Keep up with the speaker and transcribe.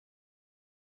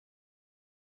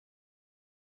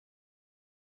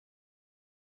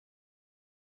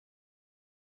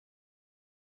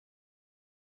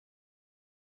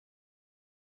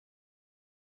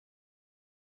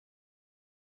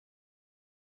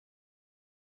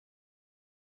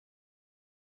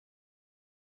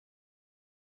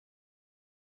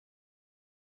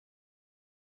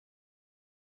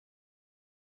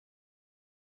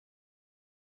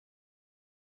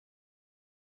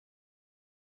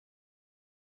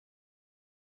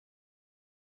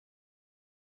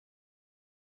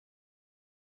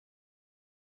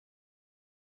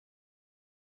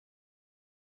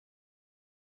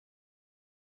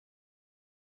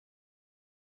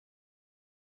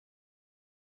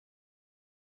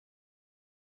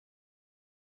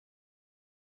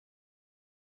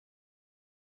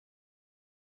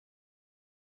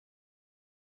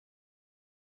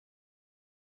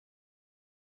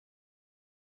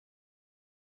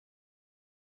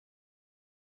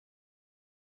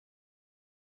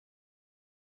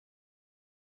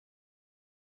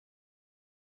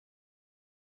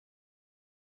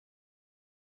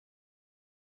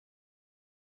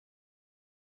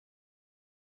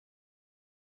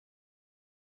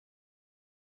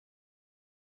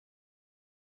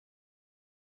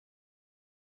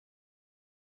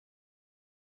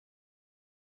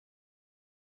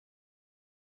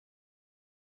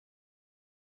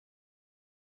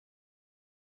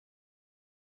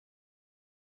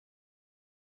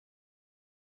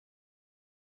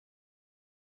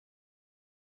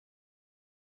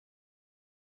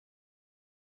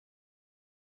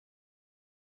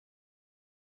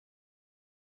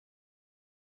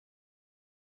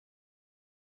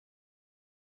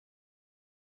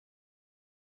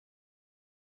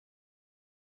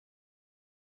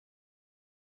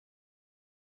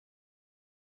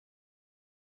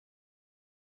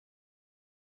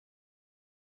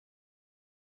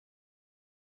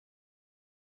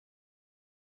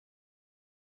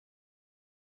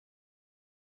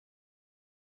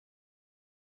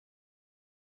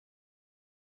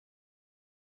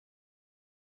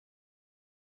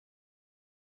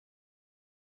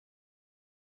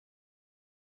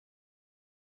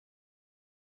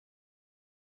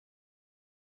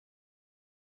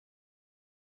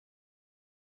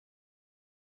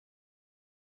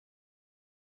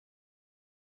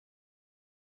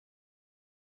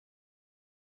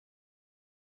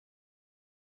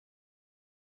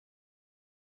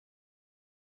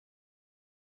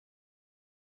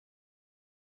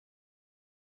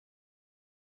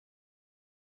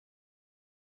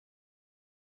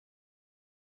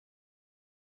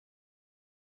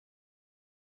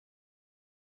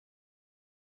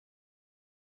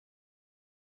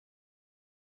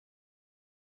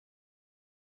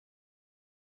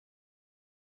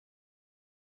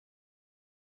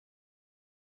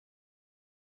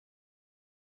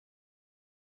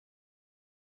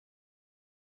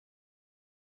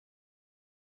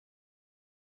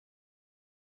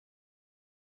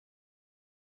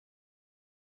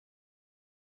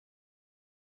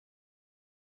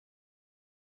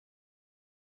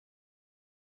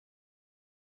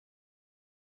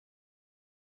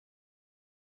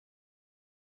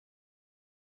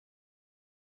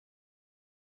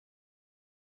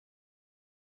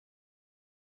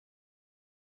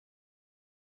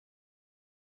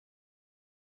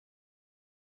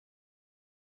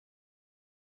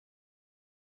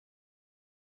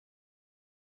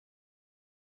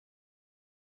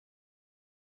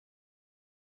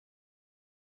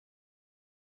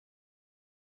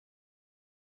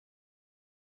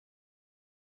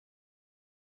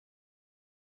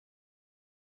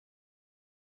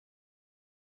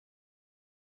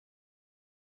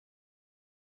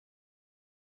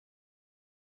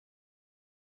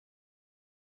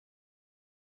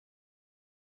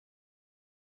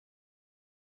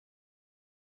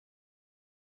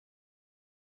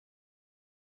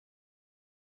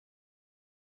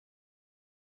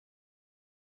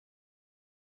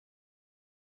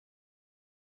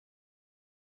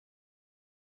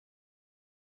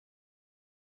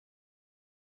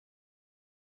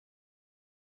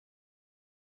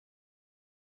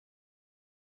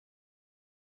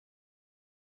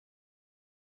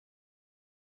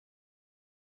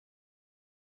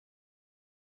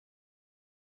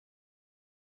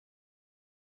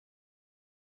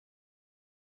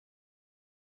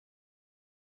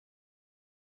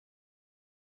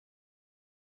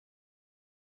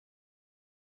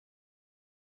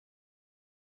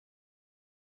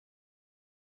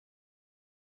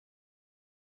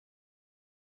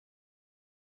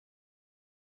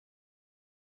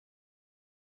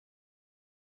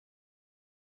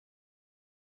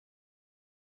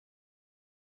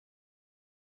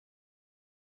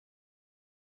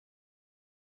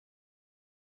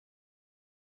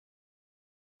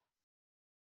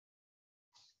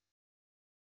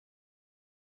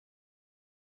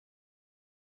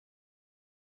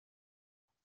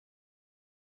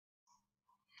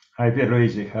Hi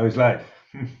Pierluigi, how is life?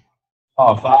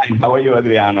 Oh, fine. How are you,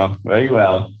 Adriano? Very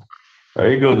well.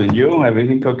 Very good. And you?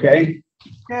 Everything okay?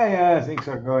 Yeah, things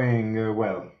are going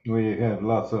well. We have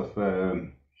lots of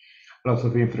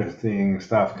interesting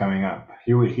stuff coming up.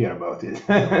 You will hear about it.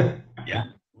 Yeah.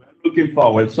 We're looking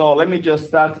forward. So let me just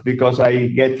start because I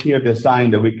get here the sign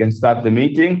that we can start the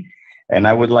meeting. And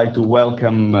I would like to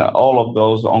welcome all of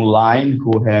those online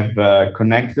who have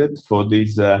connected for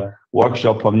this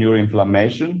workshop on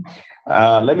neuroinflammation.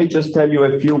 Let me just tell you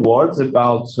a few words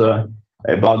about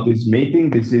this meeting.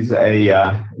 This is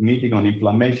a meeting on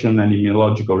inflammation and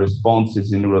immunological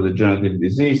responses in neurodegenerative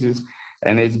diseases,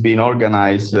 and it's been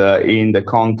organized in the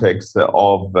context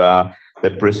of the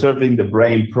Preserving the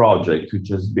Brain project, which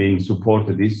is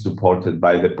supported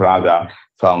by the Prada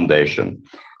Foundation.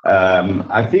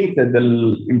 I think that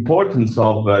the importance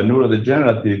of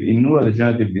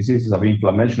neurodegenerative diseases of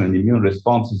inflammation and immune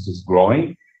responses is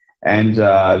growing, and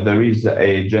there is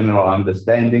a general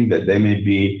understanding that they may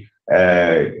be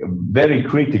very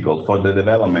critical for the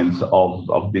development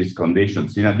of these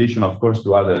conditions, in addition, of course,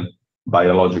 to other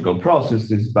biological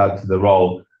processes, but the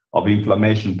role of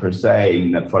inflammation per se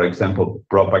in, for example,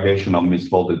 propagation of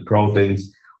misfolded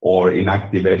proteins or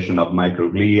inactivation of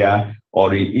microglia,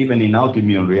 or even in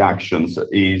autoimmune reactions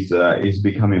is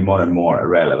becoming more and more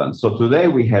relevant. So today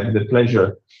we have the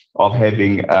pleasure of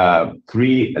having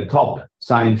three top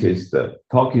scientists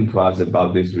talking to us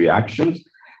about these reactions.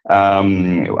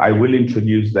 I will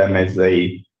introduce them as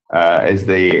they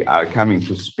are coming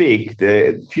to speak.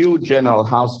 The few general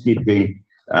housekeeping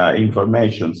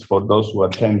informations for those who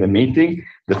attend the meeting.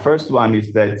 The first one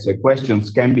is that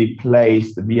questions can be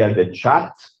placed via the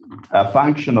chat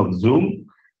function of Zoom,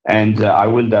 and I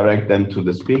will direct them to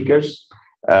the speakers.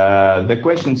 The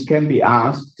questions can be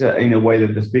asked in a way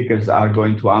that the speakers are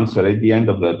going to answer at the end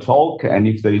of the talk, and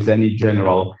if there is any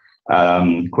general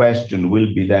question,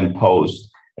 will be then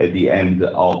posed at the end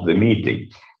of the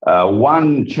meeting.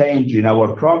 One change in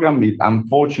our program is,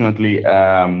 unfortunately,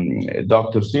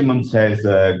 Dr. Simmons has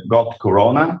got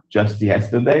corona just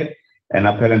yesterday, and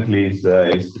apparently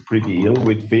is pretty ill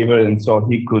with fever, and so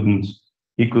he couldn't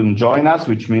join us,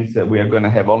 which means that we are going to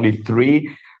have only three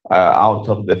out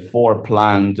of the four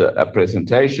planned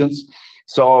presentations.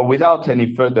 So without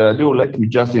any further ado, let me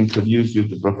just introduce you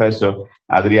to Professor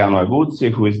Adriano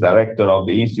Aguzzi, who is director of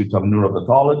the Institute of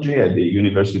Neuropathology at the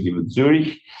University of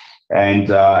Zurich. And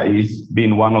he's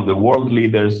been one of the world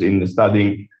leaders in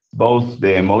studying both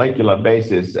the molecular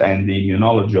basis and the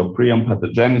immunology of prion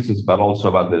pathogenesis, but also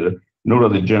about the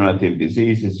neurodegenerative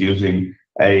diseases using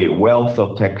a wealth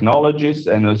of technologies,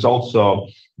 and is also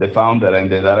the founder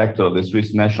and the director of the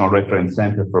Swiss National Reference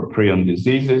Center for Prion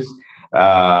Diseases.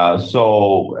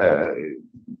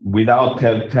 Without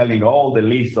telling all the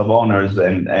list of honors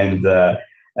and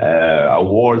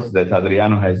awards that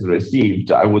Adriano has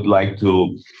received, I would like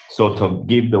to sort of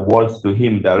give the words to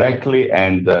him directly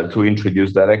and to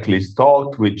introduce directly his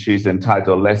talk, which is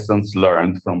entitled Lessons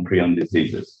Learned from Prion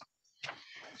Diseases.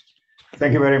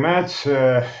 Thank you very much.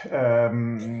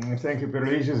 Thank you,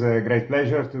 Pierluigi. It's a great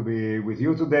pleasure to be with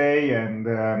you today, and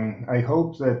I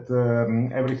hope that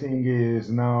everything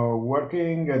is now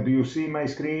working. Do you see my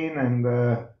screen? And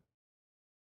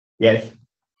yes.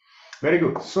 Very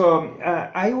good. So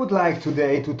I would like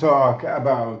today to talk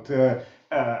about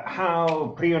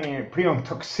how prion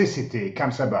toxicity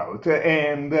comes about,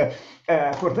 and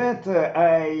for that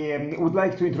I would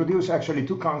like to introduce actually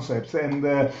two concepts,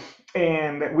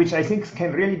 and which I think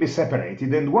can really be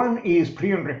separated. And one is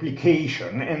prion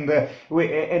replication, and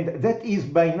that is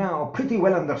by now pretty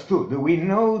well understood. We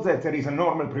know that there is a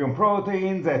normal prion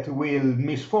protein that will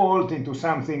misfold into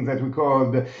something that we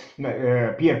call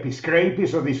PRP scrapie,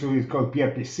 so this is called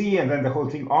PRPC, and then the whole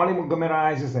thing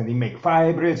oligomerizes and they make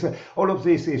fibrates. All of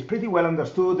this is pretty well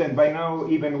understood, and by now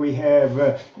even we have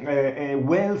a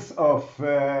wealth of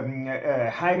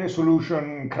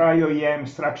high-resolution cryo-EM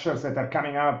structures that are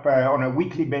coming up on a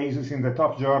weekly basis in the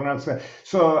top journals.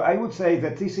 So I would say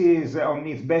that this is on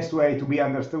its best way to be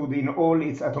understood in all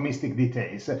its atomistic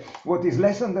details. What is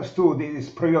less understood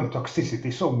is prion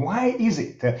toxicity. So why is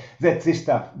it that this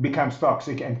stuff becomes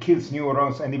toxic and kills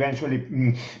neurons and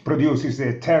eventually produces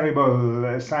a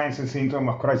terrible signs and symptoms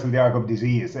of Creutzfeldt-Jakob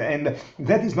disease? And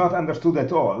that is not understood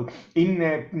at all. In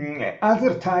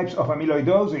other types of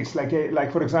amyloidosis,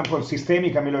 like for example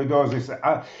systemic amyloidosis,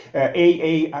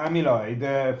 AA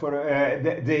amyloid, for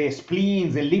the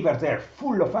spleen, the liver, they're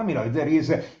full of amyloid. There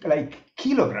is like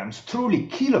kilograms, truly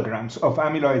kilograms of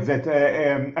amyloid that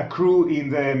accrue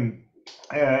in the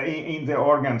in the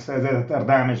organs that are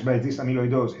damaged by this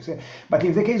amyloidosis. But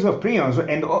in the case of prions,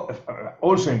 and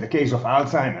also in the case of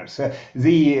Alzheimer's,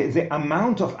 the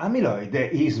amount of amyloid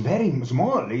is very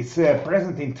small. It's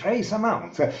present in trace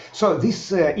amounts. So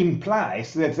this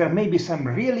implies that there may be some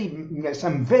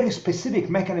very specific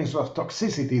mechanisms of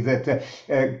toxicity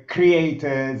that create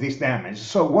this damage.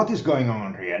 So what is going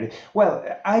on really? Well,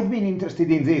 I've been interested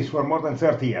in this for more than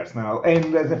 30 years now,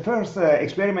 and the first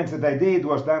experiment that I did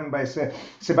was done by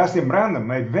Sebastian Brandon,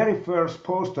 my very first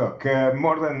postdoc,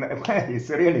 it's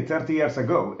really 30 years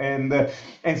ago. And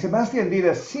Sebastian did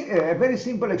a very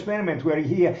simple experiment where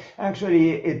he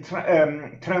actually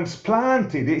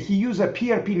transplanted, he used a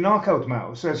PRP knockout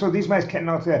mouse. So these mice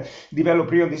cannot develop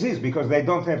prion disease because they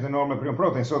don't have the normal prion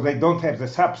protein, so they don't have the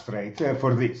substrate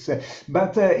for this.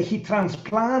 But he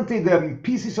transplanted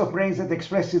pieces of brains that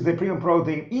expresses the prion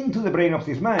protein into the brain of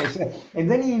these mice, and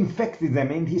then he infected them,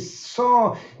 and he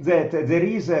saw that there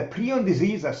is a prion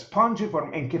disease, a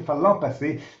spongiform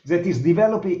encephalopathy, that is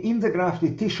developing in the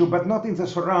grafted tissue but not in the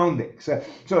surroundings.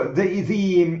 So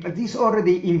this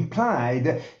already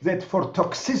implied that for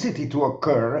toxicity to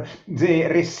occur, the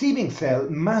receiving cell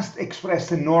must express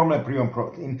the normal prion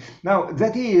protein. Now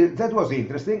that was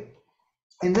interesting.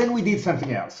 And then we did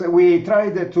something else. We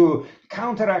tried to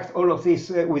counteract all of this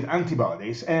with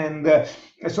antibodies. And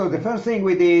so the first thing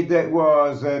we did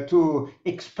was to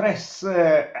express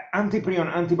anti-prion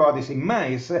antibodies in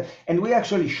mice. And we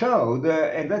actually showed,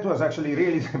 and that was actually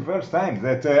really the first time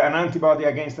that an antibody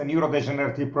against a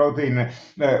neurodegenerative protein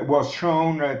was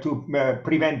shown to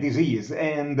prevent disease.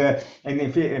 And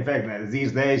in fact,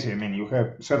 these days, I mean, you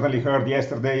have certainly heard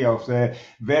yesterday of the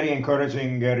very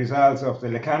encouraging results of the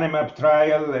lecanemab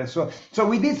trial. So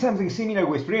we did something similar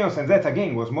with prions, and that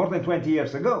again was more than 20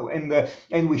 years ago,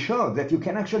 and we showed that you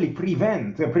can actually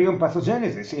prevent prion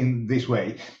pathogenesis in this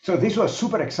way. So this was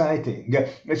super exciting.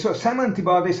 So some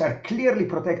antibodies are clearly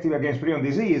protective against prion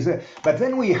disease, but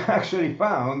then we actually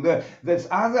found that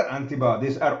other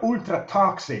antibodies are ultra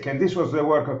toxic, and this was the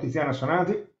work of Tiziana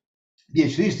Sonati,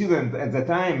 PhD student at the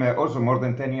time, also more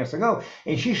than 10 years ago,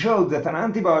 and she showed that an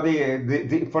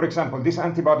antibody, for example, this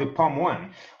antibody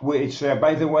POM1, which,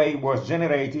 by the way, was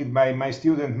generated by my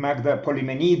student Magda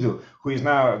Polimenidou, who is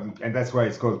now, and that's why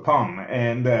it's called POM,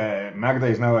 and Magda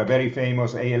is now a very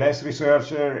famous ALS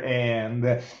researcher,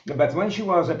 but when she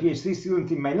was a PhD student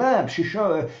in my lab, she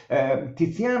showed,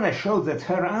 Tiziana showed that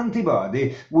her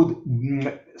antibody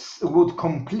would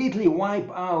completely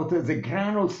wipe out the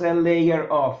granule cell layer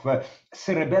of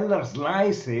cerebellar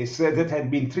slices that had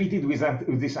been treated with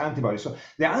this antibody. So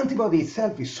the antibody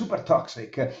itself is super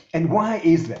toxic. And why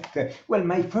is that? Well,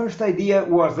 my first idea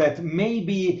was that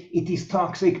maybe it is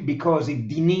toxic because it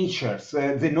denatures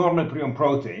the normal prion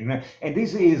protein. And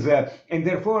this is, and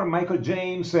therefore Michael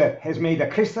James has made a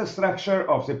crystal structure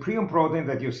of the prion protein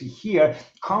that you see here,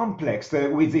 complexed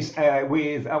with this,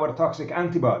 with our toxic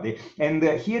antibody. And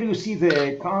here you see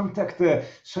the contact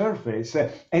surface,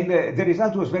 and the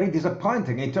result was very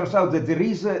disappointing. It turns out that there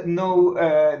is no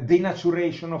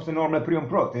denaturation of the normal prion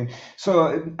protein,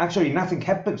 so actually nothing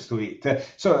happens to it.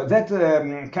 So that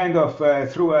kind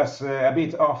of threw us a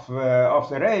bit off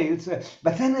the rails.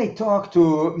 But then I talked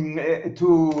to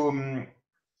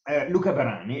Luca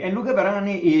Barani, and Luca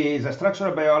Barani is a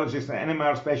structural biologist, an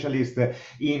NMR specialist at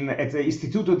the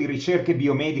Istituto di Ricerche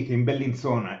Biomediche in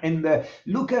Bellinzona. And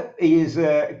Luca is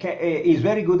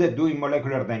very good at doing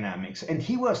molecular dynamics. And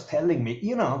he was telling me,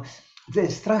 you know, the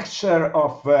structure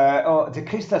of the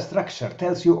crystal structure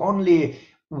tells you only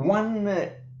one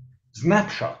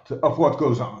snapshot of what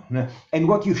goes on, and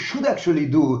what you should actually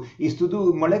do is to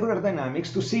do molecular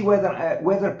dynamics to see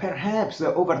whether perhaps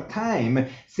over time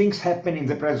things happen in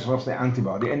the presence of the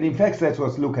antibody. And in fact, that's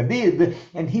what Luca did,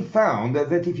 and he found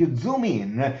that if you zoom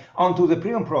in onto the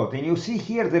prion protein, you see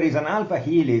here there is an alpha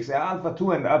helix, alpha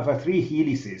 2 and alpha 3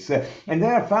 helices, and they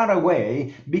are far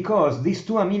away because these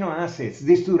two amino acids,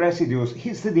 these two residues,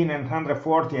 histidine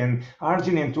 140 and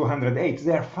arginine 208,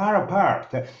 they are far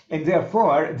apart, and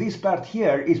therefore this part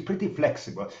here is pretty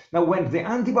flexible. Now, when the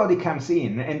antibody comes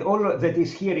in, and all that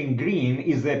is here in green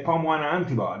is the POM1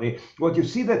 antibody, what you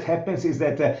see that happens is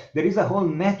that there is a whole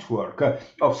network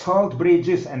of salt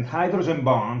bridges and hydrogen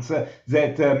bonds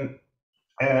that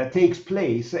takes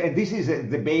place, and this is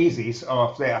the basis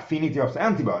of the affinity of the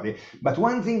antibody. But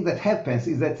one thing that happens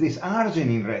is that this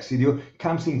arginine residue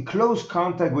comes in close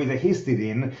contact with the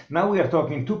histidine. Now we are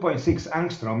talking 2.6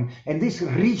 angstrom, and this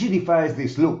rigidifies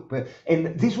this loop.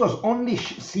 And this was only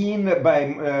seen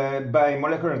by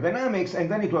molecular dynamics, and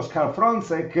then it was Karl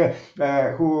Fronzek,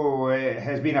 who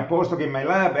has been a postdoc in my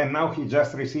lab, and now he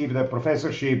just received a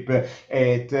professorship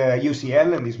at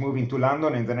UCL and is moving to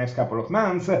London in the next couple of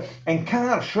months. And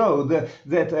Karl showed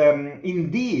that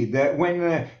indeed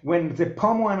when the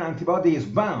POM1 antibody is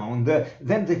bound,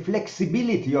 then the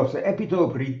flexibility of the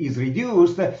epitope is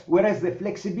reduced, whereas the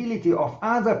flexibility of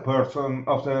other parts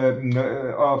of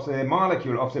the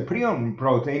molecule of the prion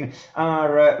protein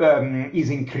is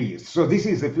increased. So this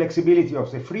is the flexibility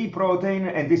of the free protein,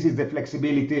 and this is the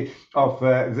flexibility of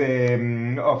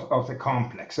the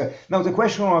complex. Now the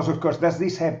question was, of course, does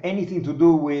this have anything to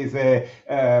do with the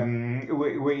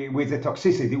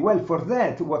toxicity? Well, for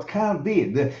that, what Karl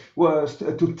did was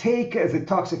to take the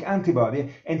toxic antibody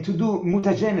and to do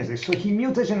mutagenesis. So he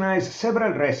mutagenized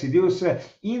several residues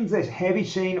in the heavy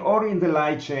chain or in the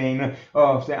light chain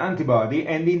of the antibody,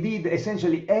 and indeed,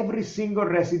 essentially every single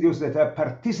residue that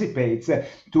participates to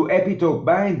epitope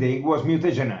binding was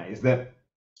mutagenized.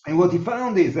 And what he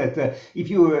found is that if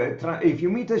you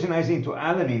mutagenize into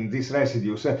alanine these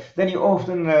residues, then you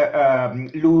often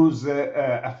lose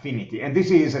affinity. And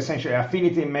this is essentially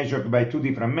affinity measured by two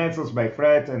different methods, by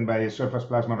FRET and by surface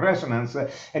plasmon resonance.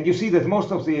 And you see that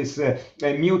most of these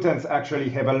mutants actually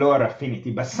have a lower affinity,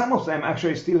 but some of them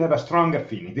actually still have a strong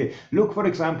affinity. Look, for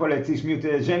example, at this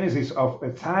mutagenesis of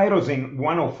tyrosine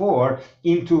 104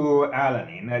 into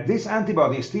alanine. This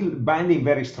antibody is still binding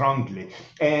very strongly.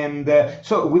 And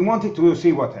so we wanted to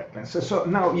see what happens. So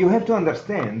now you have to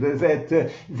understand that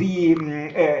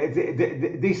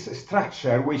this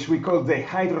structure, which we call the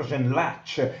hydrogen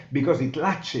latch, because it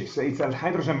latches, it's a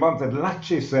hydrogen bond that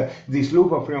latches this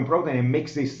loop of prion protein and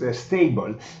makes this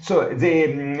stable. So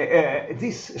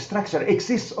this structure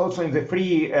exists also in the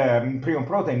free prion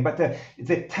protein, but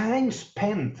the time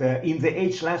spent in the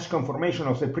H-latch conformation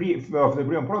of the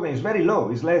prion protein is very low,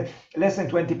 is less than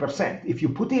 20%. If you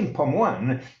put in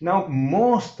POM1, now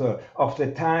most of the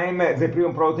time the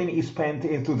prion protein is spent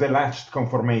into the latched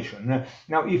conformation.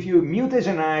 Now if you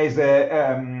mutagenize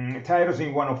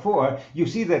tyrosine 104, you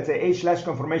see that the H-latch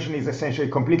conformation is essentially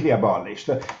completely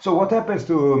abolished. So what happens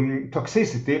to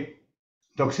toxicity?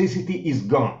 Toxicity is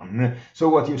gone. So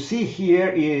what you see here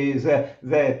is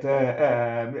that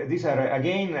these are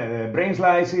again brain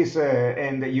slices,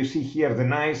 and you see here the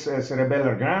nice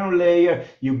cerebellar granule layer.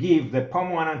 You give the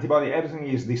POM1 antibody, everything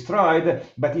is destroyed,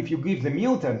 but if you give the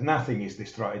mutant, nothing is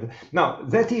destroyed. Now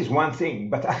that is one thing,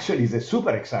 but actually the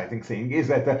super exciting thing is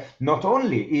that not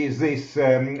only is this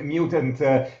mutant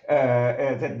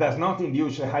that does not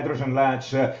induce a hydrogen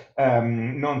latch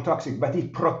non-toxic, but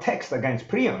it protects against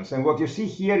prions. And what you see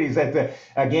here is that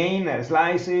again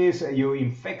slices, you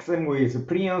infect them with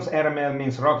prions. RML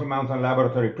means Rocky Mountain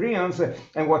Laboratory prions,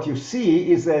 and what you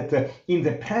see is that in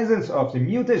the presence of the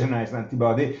mutagenized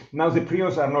antibody, now the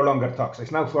prions are no longer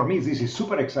toxic. Now for me this is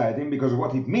super exciting, because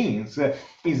what it means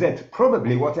is that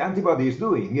probably what the antibody is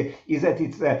doing is that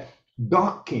it's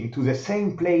docking to the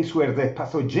same place where the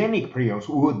pathogenic prions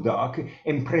would dock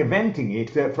and preventing it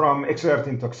from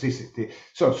exerting toxicity.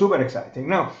 So super exciting.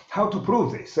 Now, how to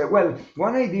prove this? Well,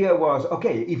 one idea was,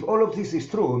 okay, if all of this is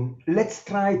true, let's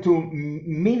try to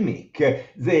mimic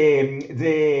the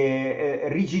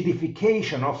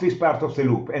rigidification of this part of the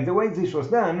loop. And the way this was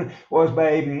done was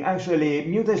by actually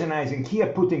mutagenizing here,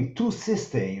 putting two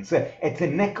cysteines at the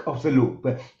neck of the loop.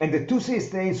 And the two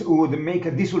cysteines would make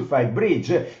a disulfide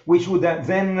bridge, which would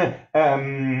then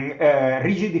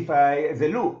rigidify the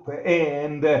loop,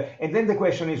 and then the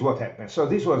question is what happens. So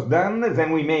this was done.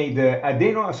 Then we made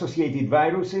adeno-associated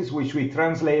viruses, which we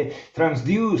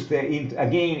transduced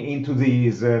again into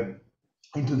these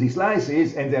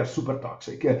lyses, and they are super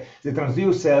toxic. The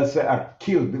transduced cells are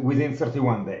killed within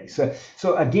 31 days.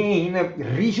 So again,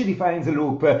 rigidifying the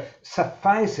loop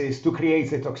suffices to create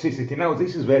the toxicity. Now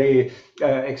this is very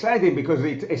exciting, because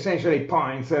it essentially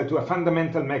points to a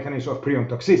fundamental mechanism of prion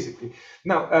toxicity.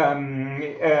 Now,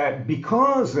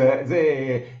 because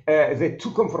the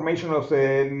two conformations of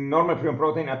the normal prion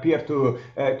protein appear to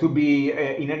be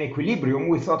in an equilibrium,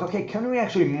 we thought, okay, can we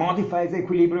actually modify the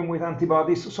equilibrium with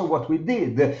antibodies? So what we did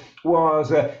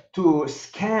was to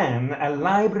scan a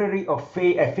library of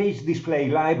a phage display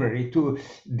library to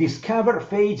discover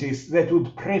phages that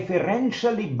would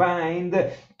preferentially bind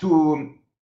to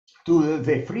to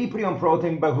the free prion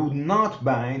protein but would not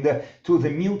bind to the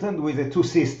mutant with the two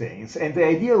cysteines. And the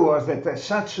idea was that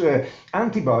such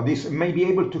antibodies may be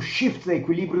able to shift the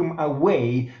equilibrium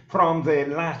away from the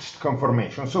latched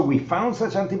conformation. So we found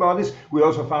such antibodies. We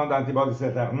also found antibodies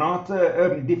that are not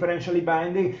differentially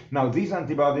binding. Now these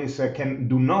antibodies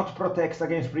do not protect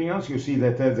against prions. You see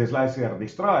that the slices are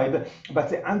destroyed, but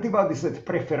the antibodies that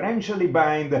preferentially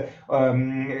bind to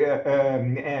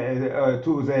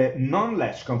the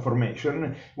non-latched conformation,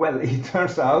 well, it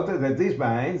turns out that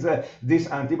these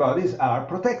antibodies are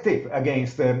protective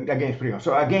against prions.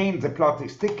 So again, the plot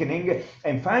is thickening,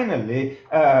 and finally,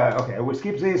 okay, I will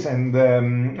skip this, and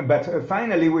but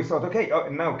finally we thought, okay,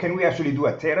 now can we actually do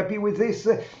a therapy with this?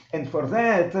 And for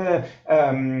that,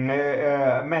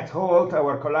 Matt Holt,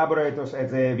 our collaborators at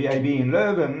the VIB in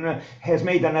Leuven, has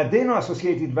made an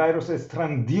adeno-associated virus that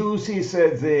transduces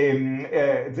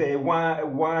the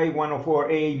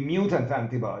Y104A mutant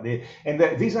antibody. And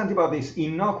this antibody is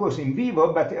innocuous in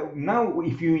vivo, but now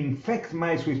if you infect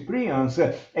mice with prions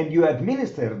and you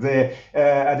administer the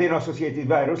adeno-associated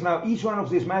virus, now each one of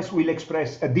these mice will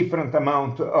express a different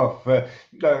amount of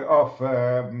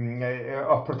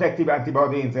protective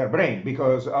antibody in their brain,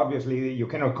 because obviously you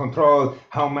cannot control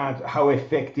how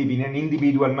effective in an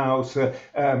individual mouse,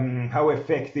 how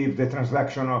effective the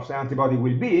transduction of the antibody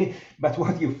will be. But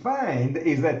what you find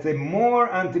is that the more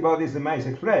antibodies the mice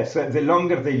express, the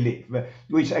longer they live,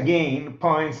 which again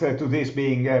points to this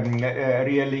being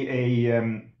really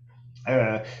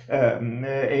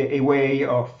a way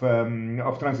of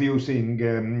transducing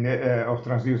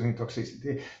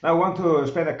toxicity. Now I want to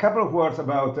spend a couple of words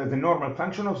about the normal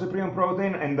function of the prion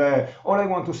protein, and all I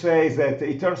want to say is that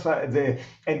it turns out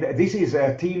and this is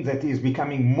a theme that is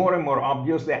becoming more and more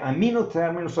obvious. The amino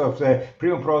terminus of the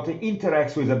prion protein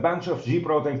interacts with a bunch of G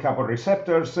protein coupled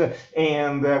receptors,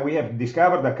 and we have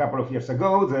discovered a couple of years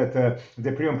ago that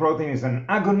the prion protein is an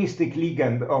agonistic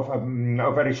ligand of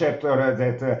a receptor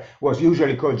that was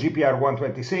usually called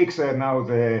GPR126. Now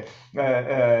the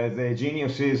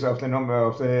geniuses of the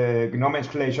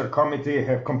nomenclature committee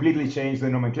have completely changed the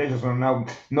nomenclature, so now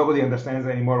nobody understands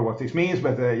anymore what this means.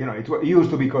 But you know, it used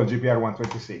to be called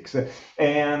GPR126.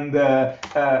 And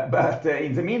but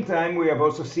in the meantime, we have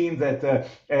also seen that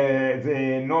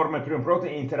the normal prion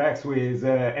protein interacts with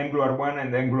mGluR1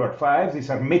 and mGluR5. These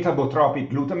are metabotropic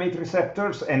glutamate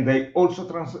receptors, and they also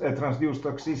transduce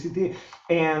toxicity.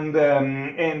 And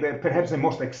perhaps the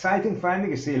most exciting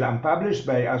finding is still unpublished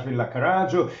by Ashwin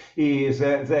Lakkaraju, is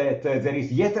that there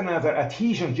is yet another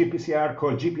adhesion GPCR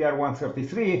called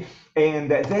GPR133, and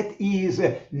that is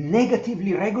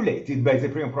negatively regulated by the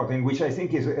prion protein, which I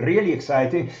think is really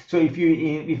exciting. So if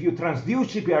you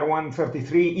transduce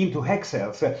GPR133 into HEK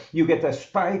cells, you get a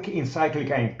spike in cyclic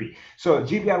AMP. So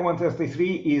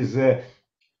GPR133 is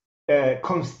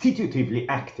constitutively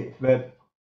active.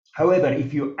 However,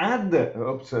 if you add,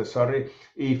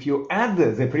 if you add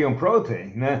the prion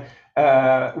protein,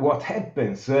 what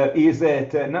happens is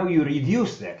that now you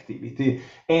reduce the activity,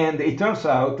 and it turns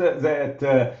out that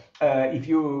if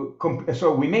you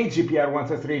so we made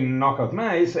GPR133 in knockout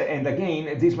mice, and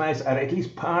again these mice are at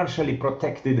least partially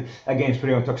protected against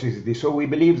prion toxicity. So we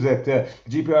believe that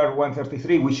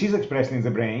GPR133, which is expressed in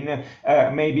the brain,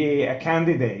 may be a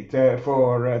candidate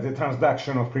for the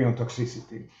transduction of prion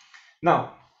toxicity.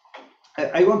 Now,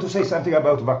 I want to say something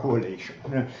about vacuolation.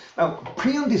 Now,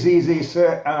 prion diseases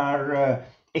are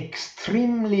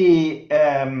extremely,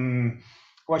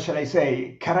 what shall I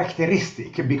say,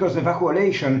 characteristic, because the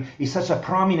vacuolation is such a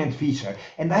prominent feature.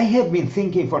 And I have been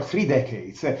thinking for 3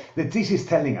 decades that this is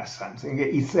telling us something.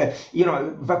 It's, you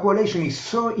know, vacuolation is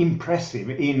so impressive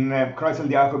in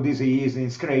Creutzfeldt-Jakob disease, in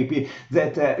Scrapie,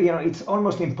 that, you know, it's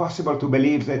almost impossible to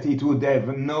believe that it would have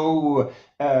no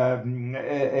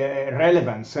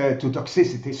relevance to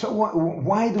toxicity. So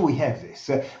why do we have this?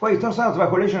 Well, it turns out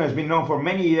vacuolation has been known for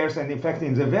many years, and in fact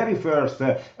in the very first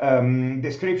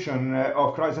description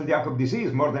of Creutzfeldt-Jakob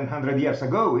disease more than 100 years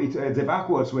ago, the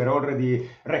vacuoles were already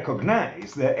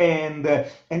recognized, and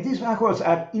these vacuoles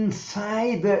are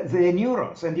inside the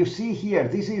neurons. And you see here,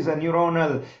 this is a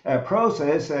neuronal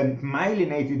process, a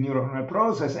myelinated neuronal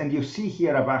process, and you see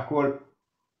here a vacuole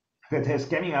that is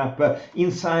coming up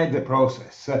inside the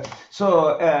process.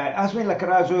 So Ashwin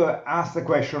Lakkaraju asked the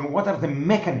question, what are the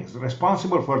mechanisms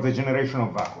responsible for the generation of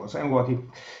vacuoles? And what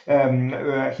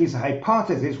his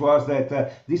hypothesis was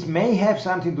that this may have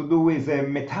something to do with the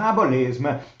metabolism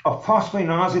of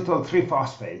phosphoinositol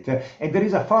 3-phosphate. And there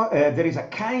is a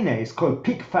kinase called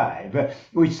PIK5,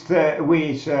 which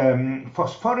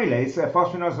phosphorylates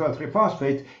phosphoinositol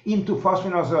 3-phosphate into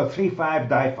phosphoinositol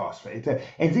 3,5-diphosphate.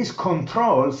 And this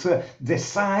controls the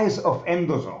size of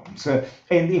endosomes.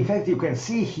 And in fact, you can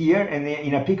see here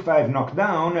in a PIK5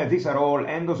 knockdown, these are all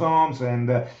endosomes and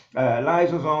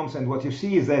lysosomes. And what you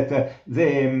see is that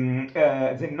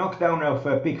the knockdown of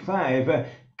PIK5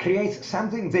 creates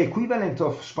something the equivalent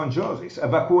of spongiosis, a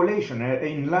vacuolation,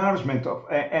 enlargement of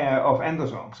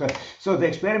endosomes. So the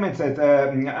experiments that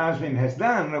Ashwin has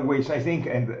done, which I think,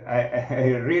 and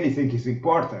I really think is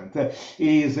important,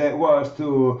 was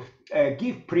to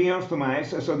give prions to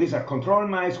mice. So these are control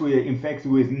mice infected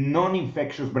with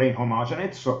non-infectious brain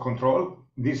homogenates, so control.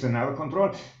 This is another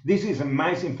control. This is a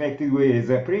mice infected with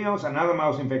prions, another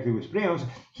mouse infected with prions.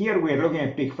 Here we're looking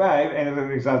at PIK5, and the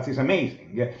result is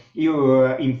amazing. You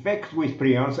infect with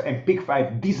prions, and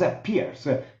PIK5 disappears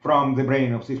from the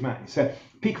brain of these mice.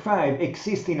 PIK5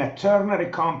 exists in a ternary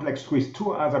complex with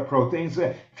two other proteins,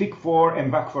 FIK4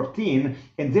 and VAC14,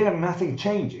 and there nothing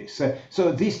changes.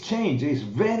 So this change is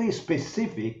very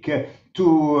specific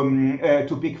to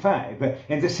PIK5.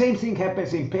 And the same thing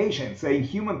happens in patients, in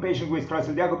human patients with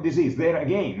Creutzfeldt-Jakob disease. There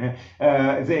again,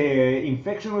 the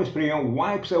infection with prion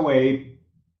wipes away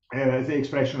the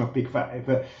expression of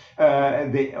PIK5.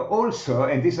 Also,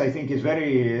 and this I think is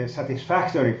very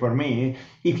satisfactory for me,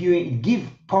 if you give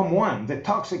POM1, the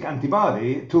toxic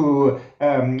antibody, to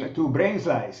brain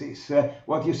slices,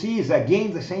 what you see is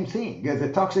again the same thing.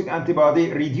 The toxic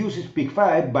antibody reduces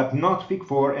PIK5, but not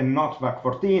PIK4 and not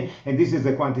VAC14, and this is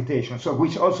the quantitation. So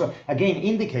which also again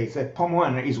indicates that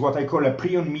POM1 is what I call a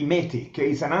prion mimetic.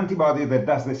 It's an antibody that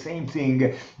does the same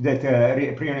thing that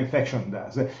prion infection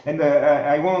does. And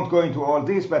I won't go into all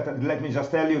this, but let me just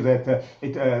tell you that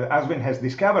Ashwin has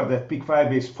discovered that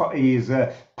PIK5 is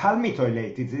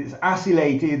palmitoylated, it is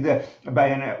acylated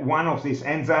by one of these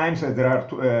enzymes. There are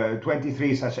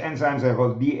 23 such enzymes. They're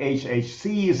called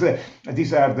DHHCs.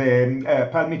 These are the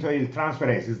palmitoyl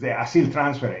transferases, the acyl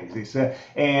transferases.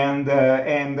 And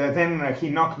then he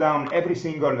knocked down every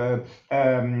single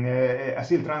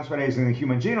acyl transferase in the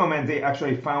human genome, and they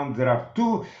actually found there are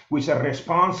two which are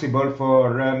responsible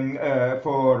for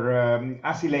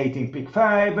acylating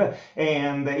PIK5.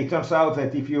 And it turns out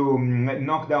that if you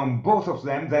knock down both of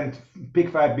them, then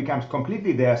PIK5 becomes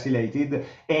completely deacylated,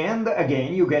 and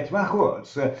again you get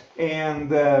vacuoles. And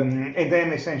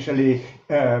then essentially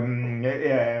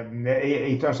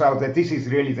it turns out that this is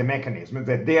really the mechanism,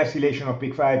 that deacylation of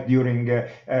PIK5 during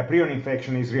prion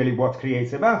infection is really what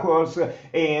creates the vacuoles.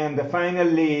 And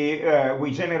finally,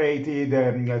 we generated,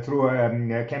 through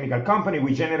a chemical company,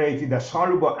 we generated a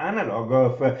soluble analog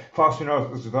of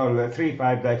phosphinosyl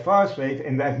 3,5-diphosphate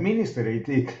and administered it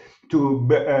to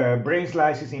brain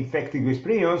slices infected with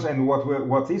prions. And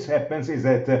what this happens is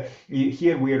that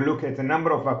here we look at the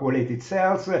number of vacuolated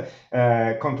cells.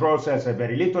 Control cells have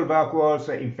very little vacuoles,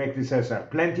 infected cells have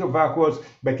plenty of vacuoles,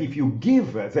 but if you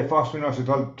give the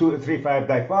phosphinosyl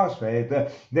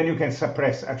 3,5-diphosphate, then you can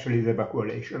suppress actually the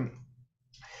vacuolation.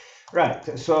 Right,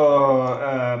 so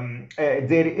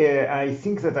I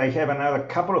think that I have another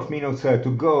couple of minutes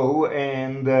to go,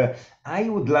 and I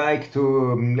would like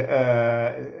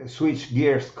to switch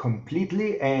gears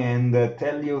completely and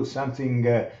tell you something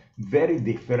very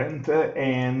different,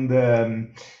 and that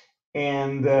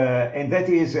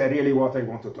is really what I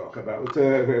want to talk about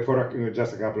for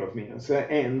just a couple of minutes.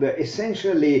 And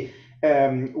essentially,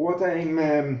 what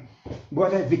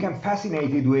I've become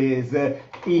fascinated with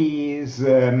is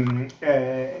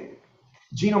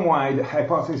genome-wide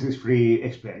hypothesis-free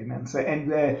experiments. And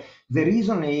the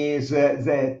reason is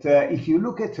that if you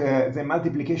look at the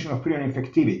multiplication of prion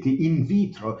infectivity in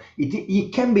vitro,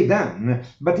 it can be done,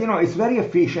 but you know, it's very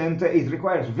efficient. It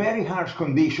requires very harsh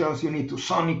conditions. You need to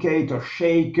sonicate or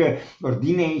shake or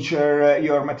denature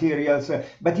your materials.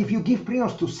 But if you give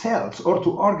prions to cells or to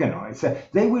organoids,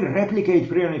 they will replicate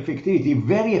prion infectivity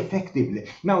very effectively.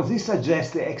 Now, this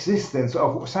suggests the existence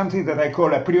of something that I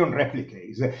call a prion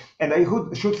replicase. And I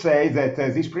should say that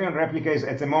this prion replicase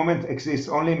at the moment exists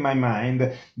only in my mind.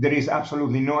 There is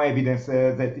absolutely no evidence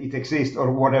that it exists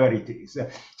or whatever it is.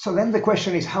 So then the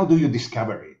question is, how do you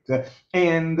discover it?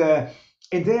 And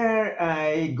there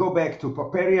I go back to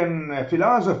Popperian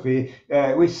philosophy,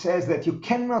 which says that you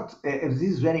cannot, this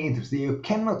is very interesting, you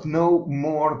cannot know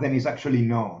more than is actually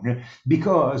known,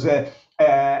 because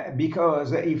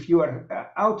if you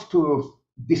are out to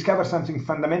discover something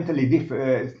fundamentally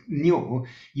new,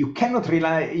 you cannot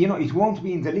rely, you know, it won't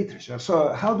be in the literature.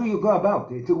 So how do you go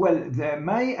about it? Well,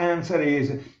 my answer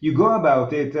is you go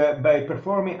about it by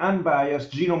performing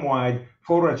unbiased genome-wide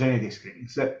forward genetic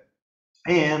screens.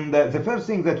 And the first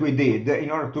thing that we did in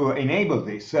order to enable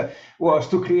this was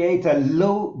to create a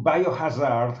low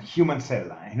biohazard human cell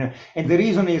line. And the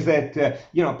reason is that,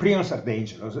 prions are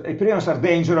dangerous. Prions are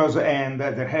dangerous, and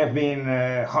there have been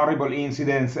horrible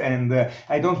incidents, and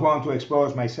I don't want to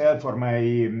expose myself or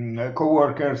my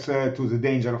co-workers to the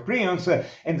danger of prions.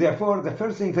 And therefore, the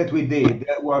first thing that we did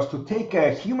was to take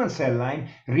a human cell line,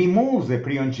 remove the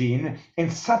prion gene,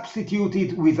 and substitute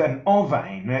it with an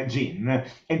ovine gene.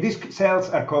 And these cells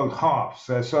are called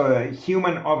HOVs, so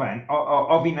human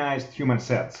ovinized human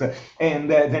cells. And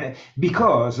then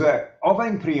because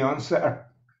ovine prions are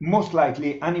most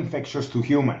likely uninfectious to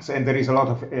humans, and there is a lot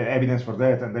of evidence for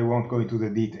that, and I won't go into the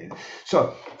detail.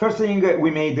 So first thing,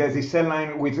 we made this cell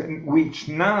line with which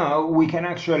now we can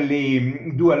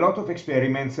actually do a lot of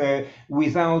experiments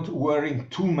without worrying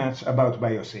too much about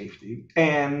biosafety.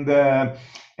 And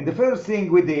the first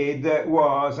thing we did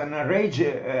was an array.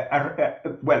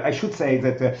 Well, I should say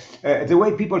that the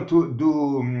way people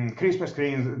do CRISPR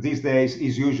screens these days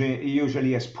is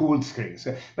usually as pooled screens.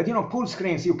 But pooled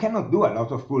screens, you cannot do a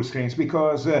lot of pooled screens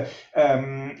because for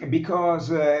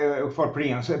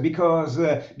prions,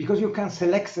 because you can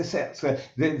select the cells.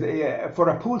 For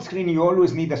a pooled screen, you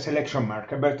always need a selection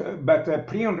marker, but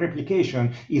prion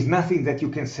replication is nothing that you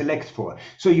can select for.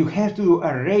 So you have to do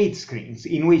arrayed screens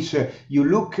in which you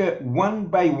look one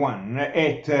by one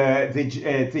at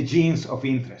the genes of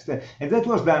interest. And that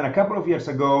was done a couple of years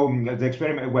ago. The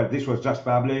experiment, well, this was just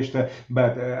published,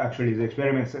 but actually the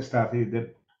experiments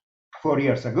started 4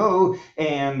 years ago,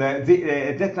 and at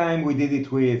that time we did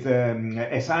it with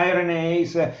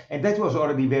siRNAs, and that was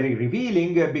already very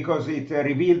revealing because it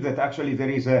revealed that actually there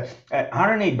is a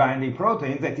RNA binding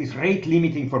protein that is rate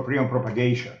limiting for prion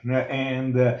propagation.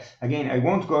 And again, I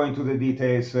won't go into the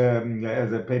details,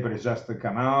 the paper has just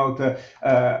come out,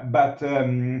 but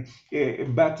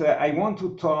I want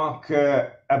to talk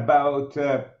about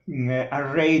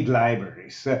arrayed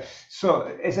libraries. So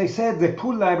as I said, the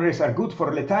pool libraries are good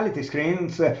for lethality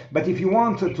screens, but if you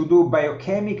want to do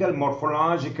biochemical,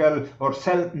 morphological, or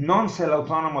non-cell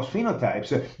autonomous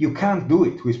phenotypes, you can't do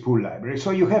it with pool libraries.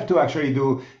 So you have to actually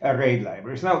do arrayed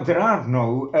libraries. Now, there are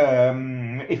no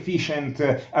efficient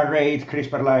arrayed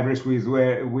CRISPR libraries with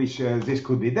which this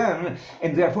could be done,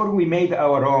 and therefore we made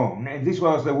our own. And this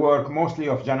was the work mostly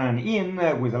of Janan In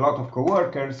with a lot of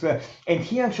co-workers, and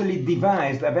he actually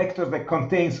devised a vector that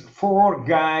contains 4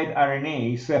 guide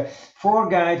RNAs, 4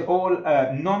 guide all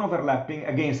non-overlapping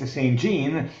against the same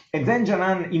gene, and then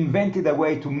Janan invented a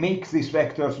way to make these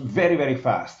vectors very, very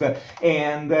fast.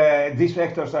 And these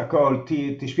vectors are called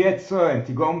T-spiezzo and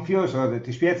T-gonfio. So the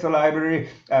T-spiezzo library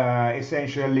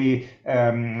essentially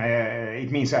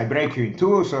it means I break you in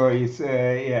two, so it's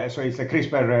a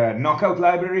CRISPR knockout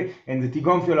library, and the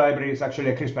T-gonfio library is actually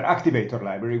a CRISPR activator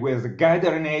library, where the guide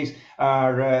RNAs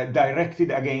are directed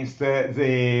against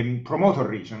the promoter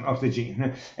region of the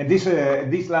gene. And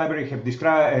this library have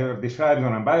described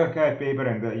on a bioarchive paper,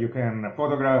 and you can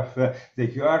photograph the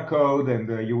QR code,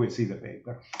 and you will see the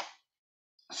paper.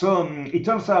 So it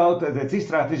turns out that this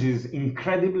strategy is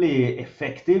incredibly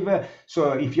effective.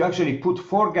 So if you actually put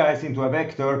 4 guides into a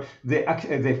vector, the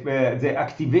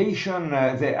activation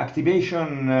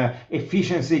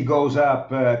efficiency goes up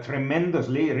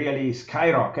tremendously, really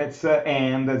skyrockets.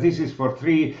 And this is for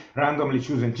 3 randomly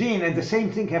chosen genes. And the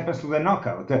same thing happens to the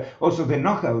knockout. Also, the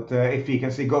knockout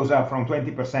efficacy goes up from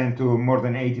 20% to more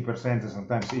than 80%, and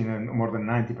sometimes even more than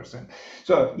 90%.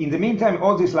 So in the meantime,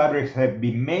 all these libraries have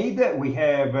been made. We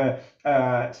have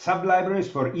sub-libraries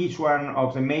for each one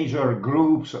of the major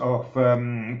groups of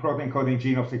protein coding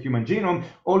gene of the human genome.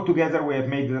 Altogether, we have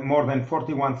made more than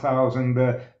 41,000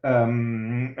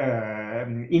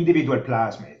 individual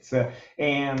plasmids.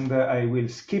 And I will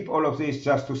skip all of this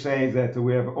just to say that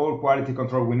we have all quality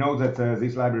control. We know that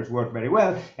these libraries work very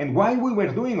well. And while we were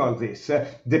doing all this,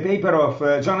 the paper of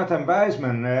Jonathan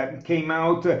Weisman came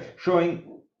out showing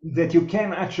that you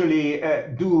can actually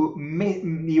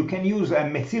you can use a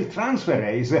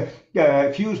methyltransferase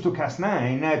fused to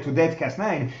Cas9, to dead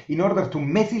Cas9, in order to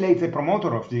methylate the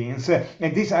promoter of genes,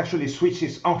 and this actually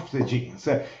switches off the genes.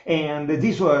 And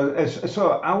this was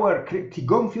so our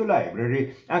T-gonfio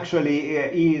library actually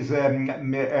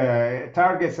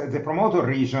targets the promoter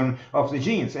region of the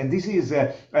genes, and this is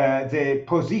the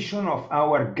position of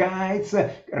our guides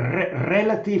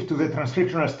relative to the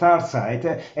transcriptional start site,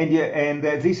 and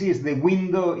this this is the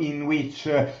window in which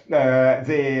the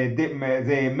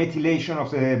methylation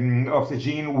of the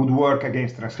gene would work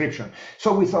against transcription.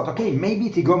 So we thought, okay, maybe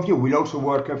T-GOMPU will also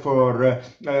work for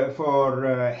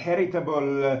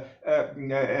heritable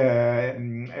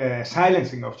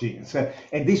silencing of genes,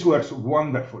 and this works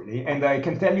wonderfully. And I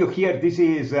can tell you here, this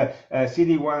is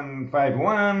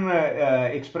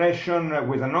CD151 expression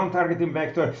with a non-targeting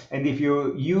vector, and if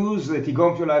you use the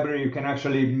T-GOMPU library, you can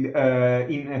actually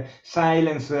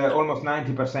silence almost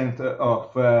 90%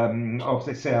 of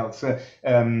the cells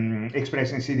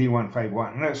expressing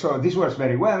CD151. So this works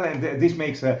very well, and this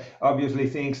makes obviously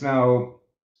things now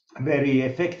very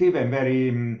effective and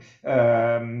very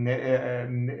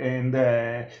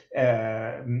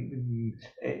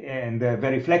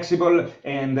very flexible,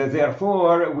 and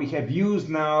therefore we have used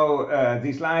now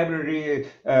this library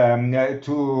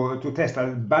to test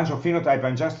a bunch of phenotype.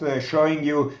 I'm just showing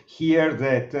you here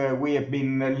that we have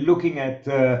been looking at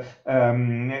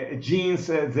genes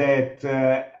that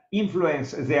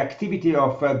influence the activity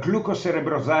of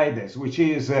glucocerebrosidase, which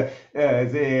is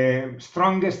the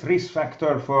strongest risk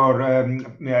factor for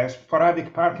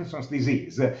sporadic Parkinson's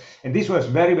disease. And this was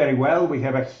very, very well. We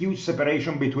have a huge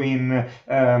separation between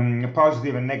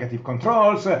positive and negative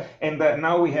controls. And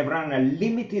now we have run a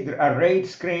limited array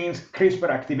screens, CRISPR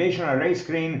activation array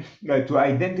screen, to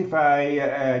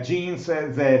identify genes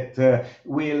that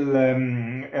will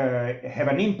have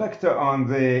an impact on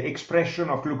the expression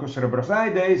of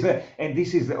glucocerebrosidase. And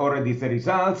this is already the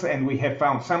results, and we have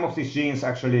found some of these genes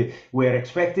actually were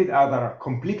expected, others are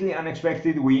completely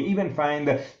unexpected. We even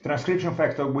find transcription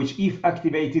factor which, if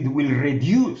activated, will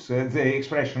reduce the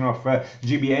expression of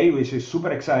GBA, which is super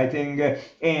exciting.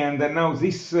 And now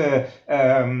this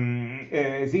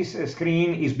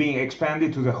screen is being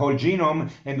expanded to the whole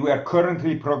genome, and we are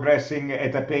currently progressing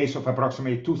at a pace of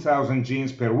approximately 2,000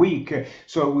 genes per week.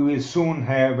 So we will soon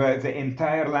have the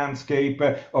entire landscape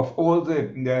of all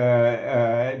the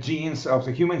genes of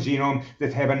the human genome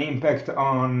that have an impact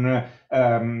on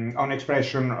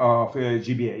expression of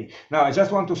GBA. Now, I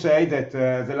just want to say that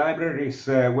the libraries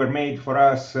were made for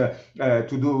us to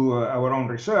do our own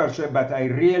research, but I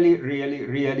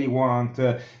really want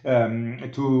to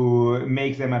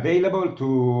make them available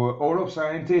to all of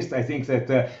scientists. I think that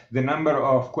the number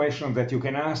of questions that you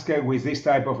can ask with this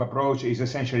type of approach is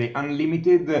essentially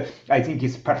unlimited. I think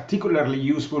it's particularly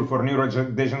useful for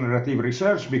neurodegenerative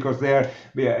research, because there,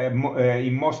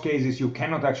 in most cases, you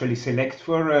cannot actually select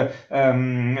for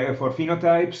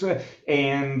phenotypes.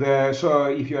 And so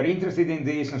if you are interested in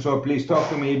this, and so please talk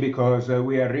to me, because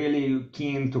we are really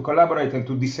keen to collaborate and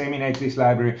to disseminate this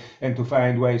library and to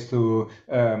find ways to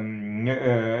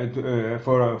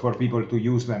for people to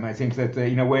use them. I think that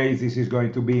in a way this is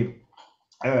going to be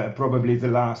probably the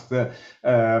last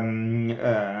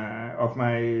of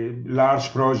my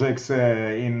large projects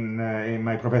in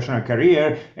my professional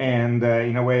career, and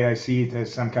in a way I see it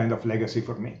as some kind of legacy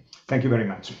for me. Thank you very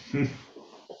much.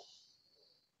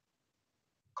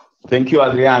 Thank you,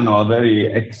 Adriano. Very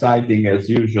exciting as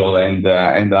usual, and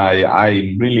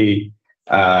I'm really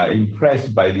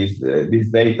impressed by this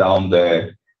data on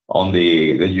the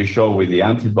that you show with the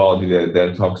antibody,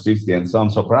 the toxicity, and so on.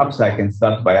 So perhaps I can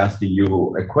start by asking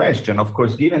you a question. Of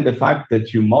course, given the fact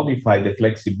that you modify the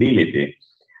flexibility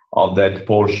of that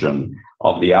portion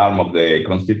of the arm of the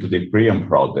constitutive prion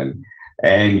protein,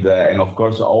 and of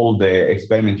course all the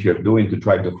experiments you're doing to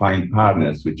try to find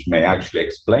partners which may actually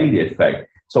explain the effect.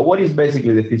 So what is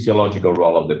basically the physiological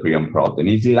role of the prion protein?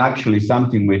 Is it actually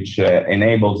something which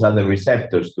enables other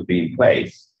receptors to be in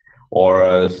place,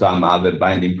 or some other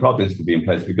binding proteins to be in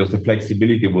place? Because the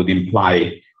flexibility would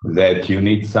imply that you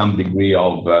need some degree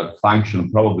of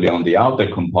function probably on the outer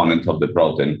component of the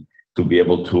protein to be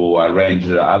able to arrange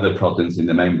other proteins in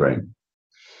the membrane.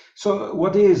 So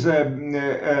what is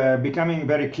becoming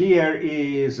very clear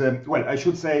is, well, I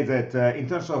should say that in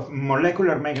terms of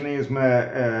molecular mechanism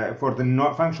for the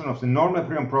function of the normal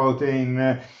prion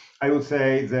protein, I would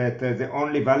say that the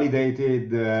only validated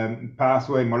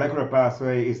pathway, molecular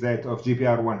pathway, is that of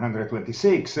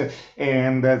GPR126,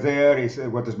 and there is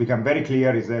what has become very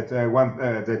clear is that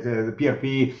the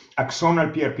PRP,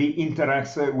 axonal PRP,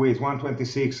 interacts with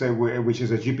 126, which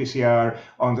is a GPCR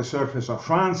on the surface of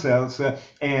Schwann cells,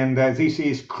 and this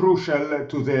is crucial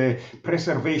to the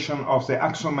preservation of the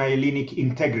axomyelinic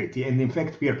integrity. And in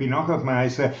fact, PRP knockout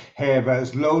mice have a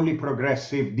slowly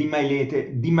progressive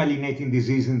demyelinating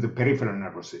disease in the peripheral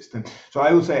nervous system. So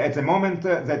I would say at the moment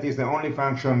that is the only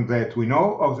function that we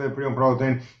know of the prion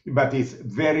protein, but it's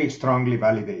very strongly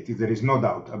validated. There is no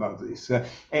doubt about this.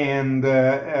 And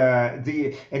then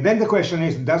the question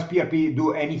is, does PRP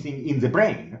do anything in the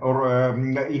brain or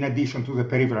in addition to the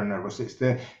peripheral nervous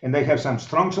system? And I have some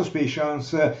strong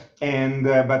suspicions,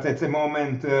 but at the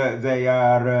moment they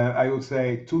are, I would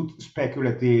say, too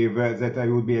speculative that I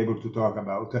would be able to talk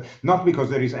about. Not because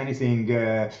there is anything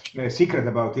secret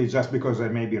about it, just because I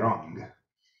may be wrong.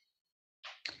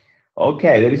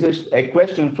 Okay, there is a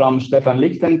question from Stefan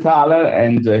Lichtenthaler,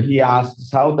 and he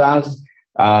asks, how does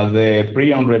the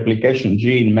prion replication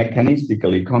gene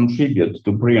mechanistically contribute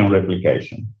to prion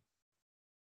replication?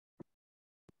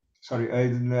 Sorry,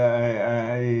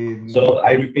 So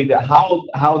I repeat,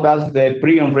 how does the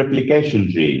prion replication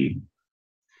gene,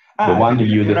 the one that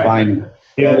you define,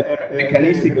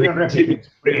 mechanistically contribute to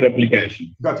prion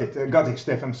replication? Got it,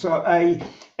 Stefan. So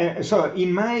so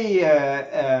in my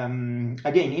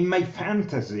again, in my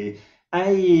fantasy,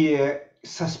 I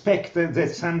suspect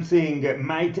that something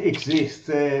might exist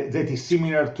that is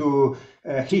similar to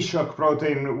Hishock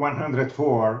protein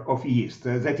 104 of yeast.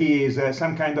 That is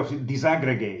some kind of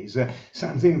disaggregase,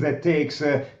 something that takes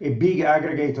a big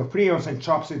aggregate of prions and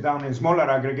chops it down in smaller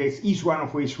aggregates, each one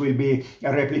of which will be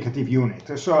a replicative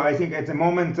unit. So I think at the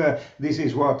moment this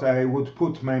is what I would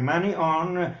put my money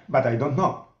on, but I don't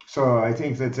know. So I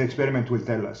think that the experiment will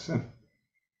tell us.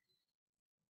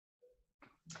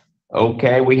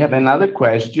 Okay, we have another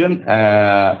question.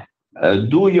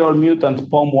 Do your mutant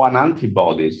POM1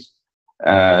 antibodies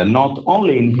not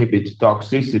only inhibit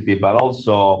toxicity, but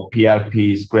also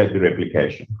PRP scrapie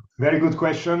replication? Very good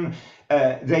question.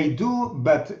 They do,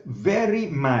 but very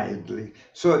mildly.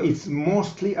 So it's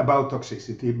mostly about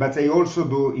toxicity, but they also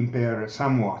do impair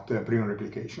somewhat prion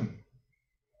replication.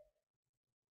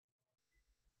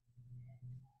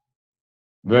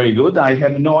 Very good. I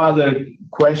have no other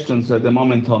questions at the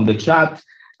moment on the chat.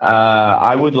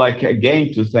 I would like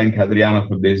again to thank Adriano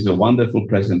for this wonderful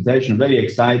presentation, very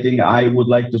exciting. I would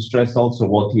like to stress also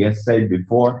what he has said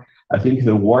before. I think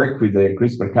the work with the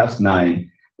CRISPR-Cas9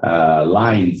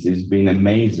 lines has been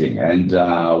amazing, and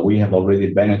we have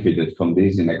already benefited from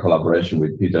this in a collaboration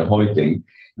with Peter Hoyting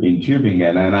in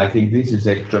Tübingen, and I think this is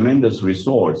a tremendous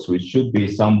resource which should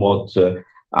be somewhat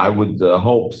I would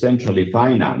hope centrally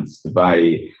financed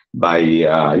by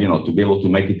to be able to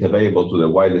make it available to the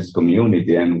widest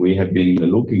community, and we have been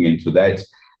looking into that.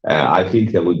 I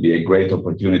think that would be a great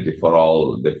opportunity for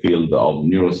all the field of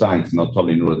neuroscience, not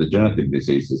only neurodegenerative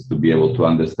diseases, to be able to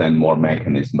understand more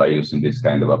mechanisms by using this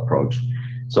kind of approach.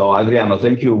 So Adriano,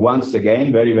 thank you once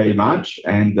again very, very much,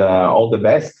 and all the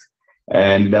best.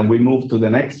 And then we move to the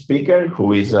next speaker,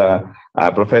 who is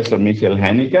Professor Michael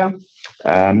Heneka.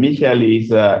 Michael is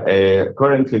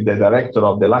currently the director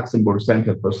of the Luxembourg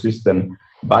Center for System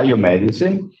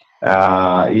Biomedicine.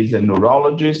 He's a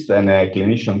neurologist and a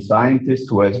clinician scientist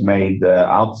who has made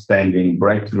outstanding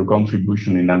breakthrough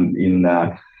contribution in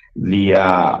the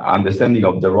understanding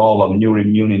of the role of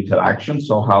neuroimmune interaction,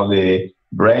 so how the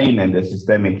brain and the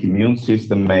systemic immune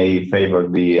system may favor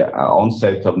the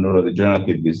onset of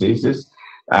neurodegenerative diseases.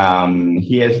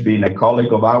 He has been a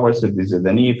colleague of ours at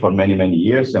DZNE for many, many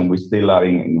years, and we still are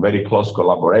in very close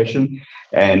collaboration.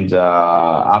 And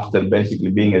after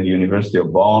basically being at the University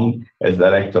of Bonn as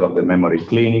director of the memory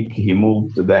clinic, he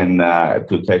moved then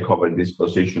to take over this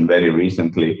position very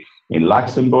recently in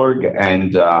Luxembourg.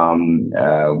 And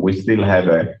we still have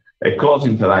a close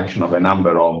interaction of a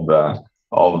number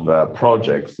of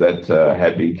projects that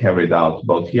have been carried out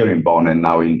both here in Bonn and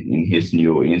now in his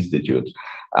new institute.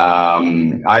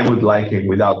 I would like,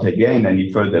 without again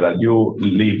any further ado,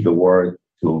 leave the word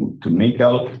to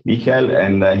Michael,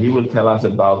 and he will tell us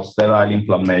about sterile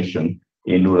inflammation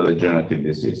in neurodegenerative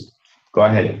disease. Go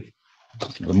ahead.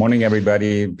 Good morning,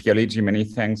 everybody. Pierluigi, many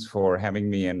thanks for having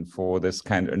me and for this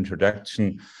kind of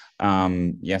introduction.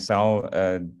 Yes, I'll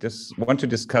just want to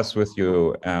discuss with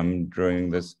you during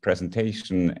this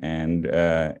presentation and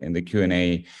in the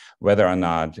Q&A whether or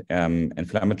not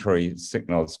inflammatory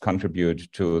signals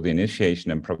contribute to the initiation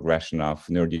and progression of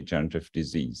neurodegenerative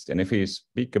disease. And if we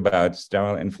speak about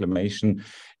sterile inflammation,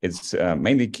 it's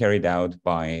mainly carried out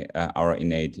by our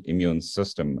innate immune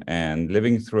system. And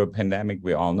living through a pandemic,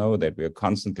 we all know that we are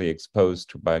constantly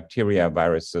exposed to bacteria,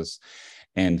 viruses,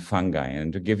 and fungi.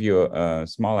 And to give you a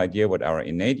small idea what our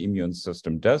innate immune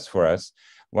system does for us,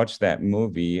 watch that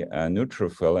movie,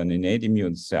 Neutrophil, an innate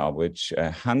immune cell, which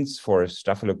hunts for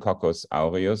Staphylococcus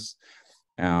aureus.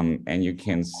 And you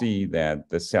can see that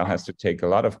the cell has to take a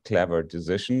lot of clever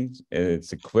decisions.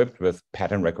 It's equipped with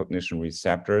pattern recognition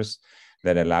receptors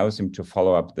that allows him to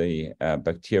follow up the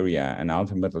bacteria and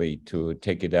ultimately to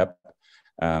take it up,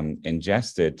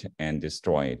 ingest it, and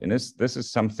destroy it. And this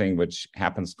is something which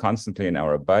happens constantly in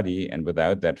our body, and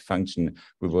without that function,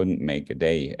 we wouldn't make a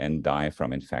day and die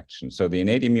from infection. So the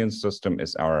innate immune system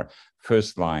is our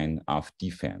first line of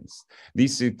defense.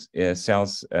 These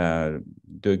cells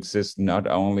do exist not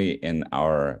only in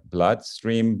our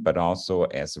bloodstream, but also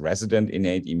as resident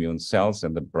innate immune cells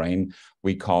in the brain.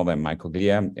 We call them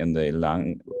microglia. In the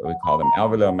lung, we call them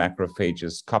alveolar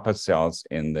macrophages, copper cells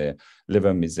in the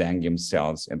liver, mesangium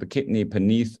cells in the kidney,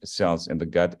 beneath cells in the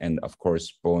gut, and of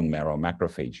course, bone marrow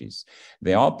macrophages.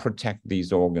 They all protect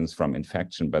these organs from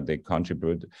infection, but they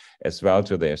contribute as well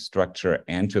to their structure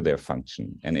and to their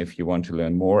function. And if you want to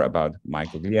learn more about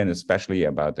microglia, and especially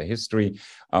about the history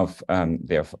of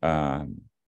their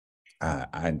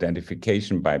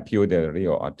identification by Pio del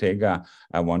Rio Ortega,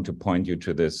 I want to point you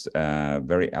to this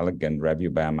very elegant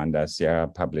review by Amanda Sierra,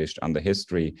 published on the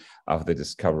history of the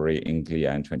discovery in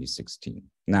glia in 2016.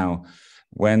 Now,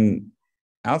 when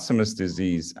Alzheimer's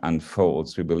disease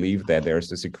unfolds, we believe that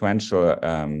there's a sequential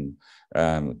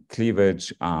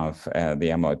cleavage of the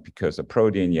amyloid precursor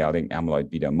protein, yielding amyloid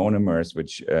beta monomers,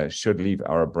 which should leave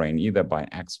our brain either by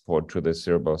export to the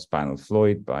cerebrospinal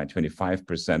fluid by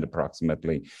 25%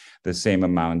 approximately, the same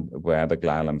amount where the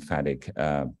glial lymphatic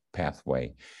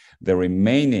pathway. The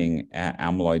remaining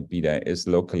amyloid beta is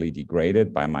locally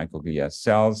degraded by microglia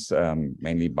cells,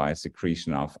 mainly by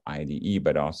secretion of IDE,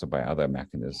 but also by other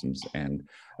mechanisms, and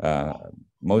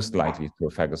most likely through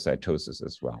phagocytosis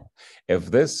as well.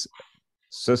 If this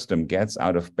system gets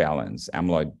out of balance,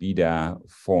 amyloid beta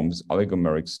forms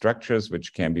oligomeric structures,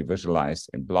 which can be visualized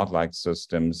in blood-like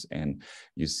systems. And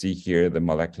you see here the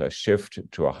molecular shift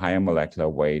to a higher molecular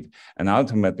weight. And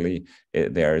ultimately,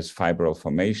 there is fibril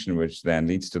formation, which then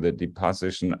leads to the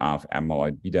deposition of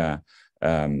amyloid beta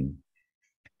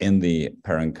in the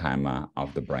parenchyma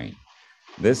of the brain.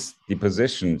 This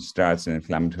deposition starts an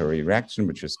inflammatory reaction,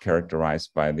 which is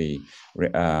characterized by the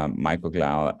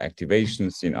microglial activation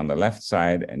seen on the left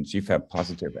side and GFAP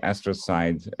positive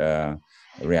astrocyte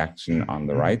reaction on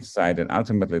the right side. And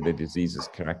ultimately, the disease is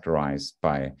characterized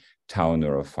by tau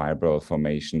neurofibril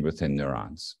formation within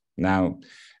neurons. Now,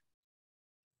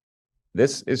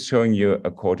 this is showing you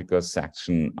a cortical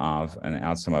section of an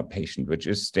Alzheimer patient, which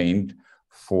is stained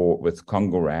with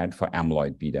Congo red for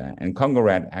amyloid beta. And Congo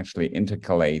red actually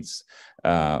intercalates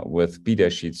with beta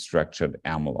sheet structured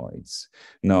amyloids.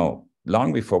 Now,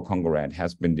 long before Congo red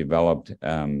has been developed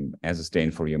as a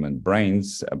stain for human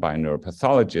brains by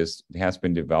neuropathologists, it has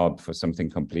been developed for something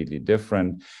completely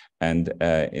different and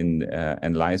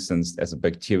licensed as a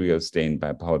bacterial stain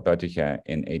by Paul Bötticher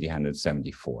in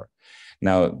 1874.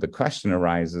 Now, the question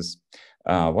arises,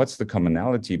 what's the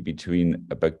commonality between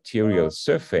a bacterial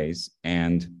surface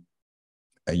and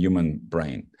a human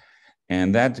brain?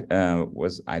 And that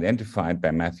was identified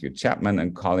by Matthew Chapman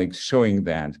and colleagues, showing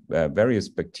that various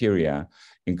bacteria,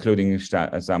 including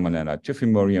Salmonella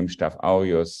typhimurium, Staph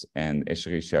aureus, and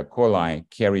Escherichia coli,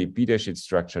 carry beta sheet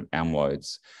structured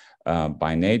amyloids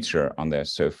by nature on their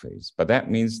surface. But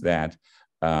that means that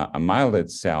a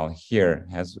myeloid cell here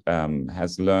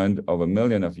has learned over 1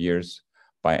 million of years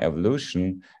by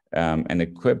evolution and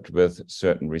equipped with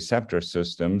certain receptor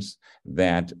systems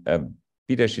that a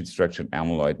beta sheet structured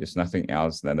amyloid is nothing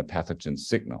else than a pathogen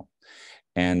signal.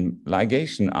 And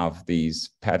ligation of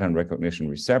these pattern recognition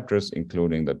receptors,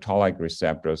 including the toll-like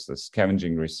receptors, the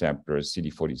scavenging receptors,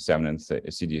 CD47 and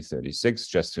CD36,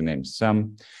 just to name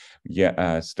some,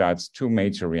 starts two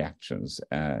major reactions.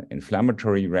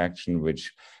 Inflammatory reaction,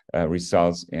 which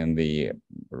results in the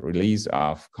release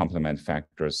of complement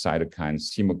factors, cytokines,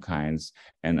 chemokines,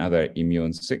 and other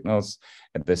immune signals.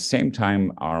 At the same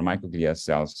time, our microglia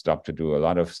cells stop to do a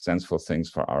lot of sensible things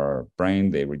for our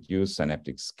brain. They reduce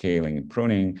synaptic scaling and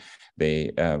pruning.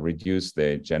 They reduce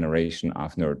the generation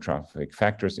of neurotrophic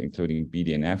factors, including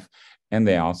BDNF, and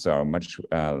they also are much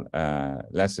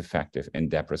less effective in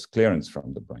debris clearance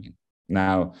from the brain.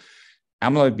 Now,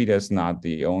 amyloid beta is not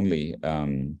the only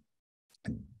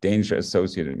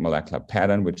danger-associated molecular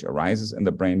pattern which arises in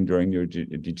the brain during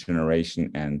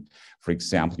neurodegeneration. And for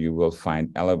example, you will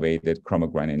find elevated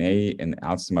chromogranin A in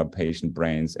Alzheimer patient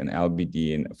brains and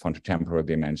LBD in frontotemporal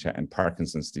dementia and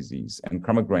Parkinson's disease. And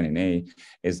chromogranin A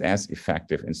is as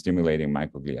effective in stimulating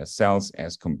microglia cells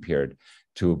as compared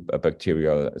to a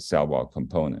bacterial cell wall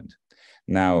component.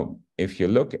 Now, if you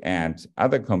look at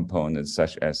other components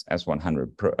such as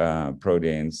S100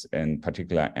 proteins, in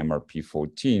particular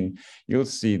MRP14, you'll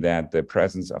see that the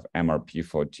presence of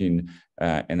MRP14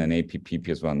 in an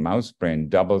APP-PS1 mouse brain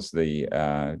doubles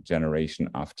the generation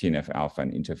of TNF-alpha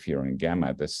and interferon gamma,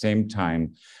 at the same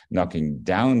time knocking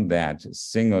down that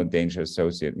single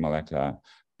danger-associated molecular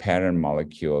pattern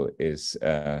molecule is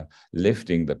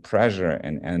lifting the pressure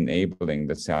and enabling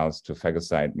the cells to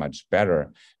phagocyte much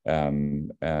better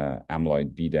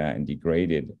amyloid beta and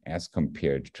degrade it as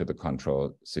compared to the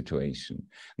control situation.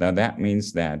 Now that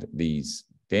means that these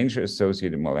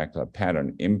danger-associated molecular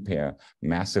pattern impair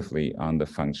massively on the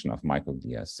function of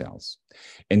microglia cells.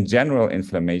 In general,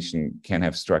 inflammation can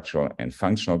have structural and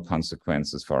functional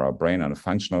consequences for our brain. On the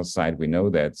functional side, we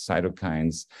know that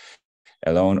cytokines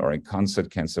alone or in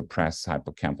concert can suppress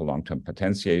hippocampal long-term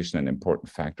potentiation, an important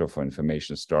factor for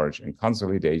information storage and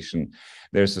consolidation.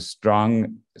 There's a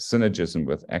strong synergism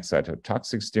with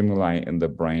excitotoxic stimuli in the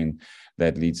brain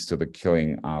that leads to the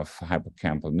killing of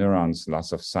hippocampal neurons,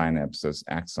 loss of synapses,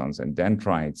 axons, and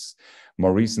dendrites.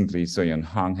 More recently, So-Yeon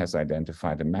Hong has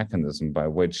identified a mechanism by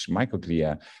which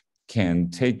microglia can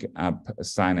take up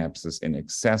synapses in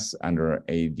excess under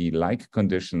AD-like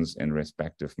conditions in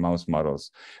respective mouse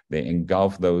models. They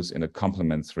engulf those in a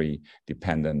complement-3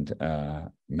 dependent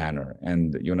manner.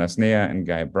 And Jonas Neher and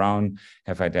Guy Brown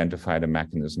have identified a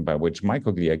mechanism by which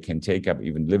microglia can take up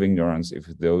even living neurons if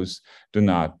those do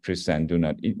not present do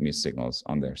not eat me signals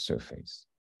on their surface.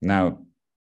 Now,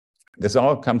 this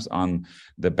all comes on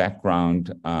the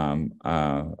background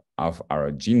of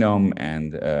our genome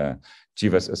and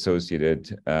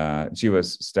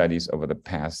GWAS studies over the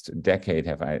past decade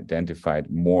have identified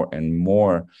more and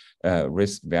more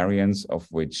risk variants, of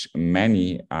which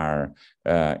many are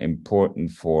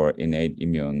important for innate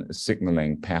immune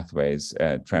signaling pathways,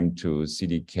 TREM2,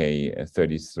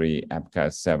 CDK33,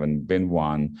 APGA7,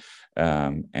 BIN1,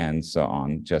 and so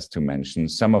on, just to mention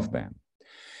some of them.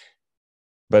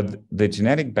 But the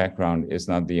genetic background is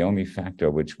not the only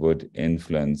factor which would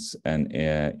influence an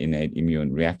innate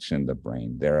immune reaction in the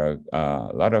brain. There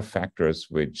are a lot of factors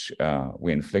which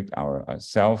we inflict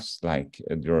ourselves, like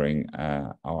during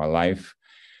our life.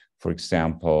 For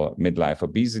example, midlife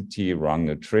obesity, wrong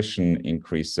nutrition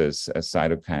increases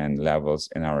cytokine levels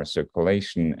in our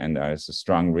circulation, and there is a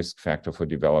strong risk factor for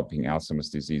developing Alzheimer's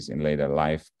disease in later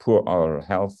life. Poor oral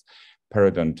health,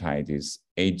 periodontitis,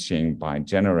 aging by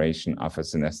generation of a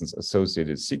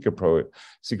senescence-associated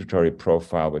secretory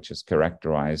profile, which is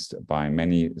characterized by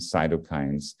many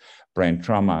cytokines, brain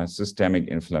trauma, systemic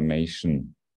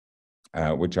inflammation,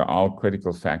 which are all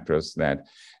critical factors that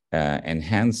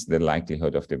enhance the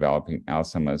likelihood of developing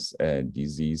Alzheimer's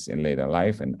disease in later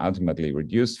life, and ultimately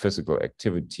reduced physical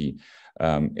activity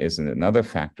is another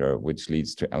factor which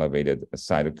leads to elevated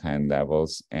cytokine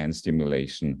levels and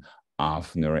stimulation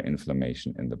of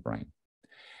neuroinflammation in the brain.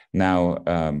 Now,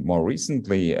 more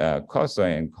recently,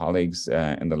 Kosoy and colleagues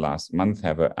in the last month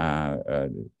have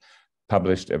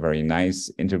published a very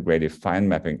nice integrative fine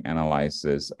mapping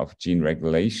analysis of gene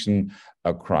regulation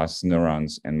across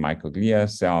neurons and microglia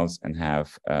cells, and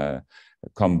have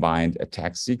combined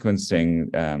attack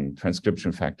sequencing,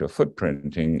 transcription factor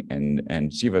footprinting,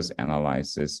 and GWAS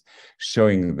analysis,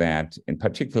 showing that in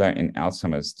particular in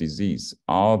Alzheimer's disease,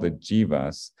 all the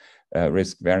GWAS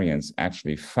risk variants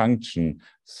actually function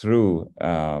through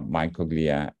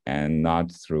microglia and not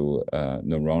through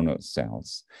neuronal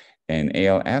cells. In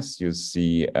ALS, you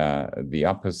see the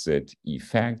opposite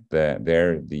effect.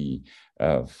 There, the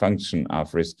function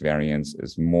of risk variance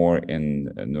is more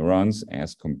in neurons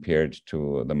as compared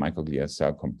to the microglia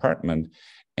cell compartment.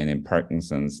 And in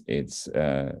Parkinson's, it's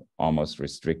almost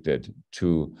restricted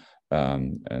to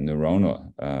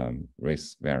neuronal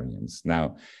risk variance.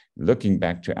 Now, looking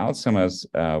back to Alzheimer's,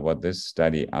 what this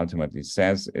study ultimately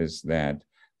says is that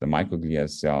the microglia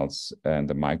cells and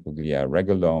the microglia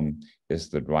regulome is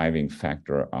the driving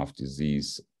factor of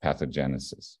disease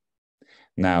pathogenesis.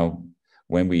 Now,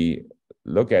 when we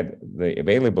look at the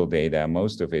available data,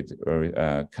 most of it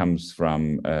comes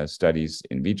from studies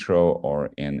in vitro or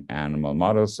in animal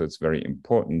models. So it's very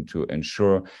important to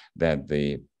ensure that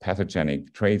the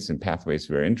pathogenic traits and pathways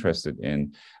we're interested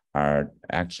in are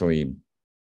actually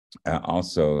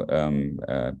also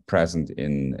present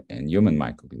in human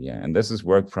microglia. And this is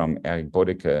work from Eric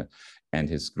Bodeke and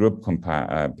his group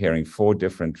comparing 4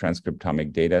 different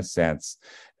transcriptomic data sets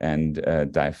and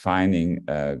defining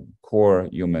a core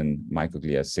human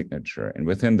microglia signature. And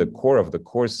within the core of the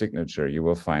core signature, you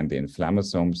will find the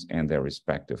inflammasomes and their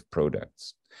respective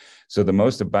products. So the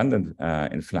most abundant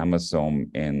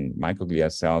inflammasome in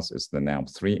microglia cells is the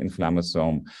NALP3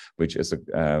 inflammasome, which is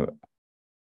a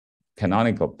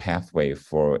canonical pathway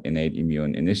for innate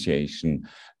immune initiation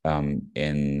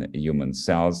in human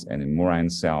cells and in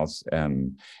murine cells.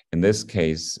 In this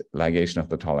case, ligation of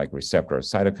the toll-like receptor,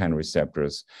 cytokine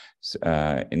receptors,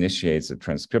 initiates a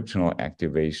transcriptional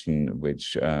activation,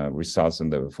 which results in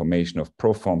the formation of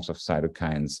proforms of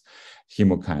cytokines,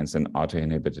 chemokines, and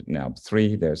autoinhibited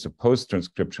NALP3. There's a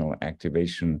post-transcriptional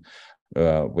activation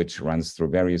which runs through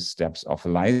various steps of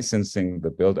licensing, the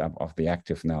buildup of the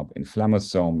active NALP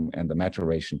inflammasome, and the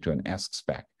maturation to an ESC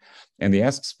spec. And the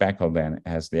ESC speckle then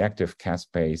has the active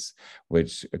caspase,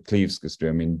 which cleaves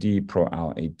gastromin D,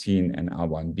 pro-Al18, and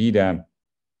Al1 beta.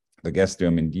 The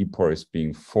gastromin D pore is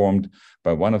being formed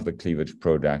by one of the cleavage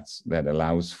products that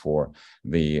allows for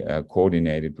the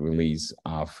coordinated release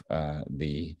of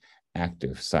the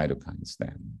active cytokines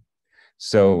then.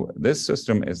 So this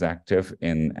system is active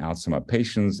in Alzheimer's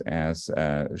patients, as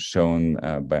shown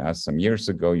by us some years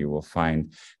ago. You will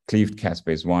find cleaved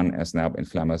caspase-1 as NALP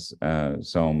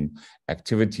inflammasome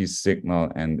activity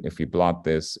signal. And if we plot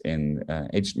this in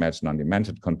age-matched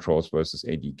non-demented controls versus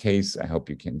ADKs, I hope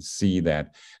you can see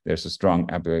that there's a strong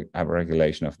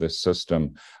upregulation of this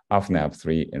system of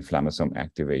NALP3 inflammasome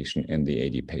activation in the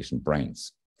AD patient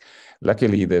brains.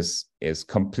 Luckily, this is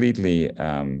completely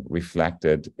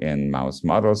reflected in mouse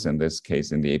models. In this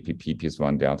case, in the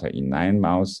APP-PS1 delta E9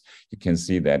 mouse, you can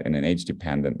see that in an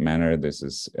age-dependent manner, this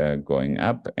is going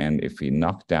up. And if we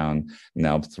knock down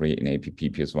NALP3 in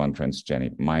APP-PS1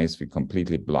 transgenic mice, we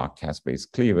completely block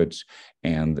caspase cleavage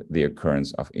and the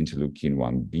occurrence of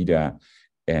interleukin-1 beta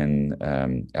and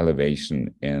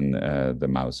elevation in the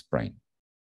mouse brain.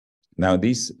 Now,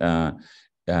 these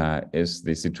is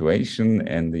the situation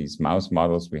in these mouse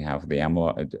models. We have the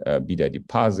amyloid beta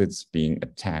deposits being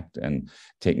attacked and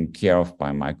taken care of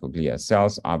by microglia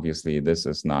cells. Obviously, this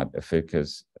is not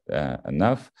efficacious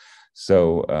enough.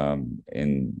 So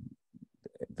in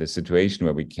the situation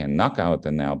where we can knock out the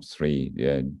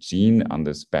NALP3 gene on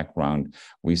this background,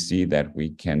 we see that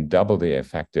we can double the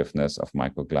effectiveness of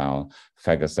microglial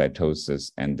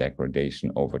phagocytosis and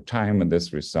degradation over time. And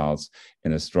this results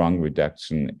in a strong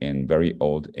reduction in very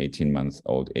old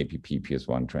 18-month-old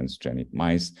APP-PS1 transgenic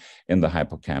mice in the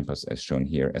hippocampus, as shown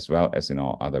here, as well as in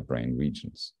all other brain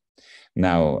regions.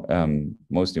 Now,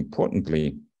 most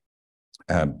importantly,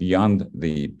 beyond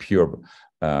the pure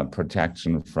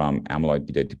protection from amyloid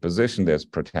beta deposition, there's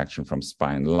protection from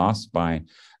spine loss by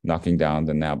knocking down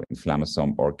the NALP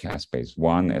inflammasome or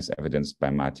caspase-1, as evidenced by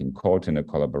Martin Colt in a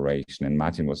collaboration. And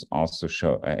Martin was also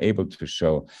able to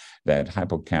show that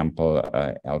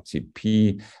hippocampal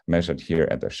LTP, measured here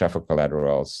at the Schaffer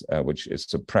collaterals, which is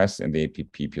suppressed in the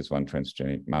APP-PS1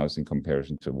 transgenic mouse in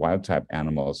comparison to wild-type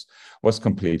animals, was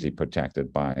completely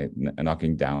protected by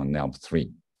knocking down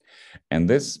NALP3. And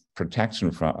this protection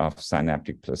of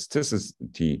synaptic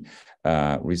plasticity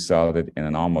resulted in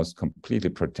an almost completely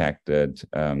protected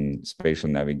spatial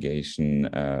navigation,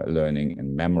 learning,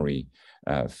 and memory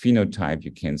phenotype.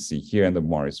 You can see here in the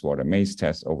Morris-Water maze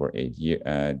test over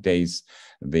 8 days,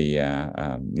 the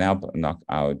NALP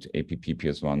knockout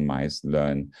APP-PS1 mice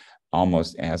learn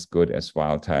almost as good as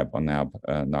wild-type or NALP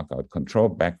knockout control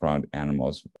background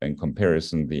animals. In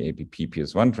comparison, the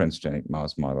APP-PS1 transgenic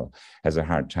mouse model has a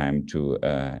hard time to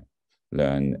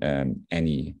learn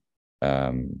anything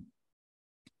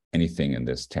in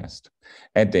this test.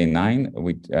 At day 9,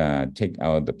 we take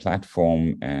out the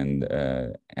platform and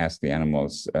ask the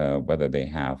animals whether they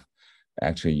have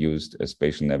actually used a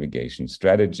spatial navigation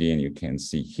strategy. And you can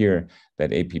see here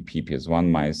that APP-PS1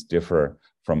 mice differ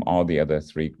from all the other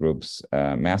 3 groups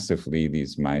massively.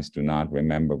 These mice do not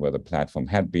remember where the platform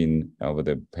had been over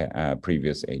the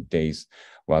previous 8 days,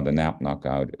 while the NALP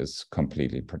knockout is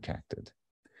completely protected.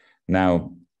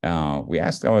 Now, we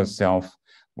asked ourselves,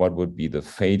 what would be the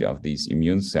fate of these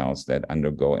immune cells that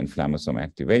undergo inflammasome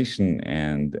activation,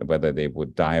 and whether they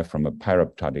would die from a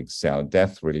pyroptotic cell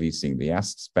death releasing the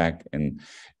ESC spec. And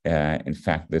in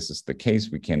fact, this is the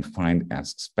case. We can find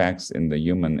ESC specs in the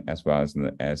human as well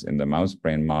as in the mouse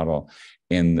brain model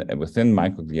within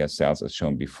microglia cells, as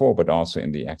shown before, but also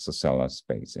in the extracellular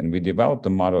space. And we developed a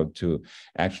model to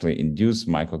actually induce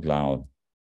microglial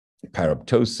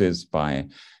pyroptosis by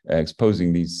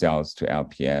exposing these cells to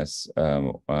LPS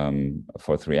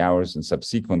for 3 hours and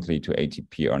subsequently to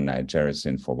ATP or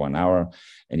nigericin for 1 hour.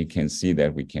 And you can see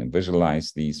that we can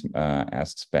visualize these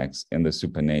ESC specs in the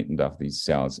supernatant of these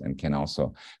cells and can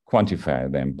also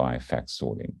quantify them by FACS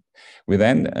sorting. We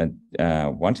then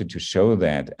wanted to show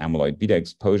that amyloid beta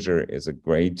exposure is a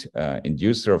great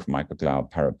inducer of microglial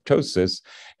pyroptosis.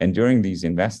 And during these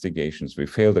investigations, we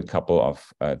failed a couple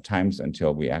of times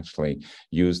until we actually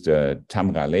used a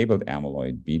TAMRA-labeled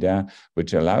amyloid beta,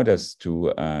 which allowed us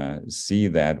to see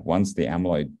that once the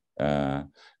amyloid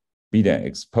beta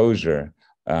exposure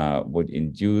would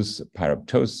induce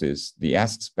pyroptosis, the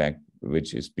ASC spec,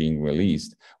 which is being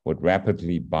released, would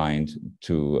rapidly bind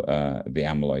to the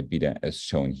amyloid beta as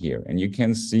shown here. And you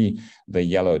can see the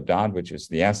yellow dot, which is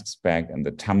the ASC spec, and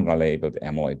the TAMRA-labeled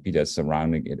amyloid beta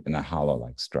surrounding it in a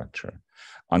halo-like structure.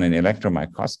 On an electron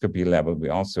microscopy level, we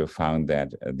also found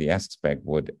that the ASC spec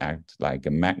would act like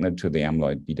a magnet to the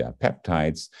amyloid beta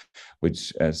peptides,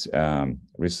 which has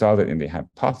resulted in the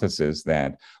hypothesis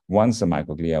that once a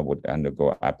microglia would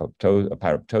undergo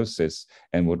pyroptosis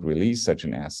and would release such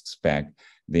an ASC spec,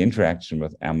 the interaction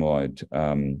with amyloid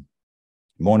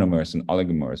monomers and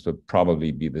oligomers would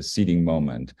probably be the seeding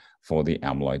moment for the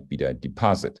amyloid beta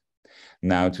deposit.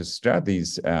 Now, to start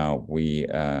these, we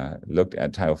looked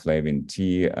at thioflavin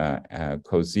T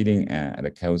co-seeding at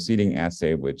a co-seeding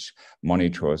assay, which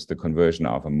monitors the conversion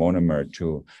of a monomer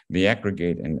to the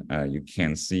aggregate. And you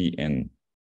can see in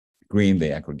green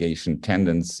the aggregation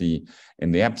tendency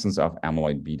in the absence of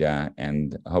amyloid beta,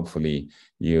 and hopefully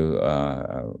you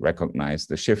recognize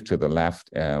the shift to the left.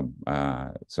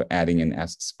 So adding in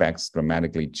ASC specs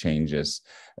dramatically changes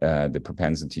the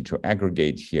propensity to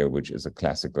aggregate here, which is a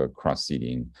classical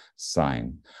cross-seeding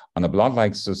sign. On a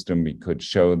blood-like system, we could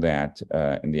show that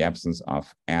in the absence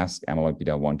of ASC, amyloid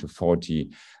beta 1 to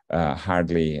 40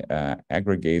 hardly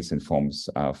aggregates and forms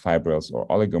fibrils or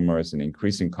oligomers, and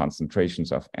increasing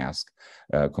concentrations of ASC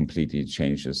completely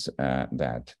changes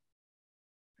that.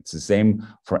 It's the same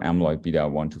for amyloid beta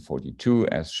 1 to 42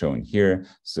 as shown here.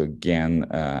 So again,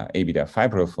 A beta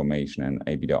fibril formation and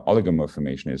A beta oligomer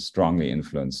formation is strongly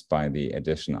influenced by the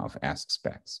addition of ASC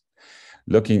specs.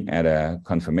 Looking at a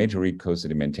confirmatory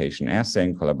co-sedimentation assay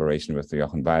in collaboration with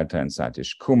Jochen Walter and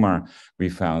Satish Kumar, we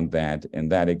found that in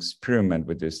that experiment,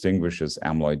 which distinguishes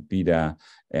amyloid beta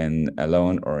in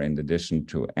alone or in addition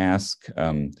to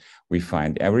ASC, we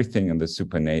find everything in the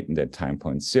supernatant at time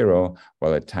point 0,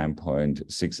 while at time point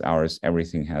 6 hours,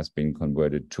 everything has been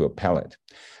converted to a pellet.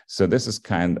 So this is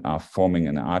kind of forming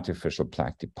an artificial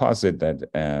plaque deposit that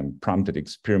prompted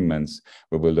experiments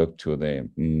where we look to the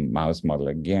mouse model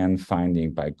again,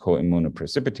 finding by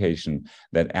co-immunoprecipitation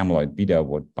that amyloid beta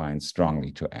would bind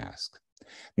strongly to ASC.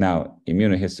 Now,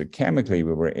 immunohistochemically,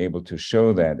 we were able to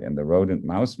show that in the rodent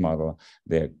mouse model,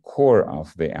 the core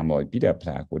of the amyloid beta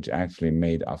plaque, which actually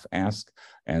made of ASC,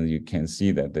 and you can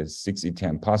see that the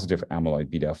 6E10 positive amyloid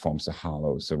beta forms a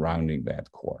halo surrounding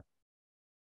that core.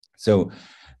 So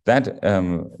that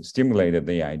stimulated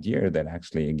the idea that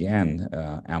actually, again,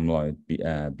 amyloid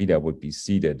beta would be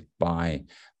seeded by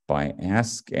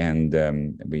ASC, and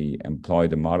we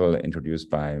employed a model introduced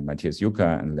by Matthias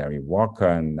Jucker and Larry Walker,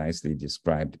 and nicely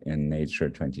described in Nature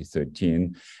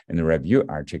 2013 in a review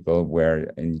article, where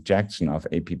injection of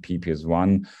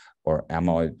APP-PS1 or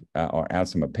amyloid or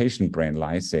Alzheimer patient brain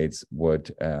lysates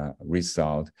would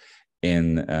result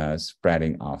in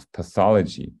spreading of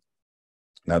pathology.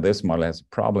 Now, this model has a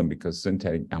problem because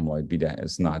synthetic amyloid beta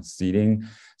is not seeding,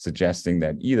 suggesting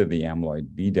that either the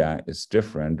amyloid beta is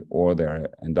different or there are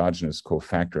endogenous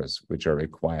cofactors which are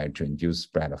required to induce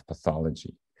spread of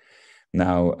pathology.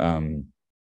 Now,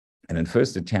 in the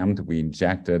first attempt, we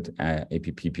injected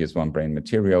APP-PS1 brain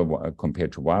material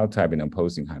compared to wild type in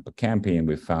opposing hypocampy, and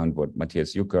we found what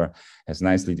Matthias Jucker has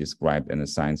nicely described in a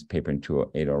science paper in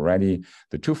 2008 already,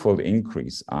 the twofold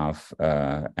increase of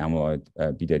amyloid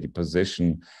beta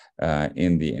deposition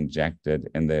in the injected,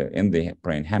 in the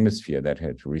brain hemisphere that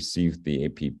had received the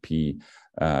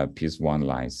APP-PS1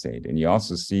 lysate. And you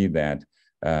also see that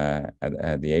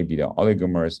the A beta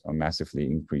oligomers are massively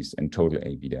increased and total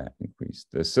A beta increased.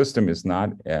 The system is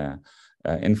not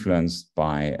influenced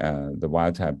by the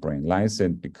wild type brain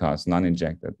lysate because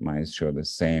non-injected mice show the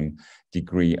same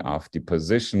degree of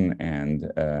deposition and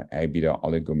A beta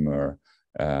oligomer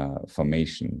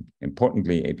formation.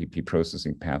 Importantly, APP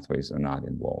processing pathways are not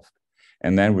involved.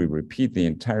 And then we repeat the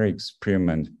entire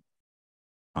experiment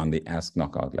on the ASC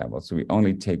knockout level. So we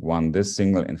only take this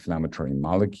single inflammatory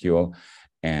molecule,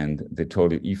 and the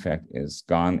total effect is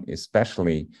gone,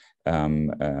 especially,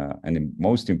 and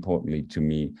most importantly to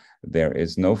me, there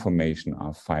is no formation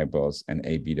of fibrils and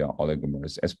A beta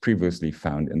oligomers as previously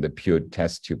found in the pure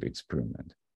test tube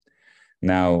experiment.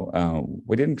 Now,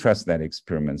 we didn't trust that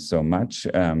experiment so much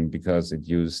because it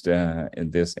used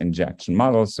this injection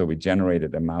model. So we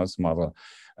generated a mouse model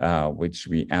which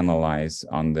we analyze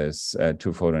on this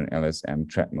two-photon LSM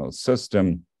treadmill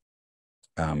system.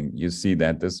 You see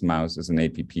that this mouse is an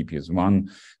APP-PS1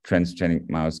 transgenic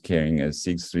mouse carrying a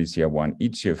CX3CR1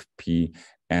 EGFP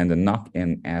and a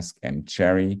knock-in AskM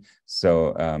cherry.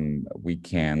 So we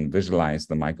can visualize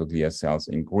the microglia cells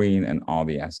in green and all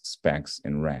the ASC specs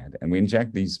in red. And we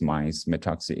inject these mice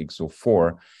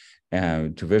methoxy-XO4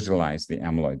 to visualize the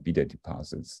amyloid beta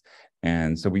deposits.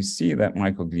 And so we see that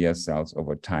microglia cells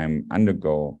over time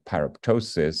undergo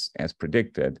pyroptosis as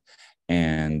predicted.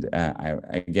 And I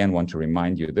again want to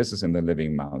remind you, this is in the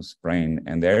living mouse brain,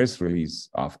 and there is release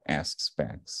of ASC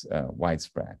specs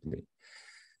widespreadly.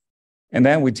 And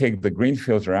then we take the green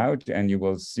filter out, and you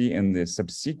will see in the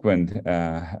subsequent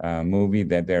movie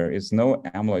that there is no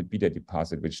amyloid beta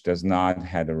deposit which does not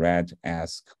have a red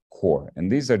ASC core.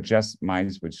 And these are just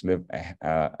mice which live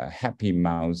a happy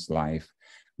mouse life.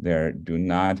 They do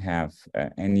not have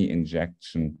any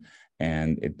injection.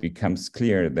 And it becomes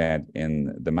clear that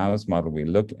in the mouse model we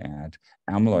look at,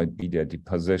 amyloid beta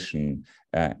deposition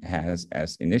has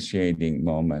as initiating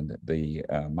moment the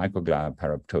microglia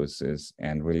pyroptosis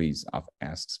and release of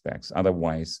ASC specs.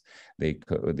 Otherwise, these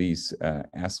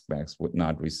ASC specs would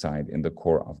not reside in the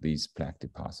core of these plaque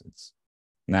deposits.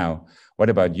 Now, what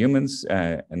about humans?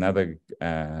 Another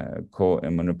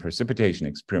co-immunoprecipitation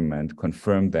experiment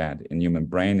confirmed that in human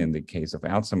brain, in the case of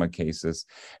Alzheimer's cases,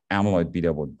 amyloid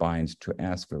beta would bind to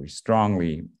ASC very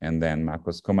strongly. And then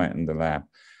Markus Kummer in the lab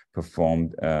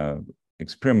performed an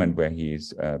experiment where he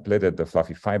splitted the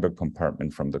fluffy fiber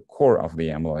compartment from the core of the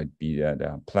amyloid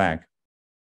beta plaque.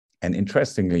 And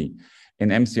interestingly, in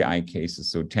MCI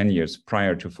cases, so 10 years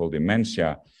prior to full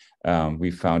dementia, we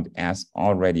found ASC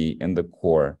already in the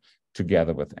core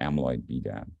together with amyloid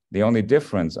beta. The only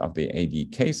difference of the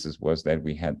AD cases was that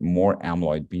we had more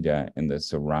amyloid beta in the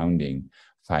surrounding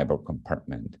fiber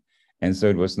compartment. And so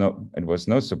it was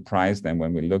no surprise then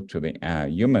when we looked to the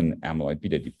human amyloid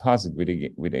beta deposit,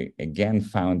 we again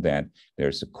found that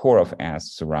there's a core of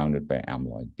ASC surrounded by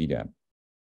amyloid beta.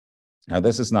 Now,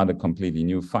 this is not a completely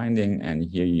new finding, and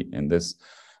here in this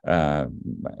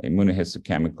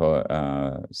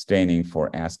immunohistochemical staining for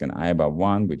ASC and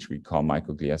IBA1, which we call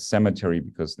microglia cemetery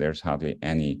because there's hardly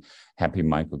any happy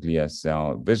microglia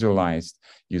cell visualized.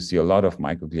 You see a lot of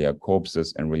microglia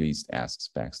corpses and released ASC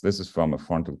specs. This is from a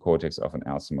frontal cortex of an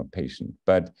Alzheimer's patient.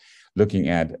 But looking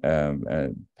at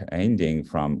a painting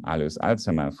from Alois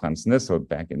Alzheimer and Franz Nissel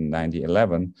back in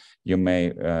 1911, you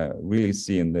may really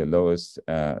see in the lowest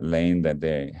lane that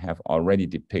they have already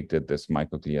depicted this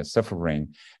microglia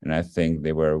suffering. And I think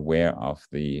they were aware of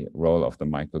the role of the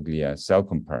microglia cell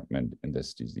compartment in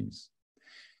this disease.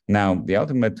 Now, the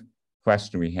ultimate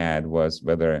question we had was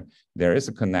whether there is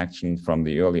a connection from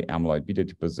the early amyloid beta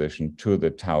deposition to the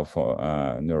tau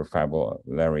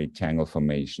neurofibrillary tangle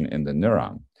formation in the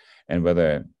neuron, and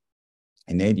whether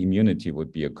innate immunity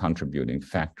would be a contributing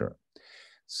factor.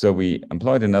 So we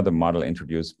employed another model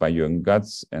introduced by Jürgen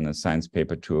Götz in a science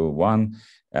paper 201,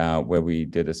 where we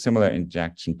did a similar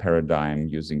injection paradigm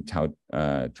using tau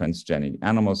transgenic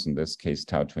animals, in this case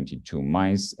tau22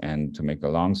 mice. And to make a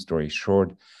long story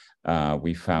short,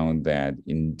 we found that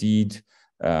indeed,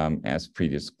 as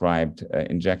pre-described,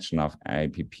 injection of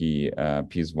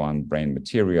IPP-PS1 brain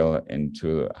material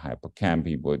into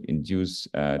hippocampi would induce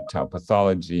tau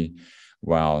pathology,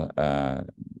 while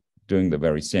doing the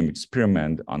very same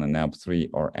experiment on an ALP3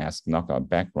 or ASC knockout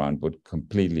background would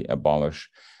completely abolish.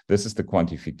 This is the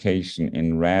quantification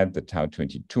in red, the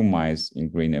tau22 mice, in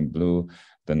green and blue,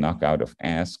 the knockout of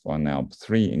ASC on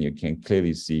ALP3, and you can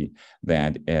clearly see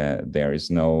that there is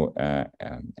no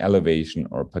elevation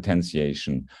or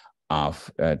potentiation of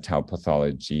tau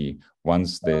pathology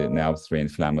once the ALP3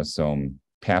 inflammasome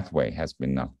pathway has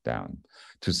been knocked down.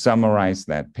 To summarize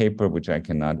that paper, which I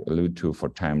cannot allude to for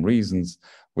time reasons,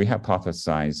 we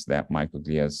hypothesized that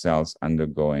microglia cells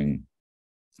undergoing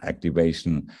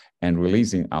activation and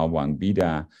releasing Al1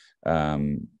 beta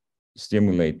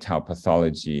stimulate tau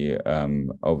pathology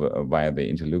via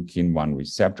the interleukin-1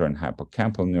 receptor in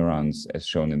hippocampal neurons, as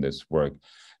shown in this work,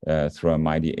 through a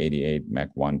MIDI88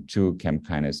 MAC1/2 CAM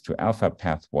kinase 2 alpha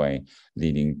pathway,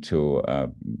 leading to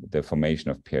the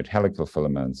formation of paired helical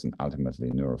filaments and ultimately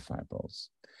neurofibrils.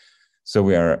 So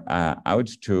we are out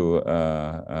to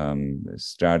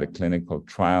start a clinical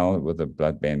trial with a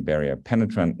blood-brain barrier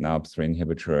penetrant ALP3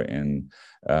 inhibitor in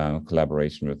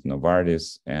collaboration with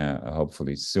Novartis,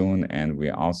 hopefully soon. And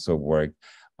we also work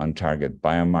on target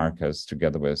biomarkers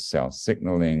together with cell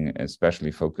signaling,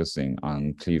 especially focusing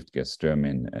on cleaved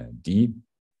gastromin D.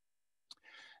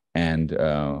 And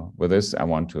with this, I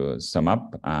want to sum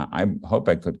up. I hope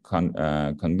I could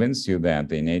convince you that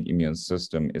the innate immune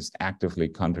system is actively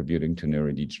contributing to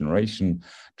neurodegeneration,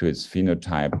 to its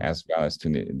phenotype, as well as to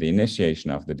the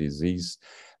initiation of the disease.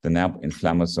 The NAP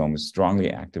inflammasome is strongly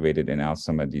activated in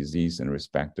Alzheimer's disease in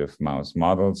respective mouse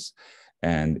models.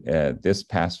 And this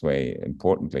pathway,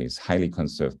 importantly, is highly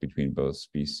conserved between both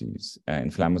species.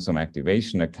 Inflammasome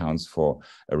activation accounts for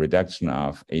a reduction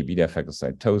of A-beta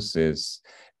phagocytosis.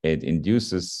 It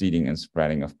induces seeding and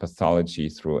spreading of pathology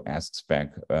through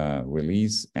ASC-SPEC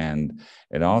release, and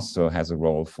it also has a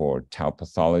role for tau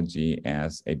pathology,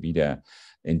 as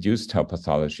A-beta-induced tau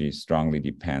pathology strongly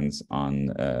depends on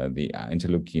the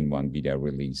interleukin-1 beta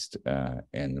released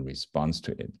in response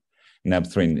to it.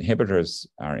 NAP3 inhibitors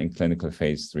are in clinical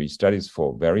phase 3 studies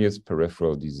for various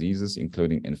peripheral diseases,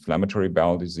 including inflammatory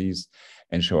bowel disease,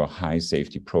 and show a high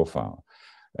safety profile.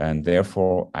 And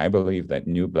therefore, I believe that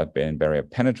new blood-brain barrier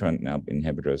penetrant NAP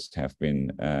inhibitors have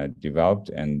been developed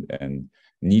and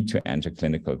need to enter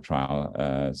clinical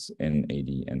trials in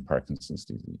AD and Parkinson's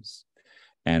disease.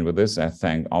 And with this, I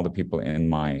thank all the people in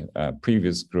my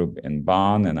previous group in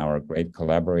Bonn and our great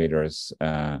collaborators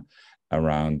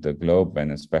around the globe,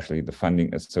 and especially the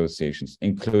funding associations,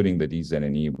 including the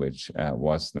DZNE, which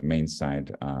was the main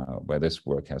site where this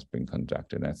work has been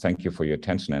conducted. I thank you for your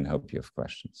attention and hope you have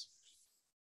questions.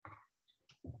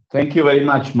 Thank you very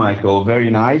much, Michael. Very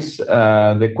nice.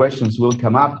 The questions will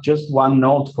come up. Just one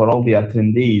note for all the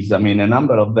attendees. I mean, a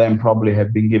number of them probably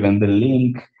have been given the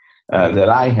link that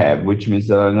I have, which means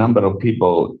there are a number of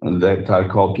people that are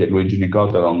copied with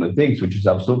Ginicotter on the things, which is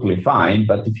absolutely fine.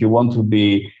 But if you want to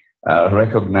be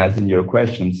recognizing your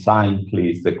questions, sign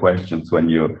please the questions when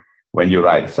you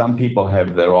write. Some people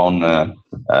have their own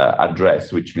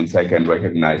address, which means I can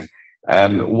recognize.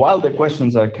 While the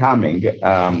questions are coming,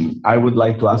 I would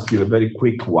like to ask you a very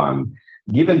quick one.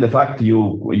 Given the fact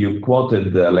you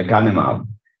quoted lecanemab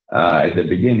at the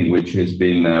beginning, which has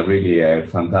been really a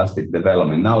fantastic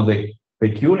development. Now, the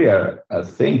peculiar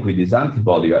thing with this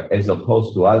antibody, as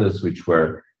opposed to others which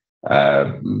were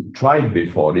tried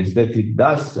before, is that it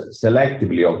does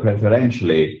selectively or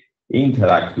preferentially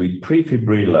interact with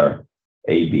prefibrillar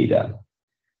A-beta.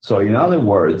 So in other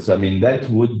words, I mean, that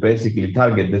would basically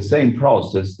target the same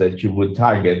process that you would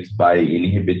target by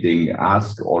inhibiting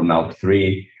ASC or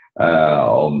NAP3,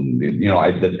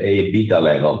 at the A-beta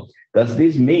level. Does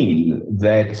this mean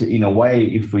that, in a way,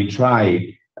 if we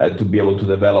try to be able to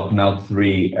develop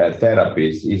NAP3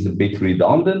 therapies, is a bit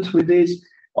redundant with this?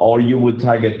 Or you would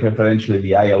target preferentially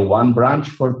the IL-1 branch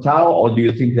for tau, or do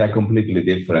you think they're completely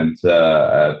different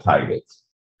targets?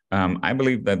 I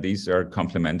believe that these are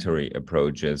complementary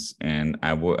approaches, and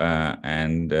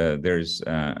there's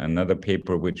another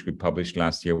paper which we published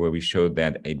last year where we showed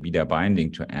that a beta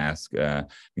binding to ASC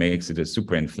makes it a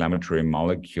super inflammatory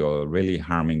molecule, really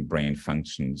harming brain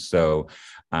function. So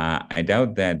I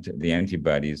doubt that the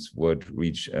antibodies would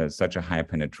reach such a high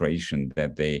penetration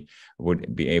that they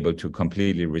would be able to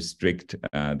completely restrict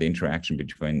the interaction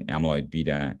between amyloid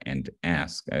beta and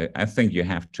ASC. I think you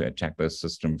have to attack the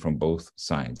system from both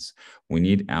sides. We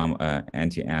need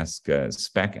anti-ASC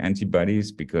SPEC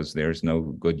antibodies because there's no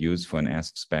good use for an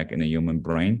ASC SPEC in a human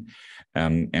brain.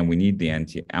 And we need the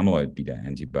anti-amyloid beta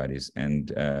antibodies. And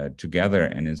together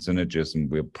and in synergism,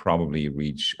 we'll probably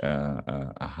reach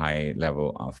a high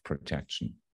level of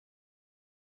protection.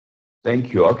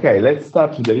 Thank you. Okay, let's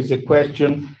start. There is a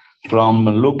question from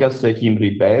Lucas Kim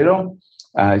Ribeiro.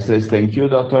 It says, thank you,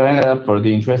 Dr. Heneka, for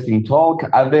the interesting talk.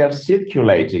 Are there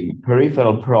circulating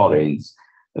peripheral proteins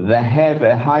that have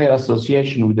a higher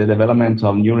association with the development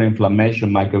of neuroinflammation,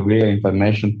 microglia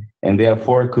inflammation, and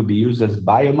therefore could be used as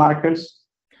biomarkers?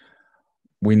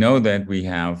 We know that we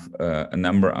have a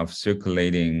number of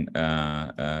circulating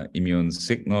immune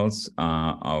signals,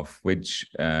 of which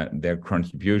their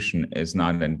contribution is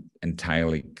not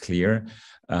entirely clear.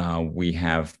 We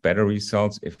have better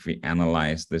results if we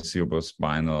analyze the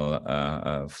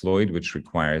cerebrospinal fluid, which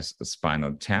requires a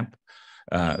spinal tap.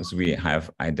 So we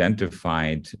have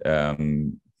identified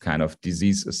kind of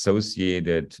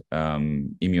disease-associated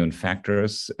immune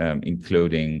factors,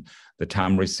 including the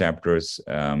TAM receptors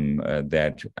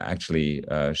that actually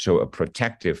show a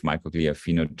protective microglia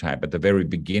phenotype at the very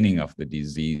beginning of the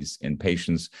disease in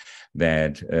patients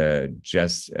that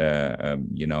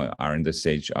are in the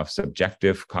stage of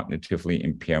subjective cognitively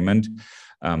impairment.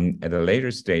 At a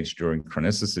later stage, during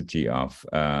chronicity of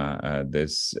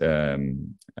this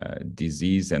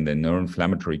disease and the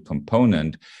neuroinflammatory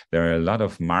component, there are a lot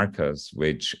of markers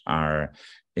which are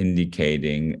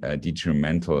indicating a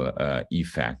detrimental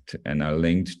effect and are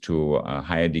linked to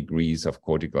higher degrees of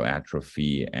cortical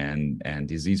atrophy and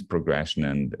disease progression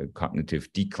and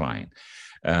cognitive decline.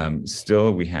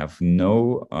 Still, we have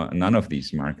none of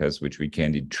these markers which we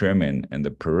can determine in the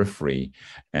periphery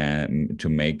to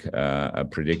make a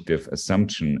predictive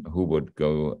assumption who would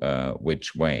go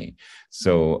which way.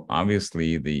 So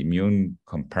obviously the immune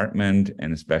compartment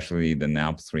and especially the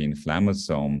NALP3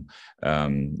 inflammasome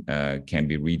can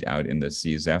be read out in the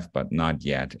CSF, but not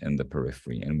yet in the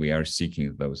periphery. And we are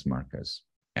seeking those markers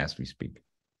as we speak.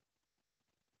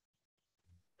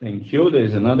 Thank you.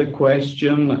 There's another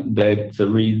question that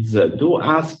reads, do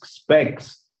ASC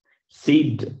specs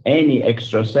seed any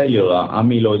extracellular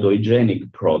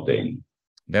amyloidogenic protein?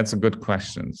 That's a good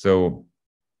question. So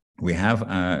we have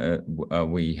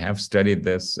studied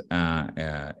this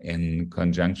in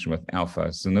conjunction with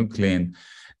alpha-synuclein,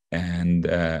 and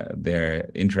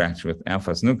their interaction with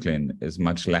alpha-synuclein is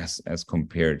much less as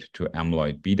compared to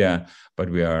amyloid beta, but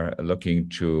we are looking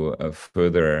to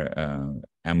further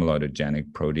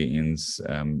amyloidogenic proteins,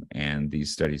 and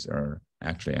these studies are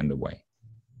actually underway.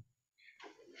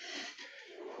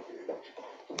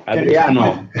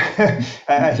 Adriano.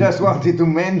 I just wanted to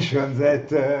mention that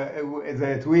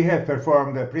that we have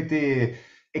performed a pretty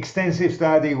extensive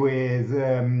study with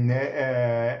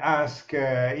ASC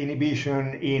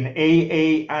inhibition in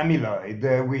AA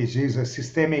amyloid, which is a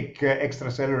systemic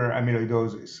extracellular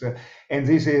amyloidosis. And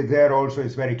this is there also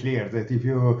is very clear that if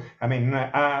you,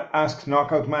 ASC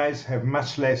knockout mice have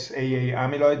much less AA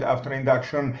amyloid after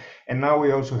induction, and now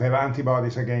we also have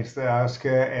antibodies against ASC,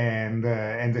 and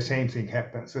the same thing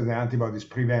happens. So the antibodies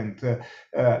prevent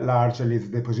largely the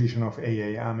deposition of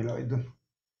AA amyloid.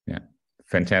 Yeah,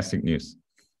 fantastic news.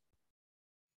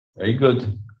 Very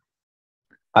good.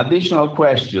 Additional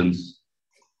questions?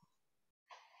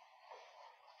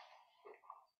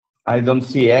 I don't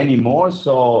see any more,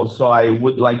 so I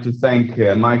would like to thank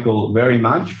Michael very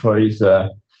much for his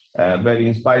very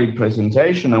inspiring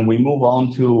presentation, and we move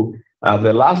on to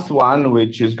the last one,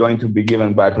 which is going to be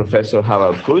given by Professor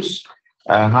Harald Pruess.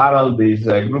 Harald is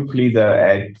a group leader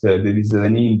at the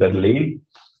DZNE in Berlin,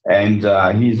 and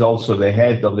he's also the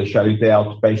head of the Charité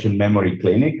Outpatient Memory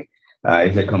Clinic.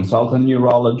 He's a consultant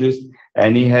neurologist,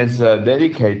 and he has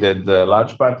dedicated a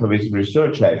large part of his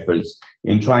research efforts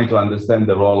in trying to understand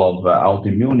the role of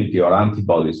autoimmunity or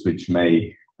antibodies, which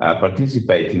may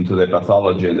participate into the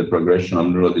pathology and the progression of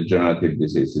neurodegenerative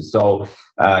diseases. So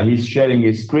he's sharing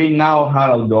his screen now.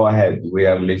 Harald, go ahead. We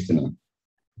are listening.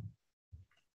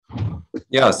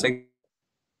 Yeah, thanks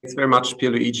very much,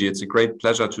 Pierluigi. It's a great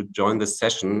pleasure to join this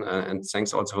session, and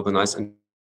thanks also for the nice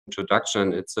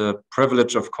introduction. It's a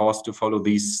privilege, of course, to follow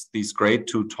these great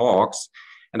two talks.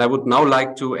 And I would now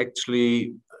like to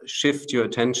actually shift your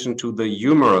attention to the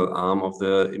humoral arm of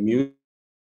the immune,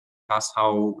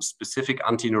 how specific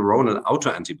anti-neuronal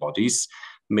autoantibodies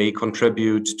may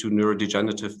contribute to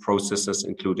neurodegenerative processes,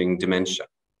 including dementia.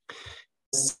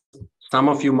 Some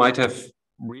of you might have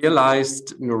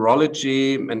realized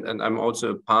neurology, and I'm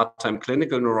also a part-time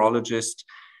clinical neurologist,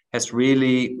 has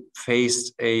really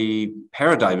faced a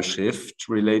paradigm shift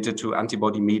related to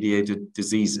antibody-mediated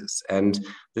diseases. And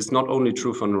this is not only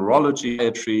true for neurology,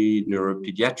 pediatry,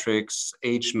 neuropediatrics,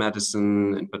 age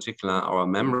medicine, in particular our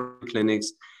memory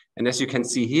clinics. And as you can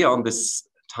see here on this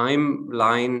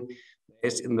timeline,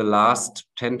 there's in the last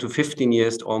 10 to 15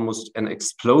 years almost an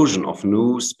explosion of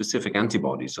new specific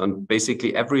antibodies. And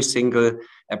basically every single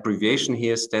abbreviation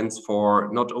here stands for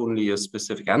not only a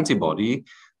specific antibody,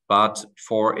 but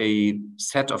for a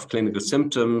set of clinical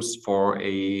symptoms, for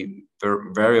a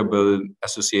variable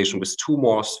association with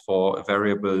tumors, for a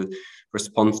variable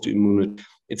response to immunity.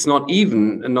 It's not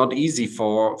easy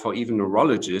for even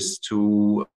neurologists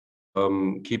to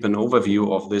keep an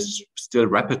overview of this still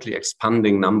rapidly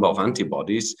expanding number of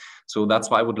antibodies. So that's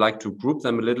why I would like to group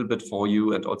them a little bit for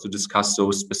you and also discuss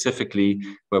those specifically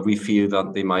where we feel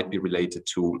that they might be related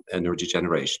to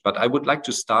neurodegeneration. But I would like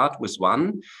to start with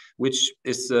one, which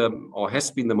is or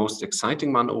has been the most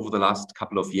exciting one over the last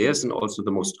couple of years and also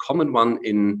the most common one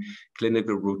in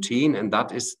clinical routine, and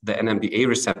that is the NMDA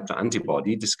receptor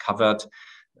antibody discovered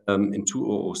in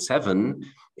 2007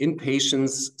 in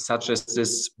patients such as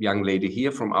this young lady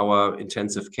here from our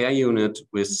intensive care unit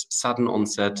with sudden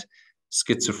onset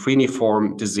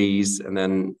schizophreniform disease, and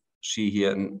then she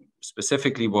here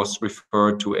specifically was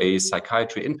referred to a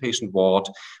psychiatry inpatient ward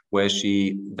where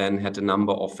she then had a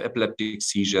number of epileptic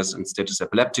seizures and status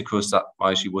epilepticus. That's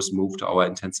why she was moved to our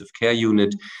intensive care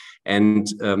unit. And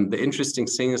the interesting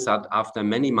thing is that after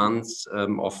many months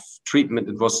of treatment,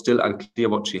 it was still unclear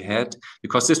what she had,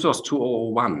 because this was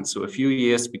 2001, so a few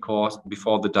years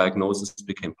before the diagnosis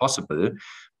became possible.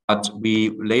 But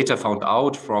we later found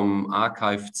out from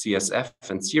archived CSF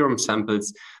and serum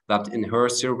samples that in her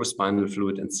cerebrospinal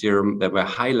fluid and serum, there were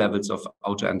high levels of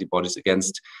autoantibodies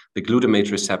against the glutamate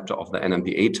receptor of the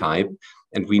NMDA type.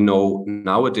 And we know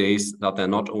nowadays that they're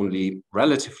not only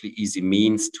relatively easy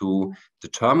means to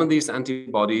determine these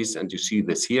antibodies, and you see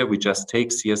this here, we just take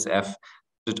CSF,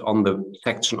 put it on the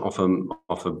section of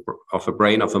a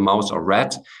brain of a mouse or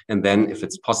rat, and then if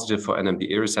it's positive for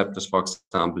NMDA receptors, for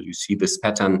example, you see this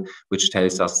pattern, which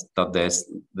tells us that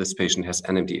this patient has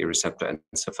NMDA receptor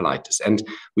encephalitis. And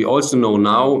we also know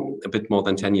now, a bit more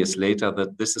than 10 years later,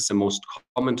 that this is the most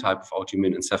common type of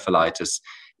autoimmune encephalitis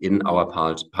in our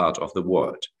part of the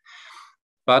world.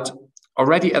 But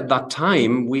already at that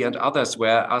time, we and others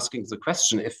were asking the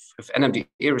question, if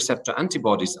NMDA receptor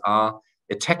antibodies are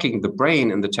attacking the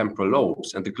brain in the temporal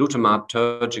lobes and the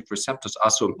glutamatergic receptors are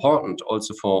so important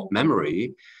also for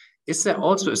memory, is there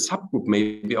also a subgroup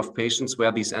maybe of patients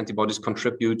where these antibodies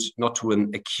contribute not to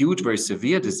an acute, very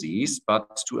severe disease, but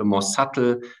to a more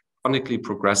subtle, chronically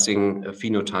progressing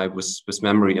phenotype with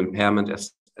memory impairment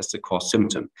as the core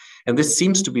symptom? And this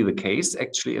seems to be the case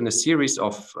actually in a series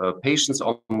of patients,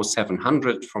 almost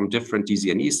 700 from different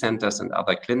DZNE centers and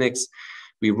other clinics.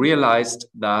 We realized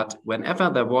that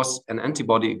whenever there was an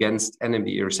antibody against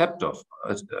NMDA receptor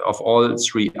of all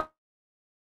three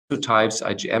types,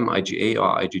 IgM, IgA,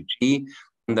 or IgG,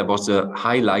 there was a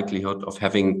high likelihood of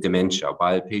having dementia,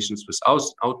 while patients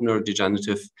without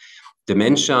neurodegenerative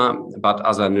dementia, but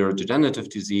other neurodegenerative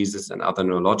diseases and other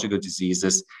neurological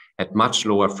diseases had much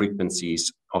lower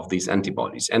frequencies of these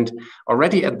antibodies. And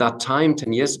already at that time,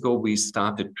 10 years ago, we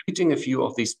started treating a few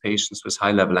of these patients with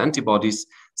high-level antibodies,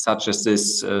 such as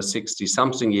this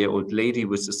 60-something-year-old lady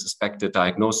with a suspected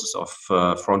diagnosis of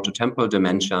frontotemporal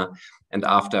dementia. And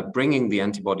after bringing the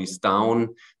antibodies down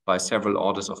by several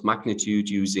orders of magnitude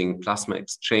using plasma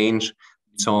exchange,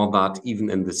 we saw that even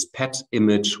in this PET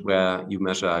image where you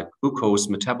measure glucose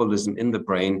metabolism in the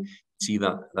brain, you see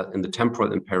that in the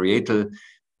temporal and parietal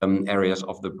areas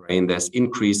of the brain, there's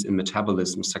increase in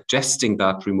metabolism, suggesting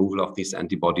that removal of these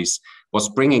antibodies was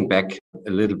bringing back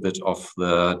a little bit of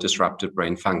the disrupted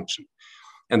brain function.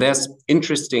 And there's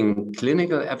interesting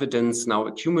clinical evidence now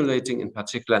accumulating, in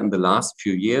particular in the last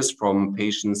few years, from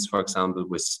patients, for example,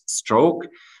 with stroke,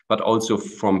 but also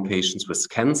from patients with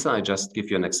cancer. I just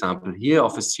give you an example here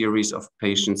of a series of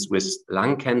patients with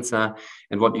lung cancer.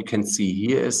 And what you can see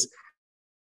here is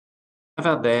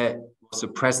whenever there was a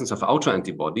presence of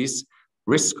autoantibodies,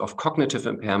 risk of cognitive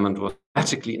impairment was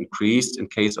dramatically increased. In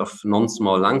case of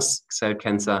non-small lung cell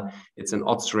cancer, it's an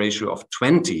odds ratio of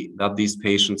 20 that these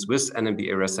patients with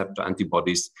NMDA receptor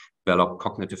antibodies develop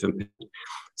cognitive impairment.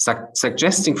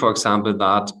 Suggesting, for example,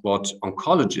 that what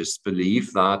oncologists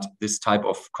believe that this type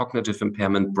of cognitive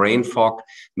impairment, brain fog,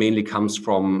 mainly comes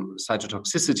from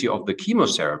cytotoxicity of the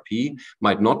chemotherapy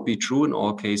might not be true in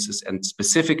all cases, and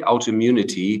specific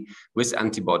autoimmunity with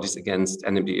antibodies against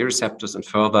NMDA receptors and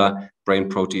further brain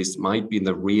proteins might be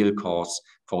the real cause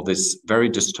for this very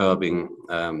disturbing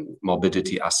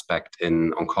morbidity aspect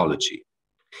in oncology.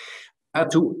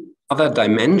 To other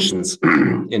dimensions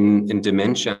in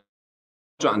dementia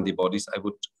antibodies I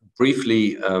would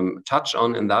briefly touch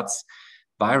on, and that's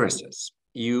viruses.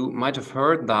 You might have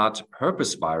heard that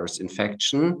herpes virus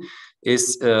infection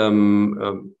is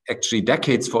actually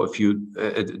discussed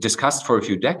for a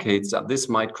few decades, that this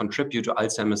might contribute to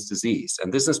Alzheimer's disease.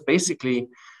 And this is basically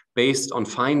based on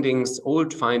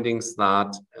old findings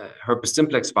that herpes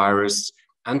simplex virus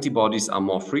antibodies are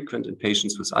more frequent in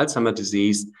patients with Alzheimer's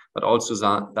disease, but also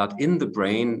that in the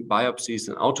brain, biopsies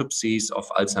and autopsies of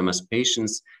Alzheimer's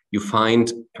patients, you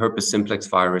find herpes simplex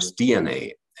virus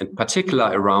DNA, in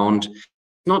particular around,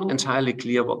 not entirely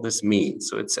clear what this means.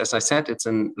 So it's, as I said, it's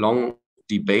a long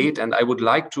debate, and I would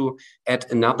like to add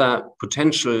another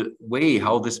potential way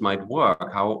how this might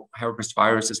work, how herpes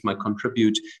viruses might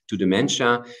contribute to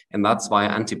dementia, and that's via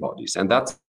antibodies. And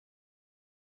that's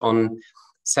on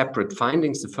separate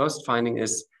findings. The first finding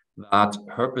is that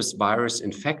herpes virus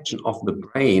infection of the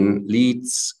brain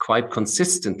leads quite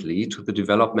consistently to the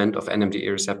development of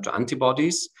NMDA receptor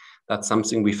antibodies. That's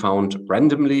something we found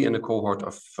randomly in a cohort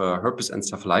of herpes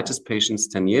encephalitis patients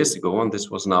 10 years ago, and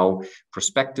this was now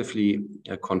prospectively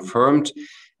confirmed.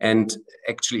 And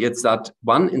actually, it's that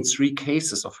 1 in 3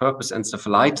 cases of herpes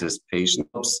encephalitis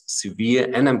patients severe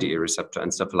NMDA receptor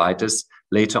encephalitis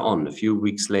later on, a few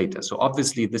weeks later. So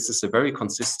obviously, this is a very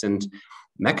consistent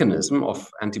mechanism of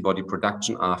antibody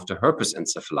production after herpes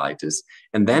encephalitis.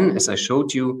 And then, as I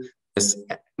showed you, there's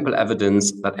ample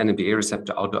evidence that NMDA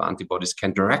receptor autoantibodies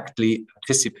can directly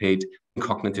participate in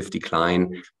cognitive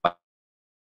decline by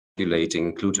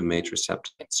regulating glutamate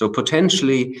receptor. So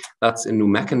potentially that's a new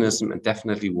mechanism and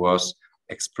definitely worth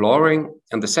exploring.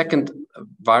 And the second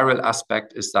viral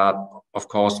aspect is that, of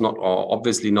course,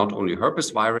 obviously not only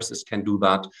herpes viruses can do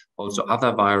that, also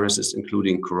other viruses,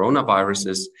 including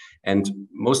coronaviruses. And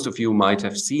most of you might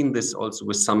have seen this also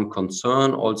with some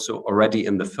concern also already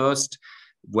in the first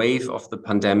wave of the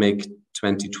pandemic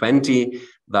 2020,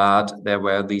 that there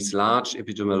were these large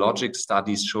epidemiologic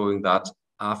studies showing that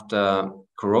after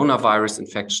coronavirus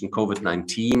infection,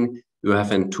 COVID-19, you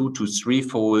have a 2- to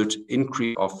 3-fold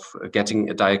increase of getting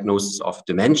a diagnosis of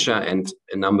dementia and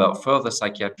a number of further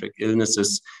psychiatric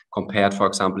illnesses compared, for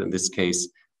example, in this case,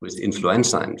 with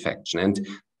influenza infection. And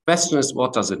the question is,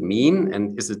 what does it mean?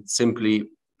 And is it simply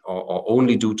or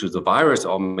only due to the virus,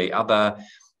 or may other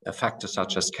factors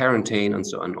such as quarantine and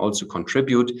so on also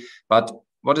contribute? But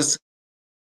what is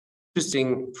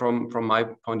interesting from my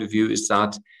point of view is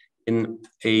that in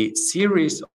a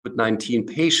series of COVID-19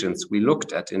 patients we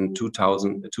looked at in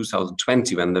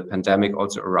 2020, when the pandemic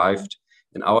also arrived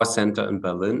in our center in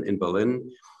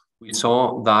Berlin, we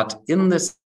saw that in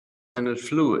this spinal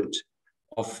fluid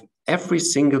of every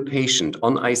single patient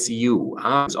on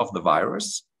ICU of the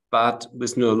virus, but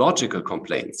with neurological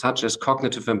complaints such as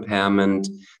cognitive impairment,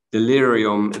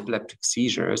 delirium, epileptic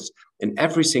seizures, in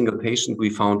every single patient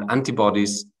we found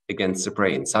antibodies against the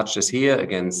brain, such as here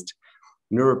against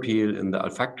neuropil in the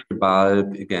olfactory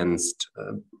bulb, against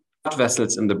blood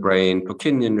vessels in the brain,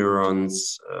 Purkinje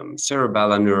neurons,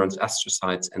 cerebellar neurons,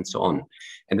 astrocytes, and so on.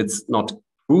 And it's not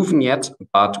proven yet,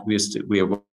 but we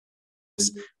are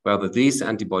whether these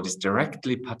antibodies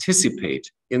directly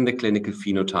participate in the clinical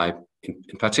phenotype,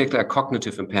 in particular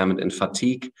cognitive impairment and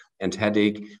fatigue and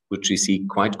headache, which we see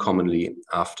quite commonly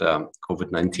after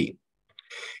COVID-19.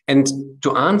 And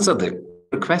to answer the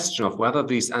question of whether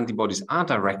these antibodies are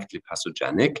directly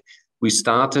pathogenic, we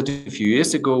started a few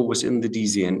years ago within the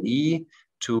DZNE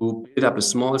to build up a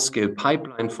small-scale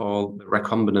pipeline for the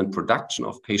recombinant production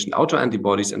of patient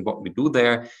autoantibodies. And what we do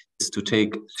there is to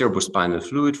take cerebrospinal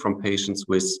fluid from patients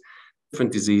with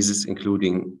different diseases,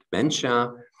 including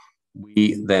dementia.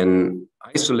 We then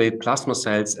isolate plasma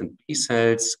cells and B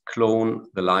cells, clone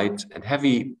the light and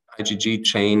heavy IgG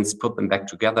chains, put them back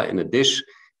together in a dish,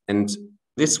 and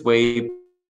this way,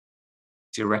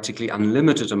 theoretically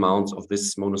unlimited amounts of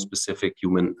this monospecific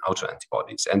human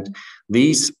autoantibodies. And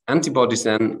these antibodies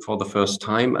then, for the first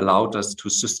time, allowed us to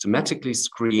systematically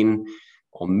screen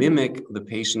or mimic the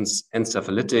patient's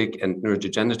encephalitic and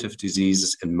neurodegenerative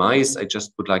diseases in mice. I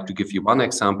just would like to give you one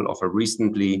example of a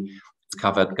recently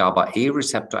discovered GABA-A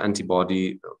receptor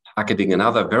antibody targeting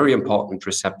another very important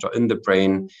receptor in the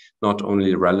brain, not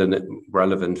only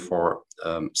relevant for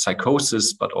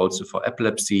psychosis, but also for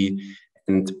epilepsy.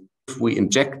 And if we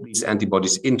inject these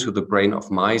antibodies into the brain of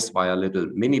mice via little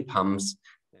mini pumps,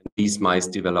 these mice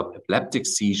develop epileptic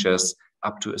seizures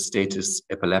up to a status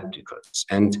epilepticus.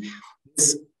 And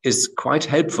this is quite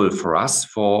helpful for us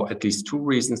for at least two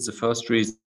reasons. The first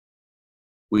reason,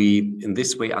 we in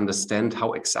this way understand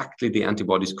how exactly the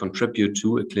antibodies contribute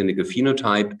to a clinical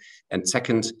phenotype. And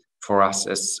second, for us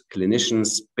as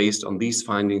clinicians, based on these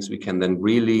findings, we can then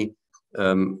really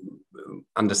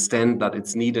understand that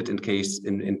it's needed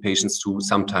in patients who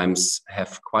sometimes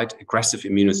have quite aggressive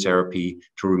immunotherapy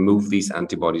to remove these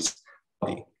antibodies.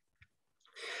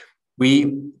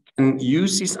 We can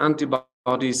use these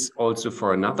antibodies also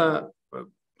for another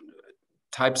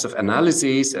types of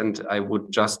analyses, and I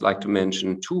would just like to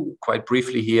mention two quite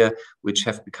briefly here, which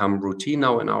have become routine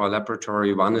now in our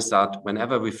laboratory. One is that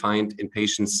whenever we find in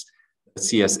patients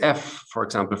CSF, for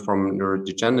example, from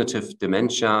neurodegenerative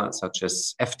dementia, such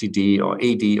as FTD or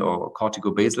AD or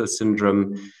corticobasal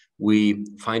syndrome, we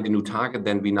find a new target,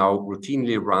 then we now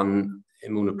routinely run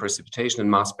immunoprecipitation and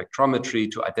mass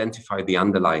spectrometry to identify the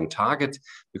underlying target,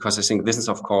 because I think this is,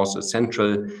 of course, a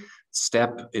central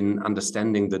step in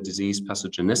understanding the disease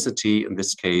pathogenicity. In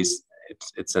this case,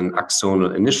 it's an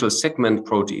axonal initial segment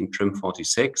protein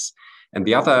TRIM46. And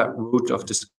the other route of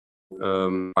this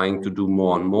trying to do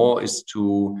more and more is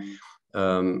to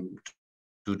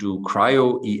do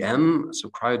cryo-EM, so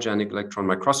cryogenic electron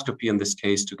microscopy, in this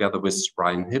case, together with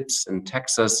Ryan Hibbs in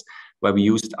Texas, where we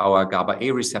used our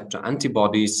GABA-A receptor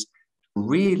antibodies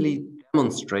really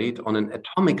demonstrate on an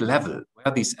atomic level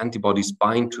where these antibodies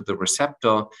bind to the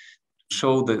receptor,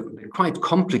 show the quite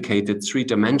complicated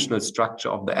three-dimensional structure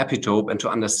of the epitope, and to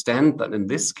understand that in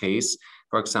this case,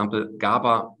 for example,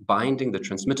 GABA binding, the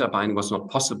transmitter binding, was not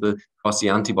possible because the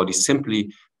antibody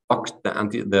simply blocked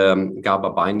the GABA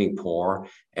binding pore,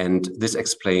 and this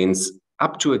explains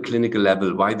up to a clinical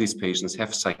level why these patients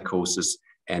have psychosis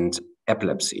and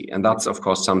epilepsy. And that's, of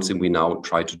course, something we now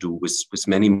try to do with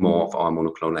many more of our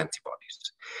monoclonal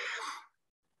antibodies.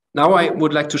 Now I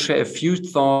would like to share a few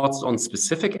thoughts on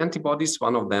specific antibodies.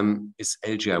 One of them is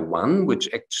LGI1, which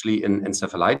actually in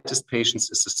encephalitis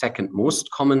patients is the second most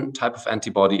common type of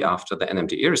antibody after the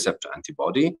NMDA receptor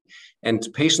antibody. And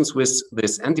patients with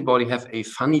this antibody have a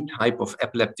funny type of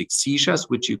epileptic seizures,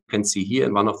 which you can see here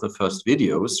in one of the first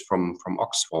videos from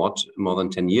Oxford more than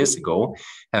 10 years ago.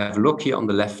 Have a look here on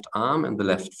the left arm and the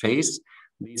left face.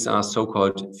 These are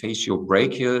so-called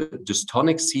faciobrachial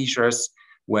dystonic seizures,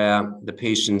 where the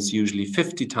patients usually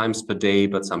 50 times per day,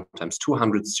 but sometimes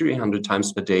 200, 300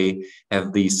 times per day,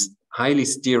 have these highly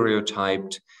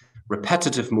stereotyped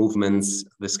repetitive movements.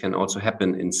 This can also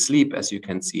happen in sleep, as you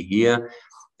can see here.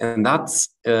 And that's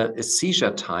a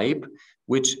seizure type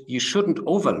which you shouldn't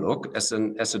overlook as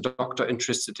a doctor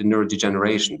interested in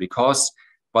neurodegeneration, because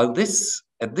while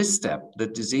at this step, the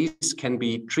disease can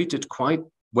be treated quite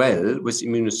well with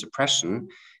immunosuppression,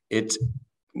 it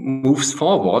moves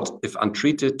forward, if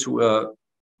untreated, to a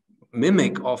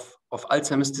mimic of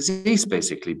Alzheimer's disease,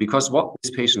 basically, because what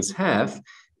these patients have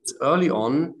is early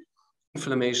on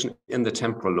inflammation in the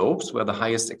temporal lobes, where the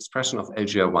highest expression of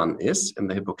LGI1 is, in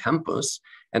the hippocampus.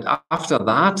 And after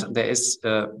that, there is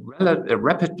a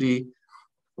rapidly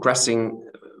progressing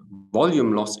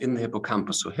volume loss in the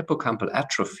hippocampus, so hippocampal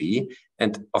atrophy.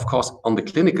 And of course, on the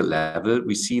clinical level,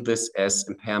 we see this as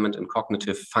impairment in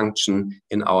cognitive function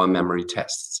in our memory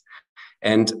tests.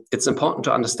 And it's important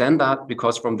to understand that,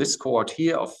 because from this cohort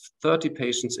here of 30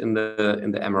 patients in the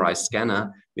MRI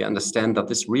scanner, we understand that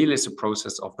this really is a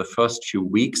process of the first few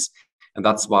weeks. And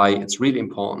that's why it's really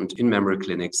important in memory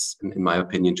clinics, in my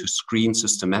opinion, to screen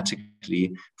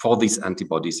systematically for these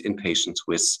antibodies in patients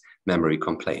with memory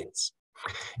complaints.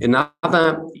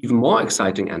 Another even more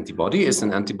exciting antibody is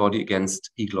an antibody against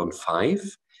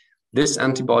eglon-5. This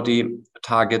antibody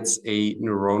targets a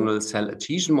neuronal cell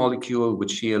adhesion molecule,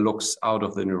 which here looks out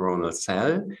of the neuronal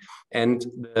cell. And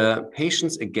the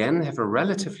patients, again, have a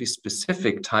relatively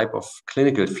specific type of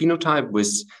clinical phenotype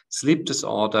with sleep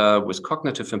disorder, with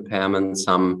cognitive impairment,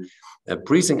 some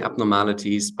breathing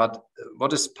abnormalities. But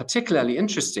what is particularly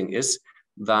interesting is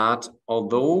that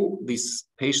although these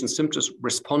patients' symptoms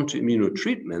respond to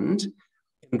immunotreatment,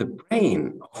 in the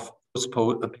brain of those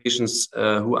patients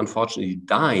who unfortunately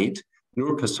died,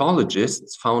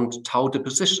 neuropathologists found tau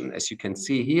deposition. As you can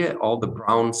see here, all the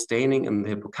brown staining in the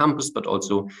hippocampus, but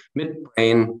also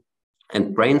midbrain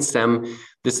and brainstem.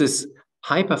 This is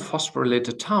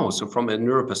hyperphosphorylated tau. So from a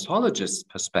neuropathologist's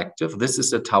perspective, this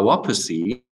is a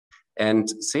tauopathy, and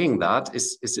saying that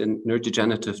is a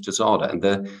neurodegenerative disorder. And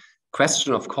the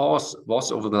question, of course,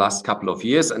 was over the last couple of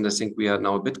years, and I think we are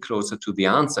now a bit closer to the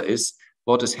answer, is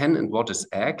what is hen and what is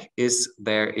egg? Is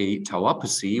there a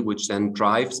tauopathy which then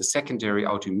drives a secondary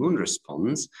autoimmune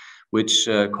response, which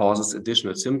causes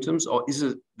additional symptoms? Or is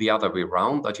it the other way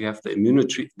around, that you have the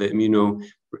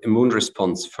immune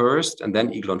response first, and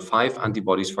then eglon-5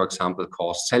 antibodies, for example,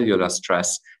 cause cellular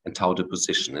stress and tau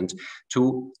deposition? And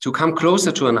to come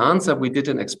closer to an answer, we did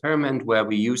an experiment where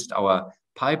we used our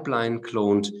pipeline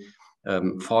cloned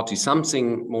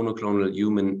 40-something monoclonal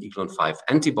human eglon-5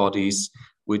 antibodies,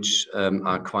 which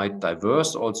are quite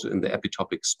diverse also in the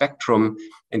epitopic spectrum,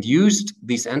 and used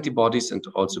these antibodies and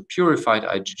also purified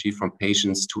IgG from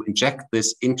patients to inject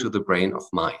this into the brain of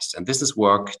mice. And this is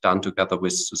work done together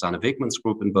with Susanne Wegmann's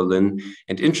group in Berlin.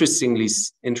 And interesting,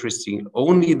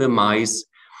 only the mice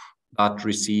that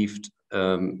received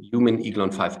human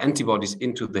eglon-5 antibodies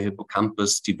into the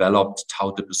hippocampus developed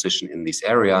tau deposition in this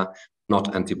area,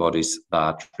 not antibodies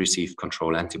that received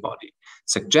control antibody,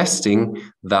 suggesting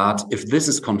that if this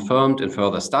is confirmed in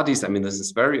further studies, I mean, this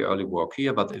is very early work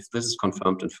here, but if this is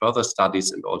confirmed in further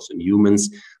studies and also in humans,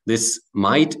 this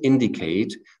might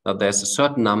indicate that there's a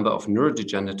certain number of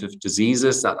neurodegenerative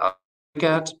diseases that are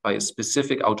triggered by a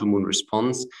specific autoimmune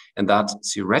response, and that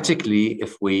theoretically,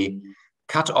 if we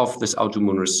cut off this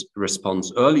autoimmune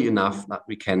response early enough, that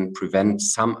we can prevent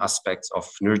some aspects of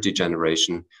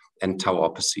neurodegeneration and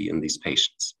tauopathy in these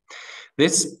patients.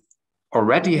 This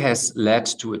already has led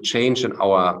to a change in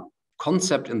our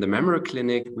concept in the memory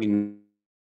clinic. We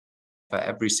for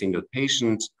every single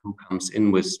patient who comes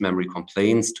in with memory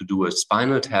complaints to do a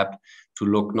spinal tap to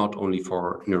look not only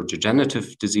for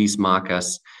neurodegenerative disease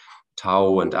markers,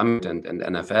 tau and AMT and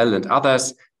NFL and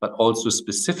others, but also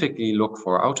specifically look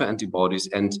for autoantibodies.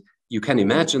 And you can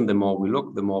imagine the more we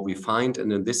look, the more we find.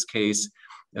 And in this case,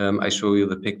 I show you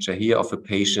the picture here of a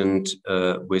patient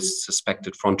with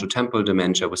suspected frontotemporal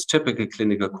dementia with typical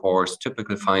clinical course,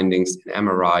 typical findings in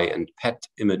MRI and PET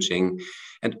imaging.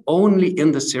 And only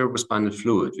in the cerebrospinal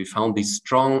fluid, we found these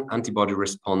strong antibody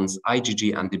response,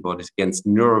 IgG antibodies against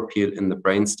neuropil in the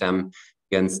brainstem,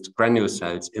 against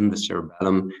granulocytes in the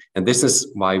cerebellum. And this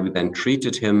is why we then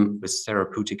treated him with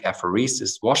therapeutic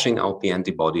apheresis, washing out the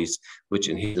antibodies, which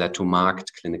led to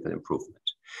marked clinical improvement.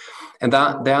 And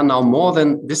there are now more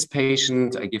than this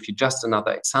patient. I give you just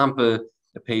another example,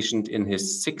 a patient in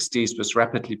his 60s with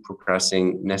rapidly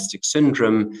progressing Nestic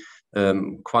syndrome,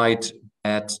 quite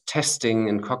bad testing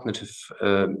and cognitive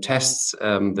tests.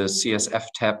 The CSF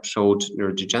tab showed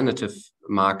neurodegenerative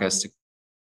markers of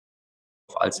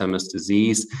Alzheimer's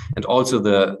disease, and also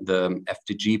the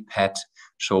FDG PET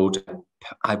showed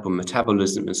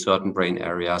hypometabolism in certain brain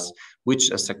areas,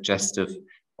 which are suggestive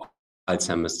of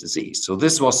Alzheimer's disease. So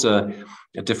this was a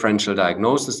differential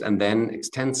diagnosis, and then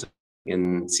extensive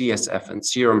in CSF and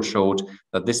serum showed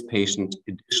that this patient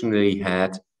additionally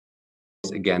had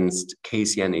against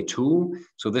KCNA2.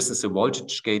 So this is a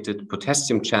voltage-gated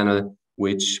potassium channel,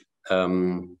 which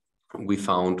we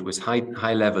found with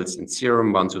high levels in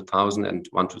serum, 1 to 1,000 and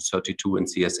 1 to 32 in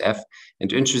CSF.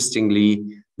 And interestingly,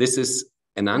 this is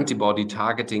an antibody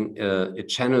targeting a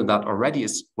channel that already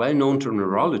is well known to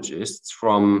neurologists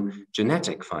from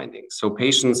genetic findings. So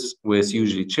patients with,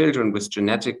 usually children with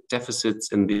genetic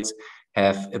deficits in this,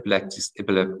 have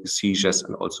epileptic seizures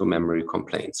and also memory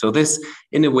complaints. So this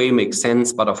in a way makes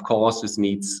sense, but of course this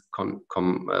needs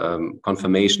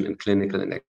confirmation in clinical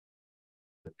and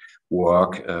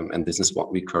work, and this is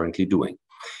what we're currently doing.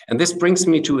 And this brings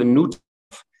me to a new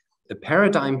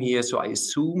paradigm here. So I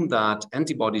assume that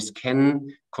antibodies can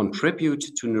contribute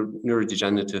to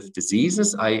neurodegenerative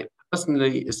diseases. I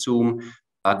personally assume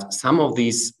that some of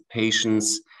these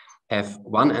patients have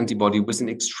one antibody with an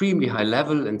extremely high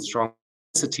level and strong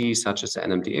toxicity, such as the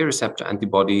NMDA receptor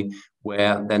antibody,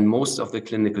 where then most of the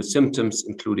clinical symptoms,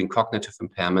 including cognitive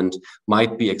impairment,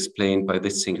 might be explained by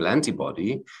this single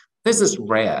antibody. This is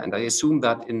rare, and I assume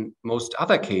that in most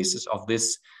other cases of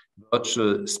this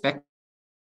virtual spectrum,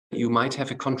 you might have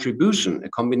a contribution, a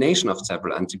combination of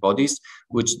several antibodies,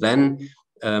 which then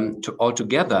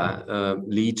altogether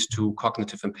lead to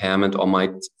cognitive impairment or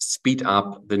might speed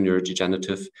up the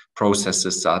neurodegenerative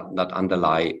processes that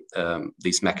underlie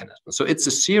these mechanisms. So it's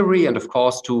a theory, and of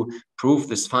course, to prove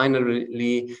this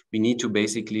finally, we need to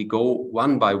basically go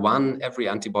one by one, every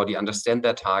antibody, understand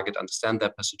their target, understand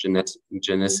their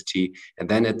pathogenicity, and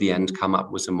then at the end come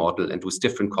up with a model and with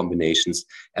different combinations,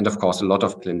 and of course, a lot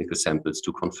of clinical samples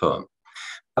to confirm.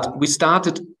 But we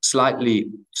started slightly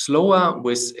slower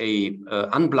with a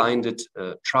unblinded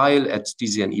trial at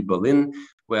DZNE Berlin,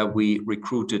 where we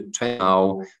recruited 20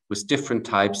 now with different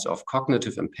types of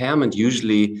cognitive impairment,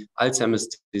 usually Alzheimer's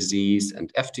disease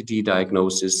and FTD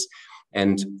diagnosis.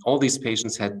 And all these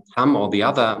patients had some or the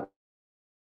other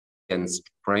against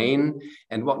brain.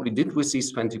 And what we did with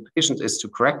these 20 patients is to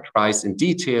characterize in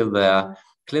detail their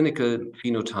clinical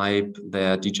phenotype,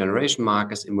 their degeneration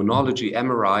markers, immunology,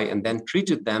 MRI, and then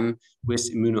treated them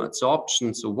with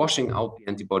immunoadsorption, so washing out the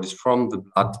antibodies from the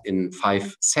blood in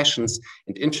 5 sessions.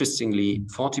 And interestingly,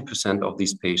 40% of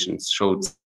these patients showed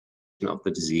of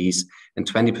the disease,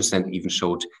 and 20% even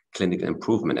showed clinical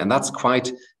improvement. And that's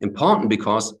quite important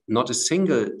because not a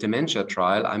single dementia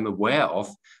trial I'm aware of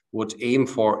would aim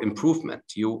for improvement.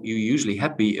 You're usually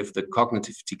happy if the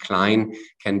cognitive decline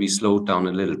can be slowed down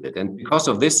a little bit. And because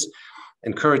of this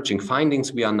encouraging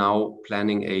findings, we are now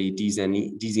planning a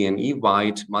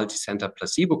DZNE-wide multi-center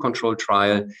placebo-controlled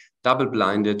trial,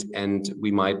 double-blinded, and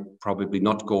we might probably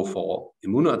not go for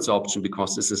immunoadsorption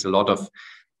because this is a lot of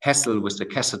hassle with the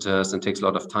catheters and takes a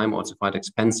lot of time, also quite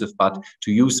expensive, but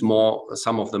to use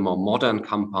some of the more modern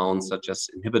compounds, such as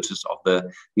inhibitors of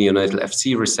the neonatal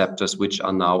FC receptors, which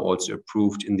are now also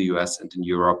approved in the US and in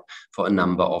Europe for a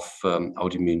number of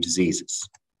autoimmune diseases.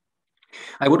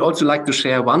 I would also like to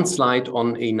share one slide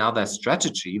on another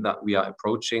strategy that we are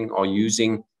approaching or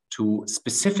using to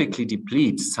specifically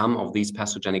deplete some of these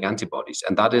pathogenic antibodies,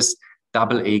 and that is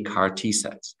AA CAR T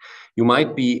cells. You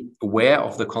might be aware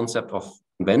of the concept of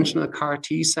conventional CAR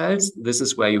T cells. This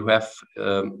is where you have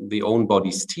the own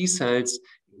body's T cells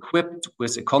equipped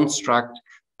with a construct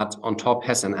that on top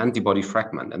has an antibody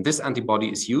fragment. And this antibody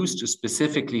is used to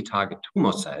specifically target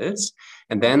tumor cells.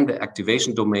 And then the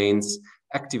activation domains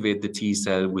activate the T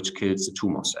cell, which kills the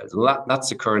tumor cells. That's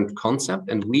the current concept.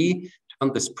 And we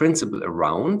turned this principle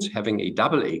around, having a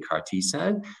AA CAR T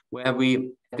cell, where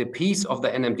we add a piece of the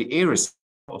NMDA receptor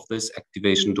of this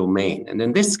activation domain. And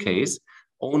in this case,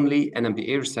 only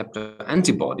NMDA receptor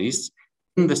antibodies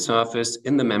in the surface,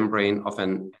 in the membrane of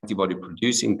an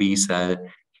antibody-producing B cell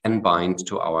can bind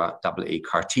to our AA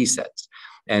CAR T cells.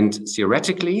 And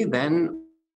theoretically, then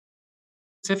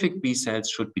specific B cells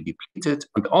should be depleted,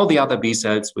 and all the other B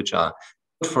cells, which are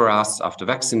good for us after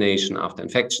vaccination, after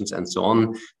infections, and so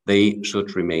on, they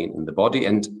should remain in the body.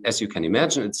 And as you can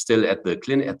imagine, it's still at the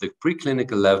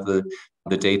preclinical level.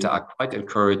 The data are quite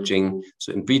encouraging.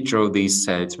 So in vitro, these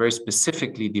cells very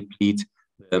specifically deplete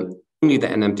only the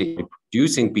NMDA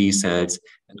producing B cells,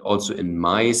 and also in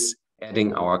mice,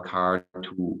 adding our CAR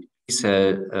to B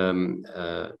cell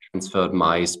transferred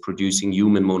mice producing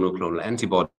human monoclonal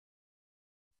antibodies.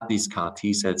 These CAR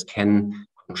T cells can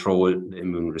control the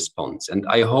immune response. And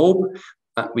I hope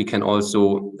that we can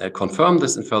also confirm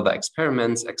this in further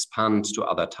experiments, expand to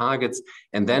other targets,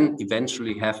 and then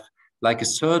eventually have, like a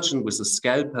surgeon with a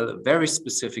scalpel, a very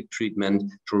specific treatment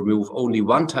to remove only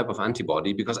one type of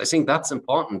antibody, because I think that's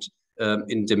important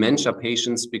in dementia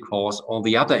patients, because all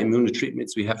the other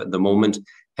immunotreatments we have at the moment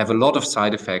have a lot of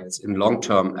side effects in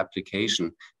long-term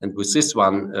application. And with this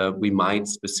one, we might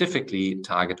specifically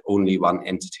target only one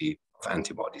entity of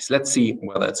antibodies. Let's see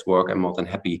whether it's work. I'm more than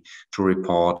happy to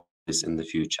report this in the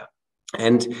future.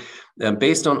 And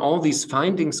based on all these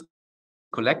findings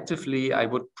collectively, I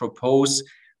would propose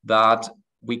that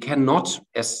we cannot,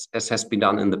 as has been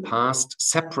done in the past,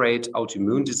 separate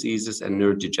autoimmune diseases and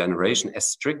neurodegeneration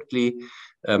as strictly.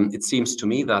 It seems to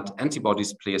me that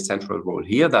antibodies play a central role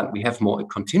here, that we have more a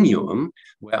continuum,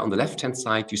 where on the left-hand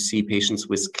side, you see patients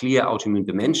with clear autoimmune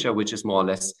dementia, which is more or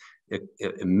less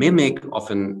a mimic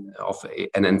of an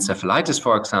encephalitis,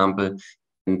 for example,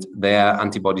 and their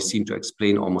antibodies seem to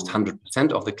explain almost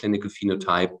 100% of the clinical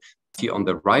phenotype. Here on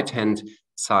the right-hand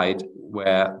side,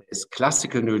 where is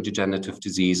classical neurodegenerative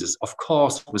diseases, of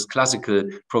course, with classical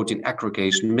protein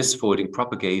aggregation, misfolding,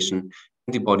 propagation,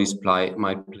 antibodies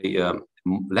might play a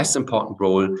less important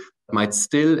role, might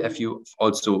still, if you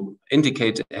also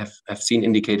have seen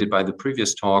indicated by the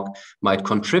previous talk, might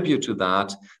contribute to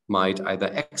that, might either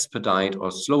expedite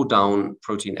or slow down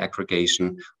protein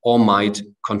aggregation, or might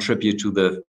contribute to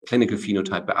the clinical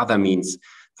phenotype by other means,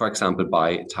 for example,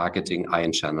 by targeting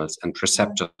ion channels and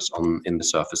receptors in the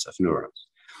surface of neurons.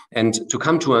 And to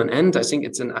come to an end, I think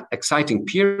it's an exciting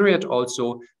period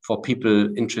also for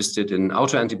people interested in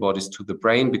autoantibodies to the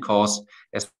brain, because,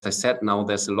 as I said, now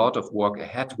there's a lot of work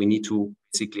ahead. We need to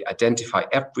basically identify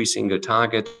every single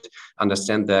target,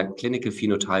 understand their clinical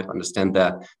phenotype, understand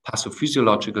their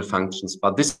pathophysiological functions.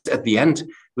 But this, at the end,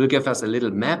 will give us a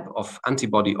little map of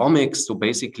antibody omics. So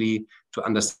basically, to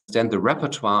understand the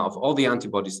repertoire of all the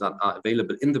antibodies that are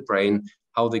available in the brain,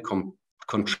 how they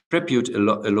contribute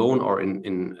alone or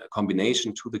in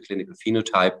combination to the clinical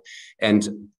phenotype.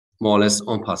 And more or less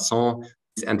en passant,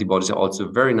 these antibodies are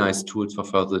also very nice tools for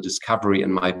further discovery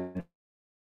and might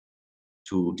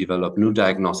to develop new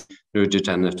diagnostic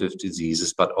neurodegenerative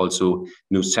diseases, but also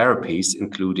new therapies,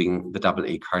 including the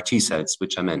AA CAR T cells,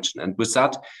 which I mentioned. And with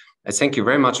that, I thank you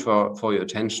very much for your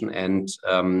attention, and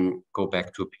go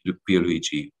back to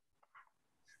Pierluigi.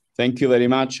 Thank you very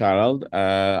much, Harald.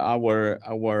 Our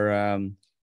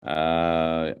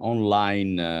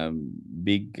online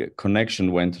big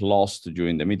connection went lost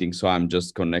during the meeting, so I'm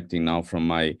just connecting now from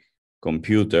my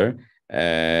computer.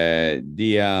 There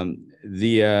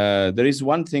is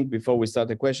one thing before we start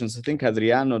the questions. I think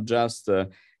Adriano just in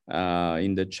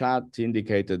the chat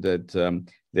indicated that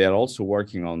they are also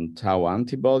working on tau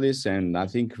antibodies, and I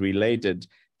think related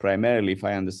primarily, if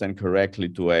I understand correctly,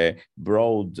 to a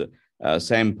broad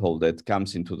sample that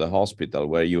comes into the hospital,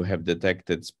 where you have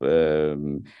detected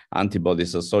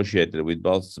antibodies associated with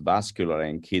both vascular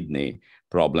and kidney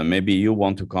problem. Maybe you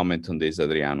want to comment on this,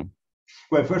 Adriano.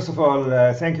 Well, first of all,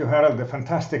 thank you, Harald. A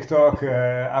fantastic talk,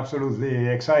 absolutely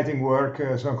exciting work.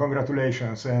 So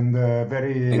congratulations, and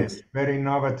very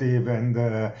innovative.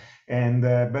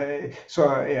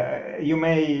 You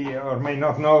may or may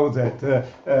not know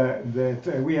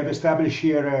that we have established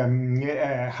here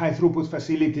a high throughput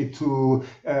facility to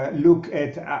look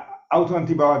at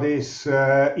autoantibodies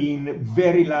in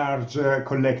very large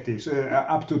collectives,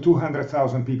 up to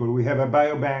 200,000 people. We have a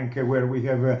biobank where we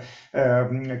have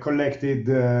collected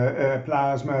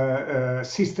plasma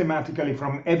systematically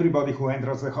from everybody who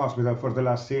enters the hospital for the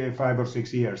last 5 or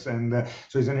 6 years, and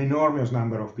so it's an enormous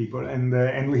number of people.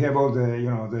 And we have all the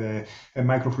the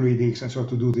microfluidics, and so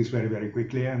to do this very, very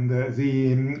quickly. And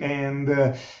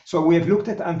so we have looked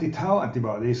at anti-tau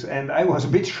antibodies, and I was a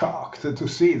bit shocked to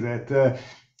see that.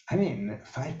 I mean,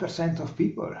 5% of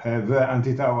people have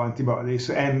anti-tau antibodies,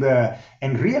 and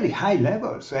really high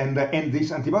levels, and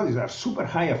these antibodies are super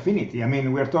high affinity. I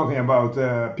mean, we're talking about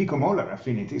picomolar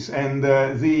affinities, and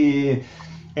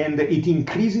it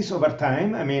increases over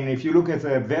time. I mean, if you look at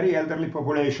a very elderly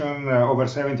population, over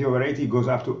 70, over 80, it goes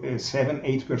up to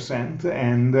 7-8%,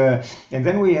 and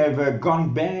then we have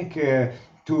gone back.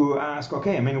 To ask,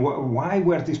 okay, I mean, why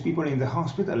were these people in the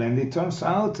hospital? And it turns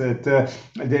out that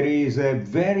there is a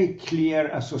very clear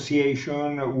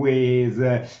association with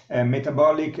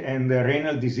metabolic and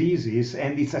renal diseases,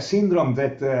 and it's a syndrome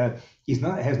that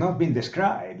has not been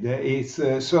described. It's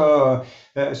so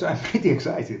I'm pretty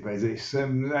excited by this.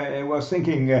 I was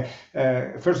thinking,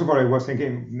 first of all,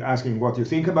 asking what you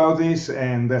think about this,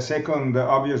 and second,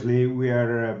 obviously,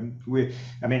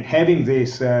 I mean, having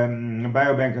this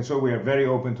biobank, and so we are very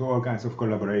open to all kinds of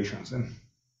collaborations.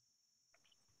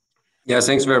 Yeah,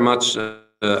 thanks very much,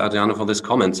 Adriano, for this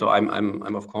comment. So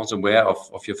I'm of course aware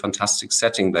of your fantastic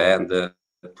setting there and the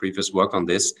previous work on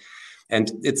this. And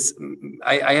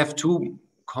I have 2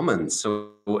 comments.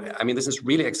 So, I mean, this is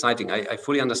really exciting. I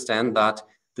fully understand that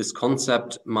this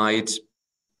concept might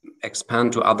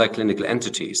expand to other clinical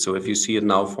entities. So if you see it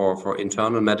now for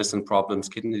internal medicine problems,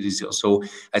 kidney disease or so,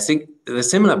 I think the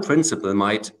similar principle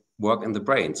might work in the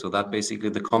brain. So that basically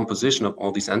the composition of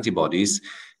all these antibodies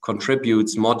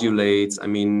contributes, modulates. I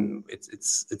mean,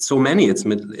 it's so many.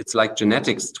 It's like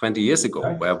genetics 20 years ago,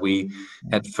 right, where we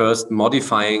had first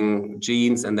modifying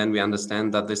genes, and then we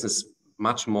understand that this is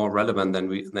much more relevant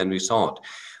than we thought.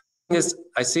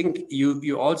 I think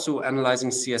you also analyzing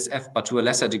CSF, but to a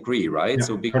lesser degree, right? Yeah,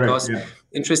 so because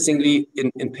interestingly,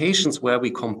 in patients where we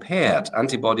compared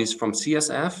antibodies from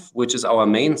CSF, which is our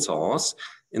main source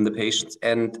in the patients,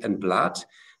 and blood,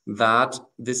 that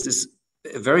this is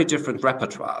a very different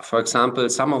repertoire. For example,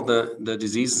 some of the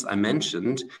diseases I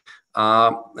mentioned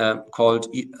are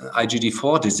called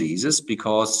IgG4 diseases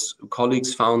because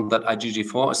colleagues found that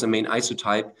IgG4 is the main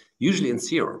isotype, usually in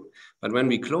serum. But when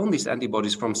we clone these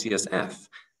antibodies from CSF,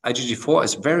 IgG4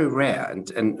 is very rare,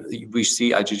 and we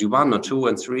see IgG1 or 2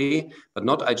 and 3, but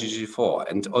not IgG4.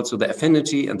 And also the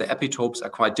affinity and the epitopes are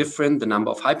quite different. The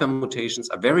number of hypermutations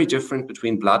are very different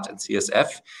between blood and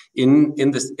CSF in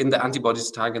the antibodies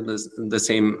target the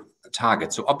same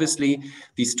target. So obviously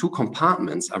these 2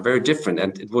 compartments are very different,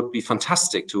 and it would be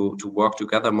fantastic to work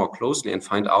together more closely and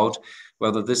find out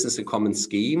whether this is a common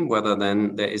scheme, whether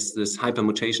then there is this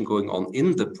hypermutation going on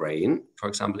in the brain, for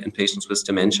example, in patients with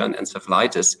dementia and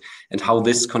encephalitis, and how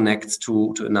this connects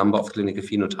to a number of clinical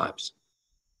phenotypes.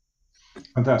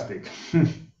 Fantastic.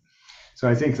 So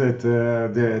I think that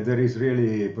there is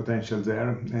really potential there,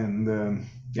 and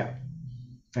yeah,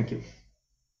 thank you.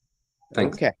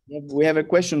 Thanks. Okay, we have a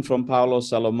question from Paolo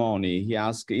Salomoni. He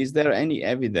asks, is there any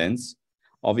evidence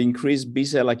of increased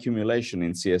B-cell accumulation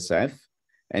in CSF?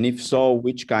 And if so,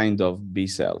 which kind of B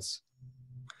cells?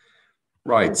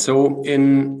 Right. So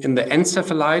in the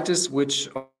encephalitis, which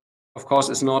of course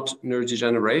is not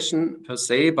neurodegeneration per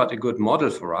se, but a good model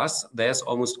for us, there's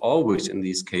almost always in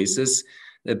these cases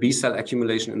a B cell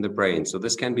accumulation in the brain. So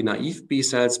this can be naive B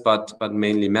cells, but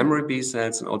mainly memory B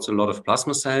cells, and also a lot of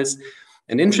plasma cells.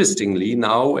 And interestingly,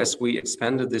 now as we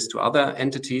expanded this to other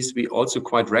entities, we also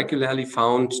quite regularly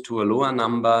found to a lower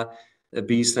number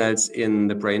B cells in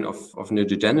the brain of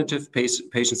neurodegenerative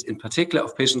patients, in particular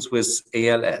of patients with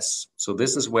ALS. So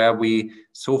this is where we,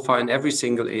 so far in every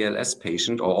single ALS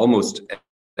patient, or almost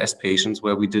ALS patients,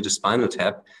 where we did a spinal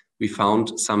tap, we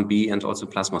found some B and also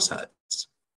plasma cells.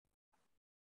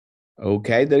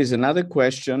 Okay, there is another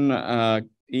question.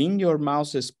 In your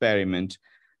mouse experiment,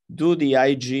 do the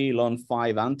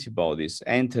IgG1 antibodies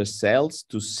enter cells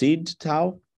to seed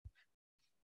tau?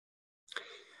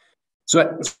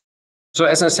 So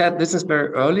as I said, this is very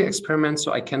early experiment,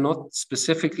 so I cannot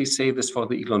specifically say this for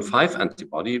the IgG5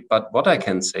 antibody, but what I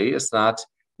can say is that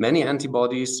many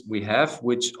antibodies we have,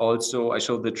 which also, I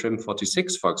showed the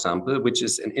TRIM46, for example, which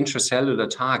is an intracellular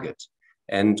target.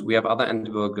 And we have other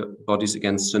antibodies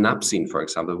against synapsin, for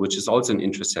example, which is also an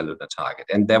intracellular target.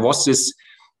 And there was this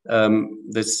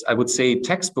this, I would say,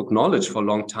 textbook knowledge for a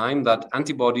long time that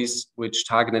antibodies which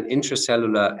target an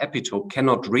intracellular epitope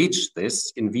cannot reach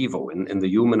this in vivo, in the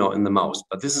human or in the mouse.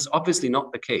 But this is obviously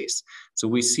not the case. So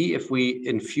we see if we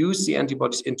infuse the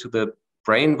antibodies into the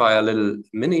brain via little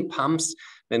mini pumps,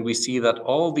 then we see that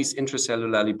all these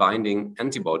intracellularly binding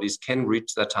antibodies can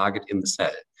reach their target in the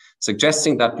cell,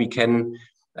 suggesting that we can,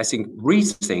 I think,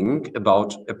 rethink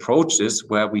about approaches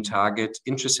where we target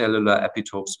intracellular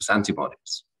epitopes with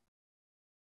antibodies.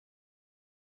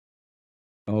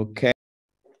 Okay.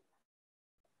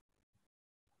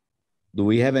 Do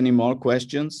we have any more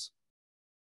questions?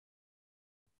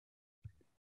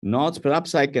 Not,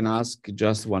 perhaps I can ask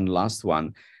just one last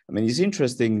one. I mean, it's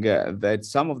interesting that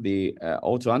some of the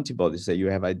autoantibodies that you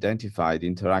have identified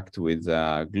interact with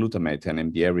glutamate and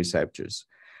NMDA receptors.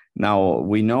 Now,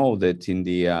 we know that in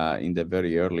the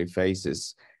very early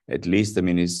phases, at least, I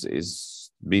mean, is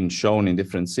been shown in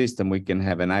different systems, we can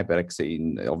have an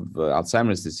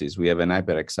Alzheimer's disease, we have an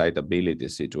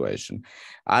hyperexcitability situation.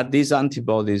 Are these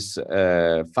antibodies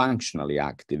functionally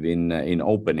active in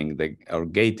opening or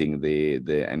gating the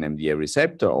NMDA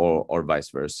receptor, or vice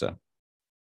versa?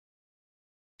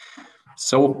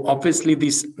 So obviously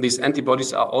these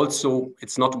antibodies are also,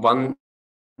 it's not one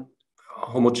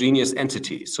homogeneous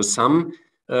entity. So some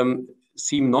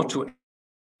seem not to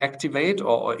activate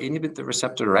or inhibit the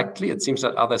receptor directly. It seems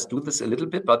that others do this a little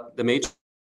bit, but the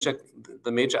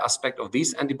major aspect of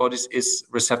these antibodies is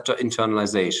receptor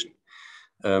internalization.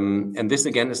 And this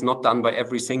again is not done by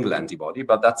every single antibody,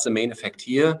 but that's the main effect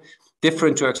here.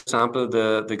 Different, for example,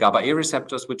 the GABA A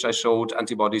receptors, which I showed,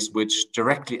 antibodies which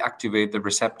directly activate the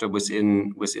receptor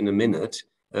within a minute,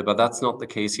 but that's not the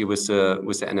case here with the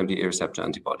NMDA receptor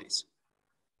antibodies.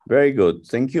 Very good.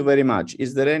 Thank you very much.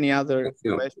 Is there any other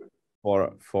question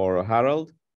for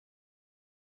Harald?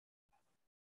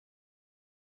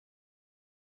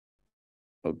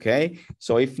 Okay,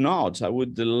 so if not, I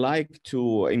would like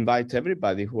to invite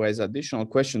everybody who has additional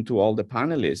question to all the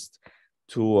panelists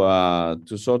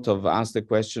to sort of ask the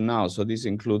question now. So this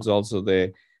includes also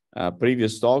the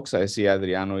previous talks. I see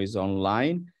Adriano is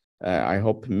online. I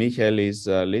hope Michael is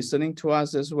listening to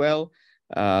us as well.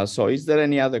 So is there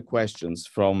any other questions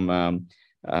from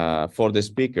for the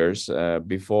speakers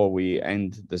before we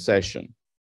end the session?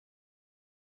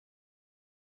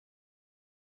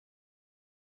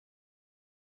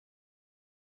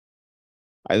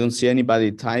 I don't see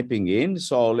anybody typing in,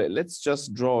 so let's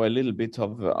just draw a little bit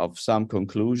of some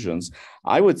conclusions.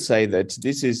 I would say that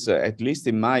this is, at least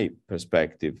in my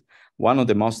perspective, one of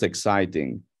the most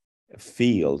exciting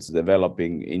fields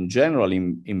developing in general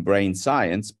in brain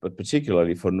science, but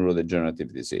particularly for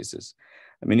neurodegenerative diseases.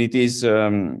 I mean, it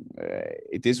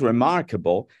is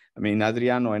remarkable. I mean,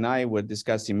 Adriano and I were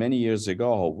discussing many years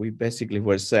ago, we basically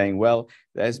were saying, well,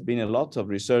 there's been a lot of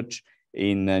research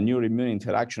in neuroimmune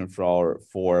interaction for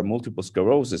multiple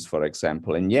sclerosis, for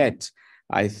example. And yet,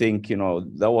 I think, you know,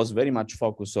 that was very much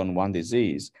focused on one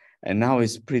disease. And now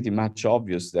it's pretty much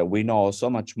obvious that we know so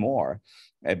much more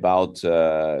about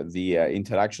the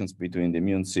interactions between the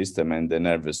immune system and the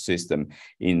nervous system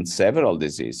in several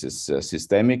diseases,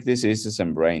 systemic diseases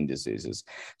and brain diseases.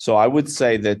 So I would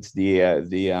say that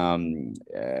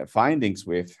the findings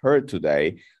we've heard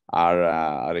today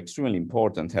are extremely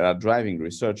important and are driving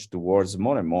research towards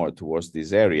more and more towards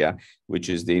this area, which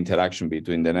is the interaction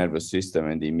between the nervous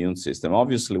system and the immune system.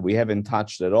 Obviously, we haven't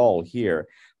touched at all here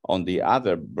on the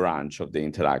other branch of the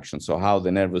interaction, so how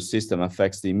the nervous system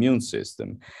affects the immune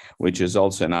system, which is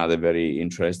also another very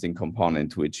interesting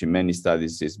component, which in many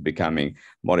studies is becoming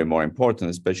more and more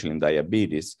important, especially in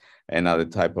diabetes and other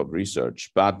type of research.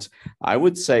 But I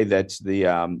would say that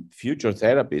the future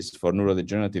therapies for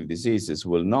neurodegenerative diseases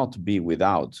will not be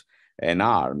without an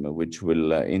arm which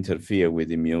will interfere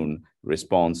with immune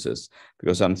responses,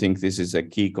 because I think this is a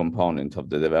key component of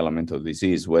the development of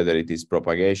disease, whether it is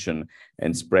propagation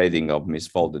and spreading of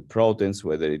misfolded proteins,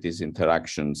 whether it is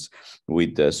interactions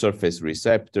with the surface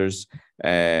receptors,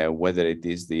 whether it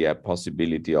is the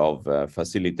possibility of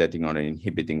facilitating or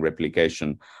inhibiting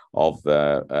replication of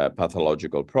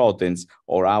pathological proteins,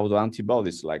 or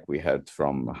autoantibodies like we heard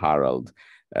from Harald.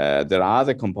 There are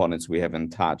other components we haven't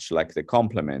touched, like the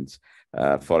complement,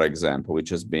 for example, which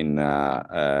has been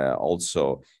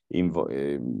also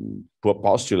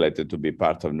postulated to be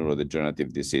part of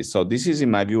neurodegenerative disease. So this is, in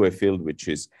my view, a field which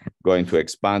is going to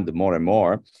expand more and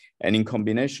more. And in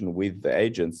combination with the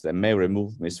agents that may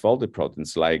remove misfolded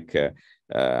proteins like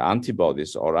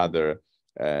antibodies or other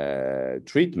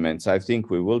treatments, I think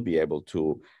we will be able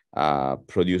to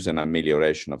produce an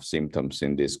amelioration of symptoms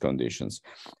in these conditions.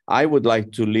 I would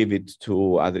like to leave it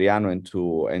to Adriano and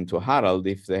to Harald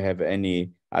if they have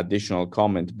any additional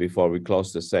comment before we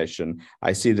close the session.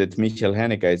 I see that Michael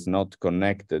Heneka is not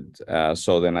connected.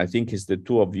 So then I think it's the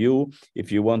two of you,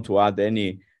 if you want to add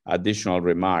any additional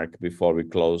remark before we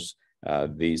close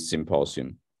this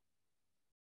symposium.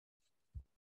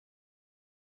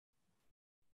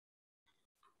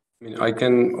 I mean, I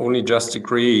can only just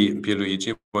agree,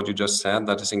 Pierluigi, what you just said,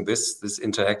 that I think this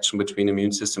interaction between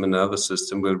immune system and nervous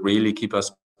system will really keep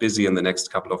us busy in the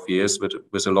next couple of years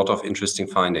with a lot of interesting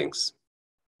findings.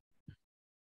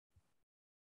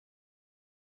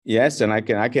 Yes, and I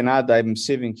can add, I'm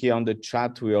seeing here on the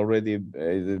chat, we already,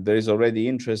 there is already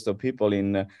interest of people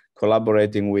in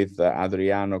collaborating with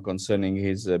Adriano concerning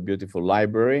his beautiful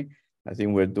library. I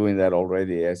think we're doing that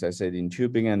already, as I said, in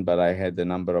Tübingen, but I had a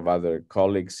number of other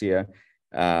colleagues here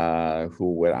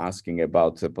who were asking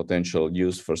about the potential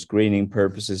use for screening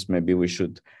purposes. Maybe we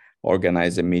should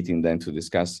organize a meeting then to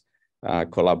discuss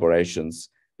collaborations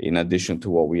in addition to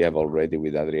what we have already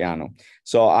with Adriano.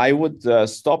 So I would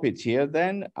stop it here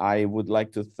then. I would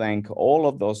like to thank all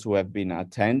of those who have been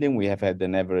attending. We have had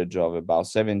an average of about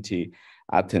 70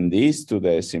 attendees to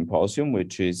the symposium,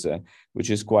 which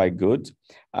is quite good.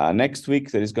 Next week,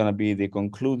 there is going to be the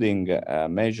concluding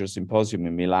major symposium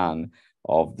in Milan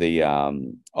of the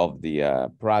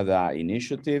Prada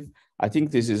initiative. I think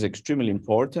this is extremely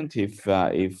important if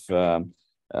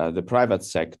the private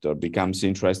sector becomes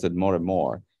interested more and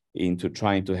more into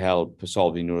trying to help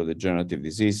solving neurodegenerative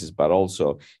diseases, but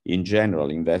also in general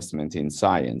investment in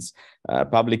science.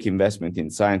 Public investment in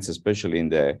science, especially in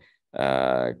the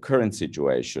current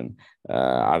situation,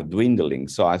 are dwindling.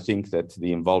 So I think that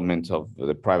the involvement of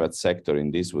the private sector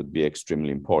in this would be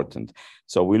extremely important.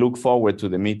 So we look forward to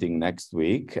the meeting next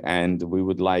week, and we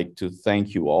would like to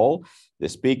thank you all, the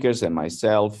speakers and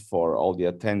myself, for all the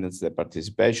attendance, the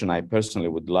participation. I personally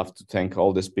would love to thank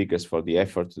all the speakers for the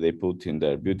effort they put in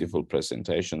their beautiful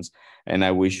presentations, and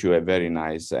I wish you a very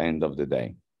nice end of the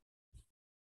day.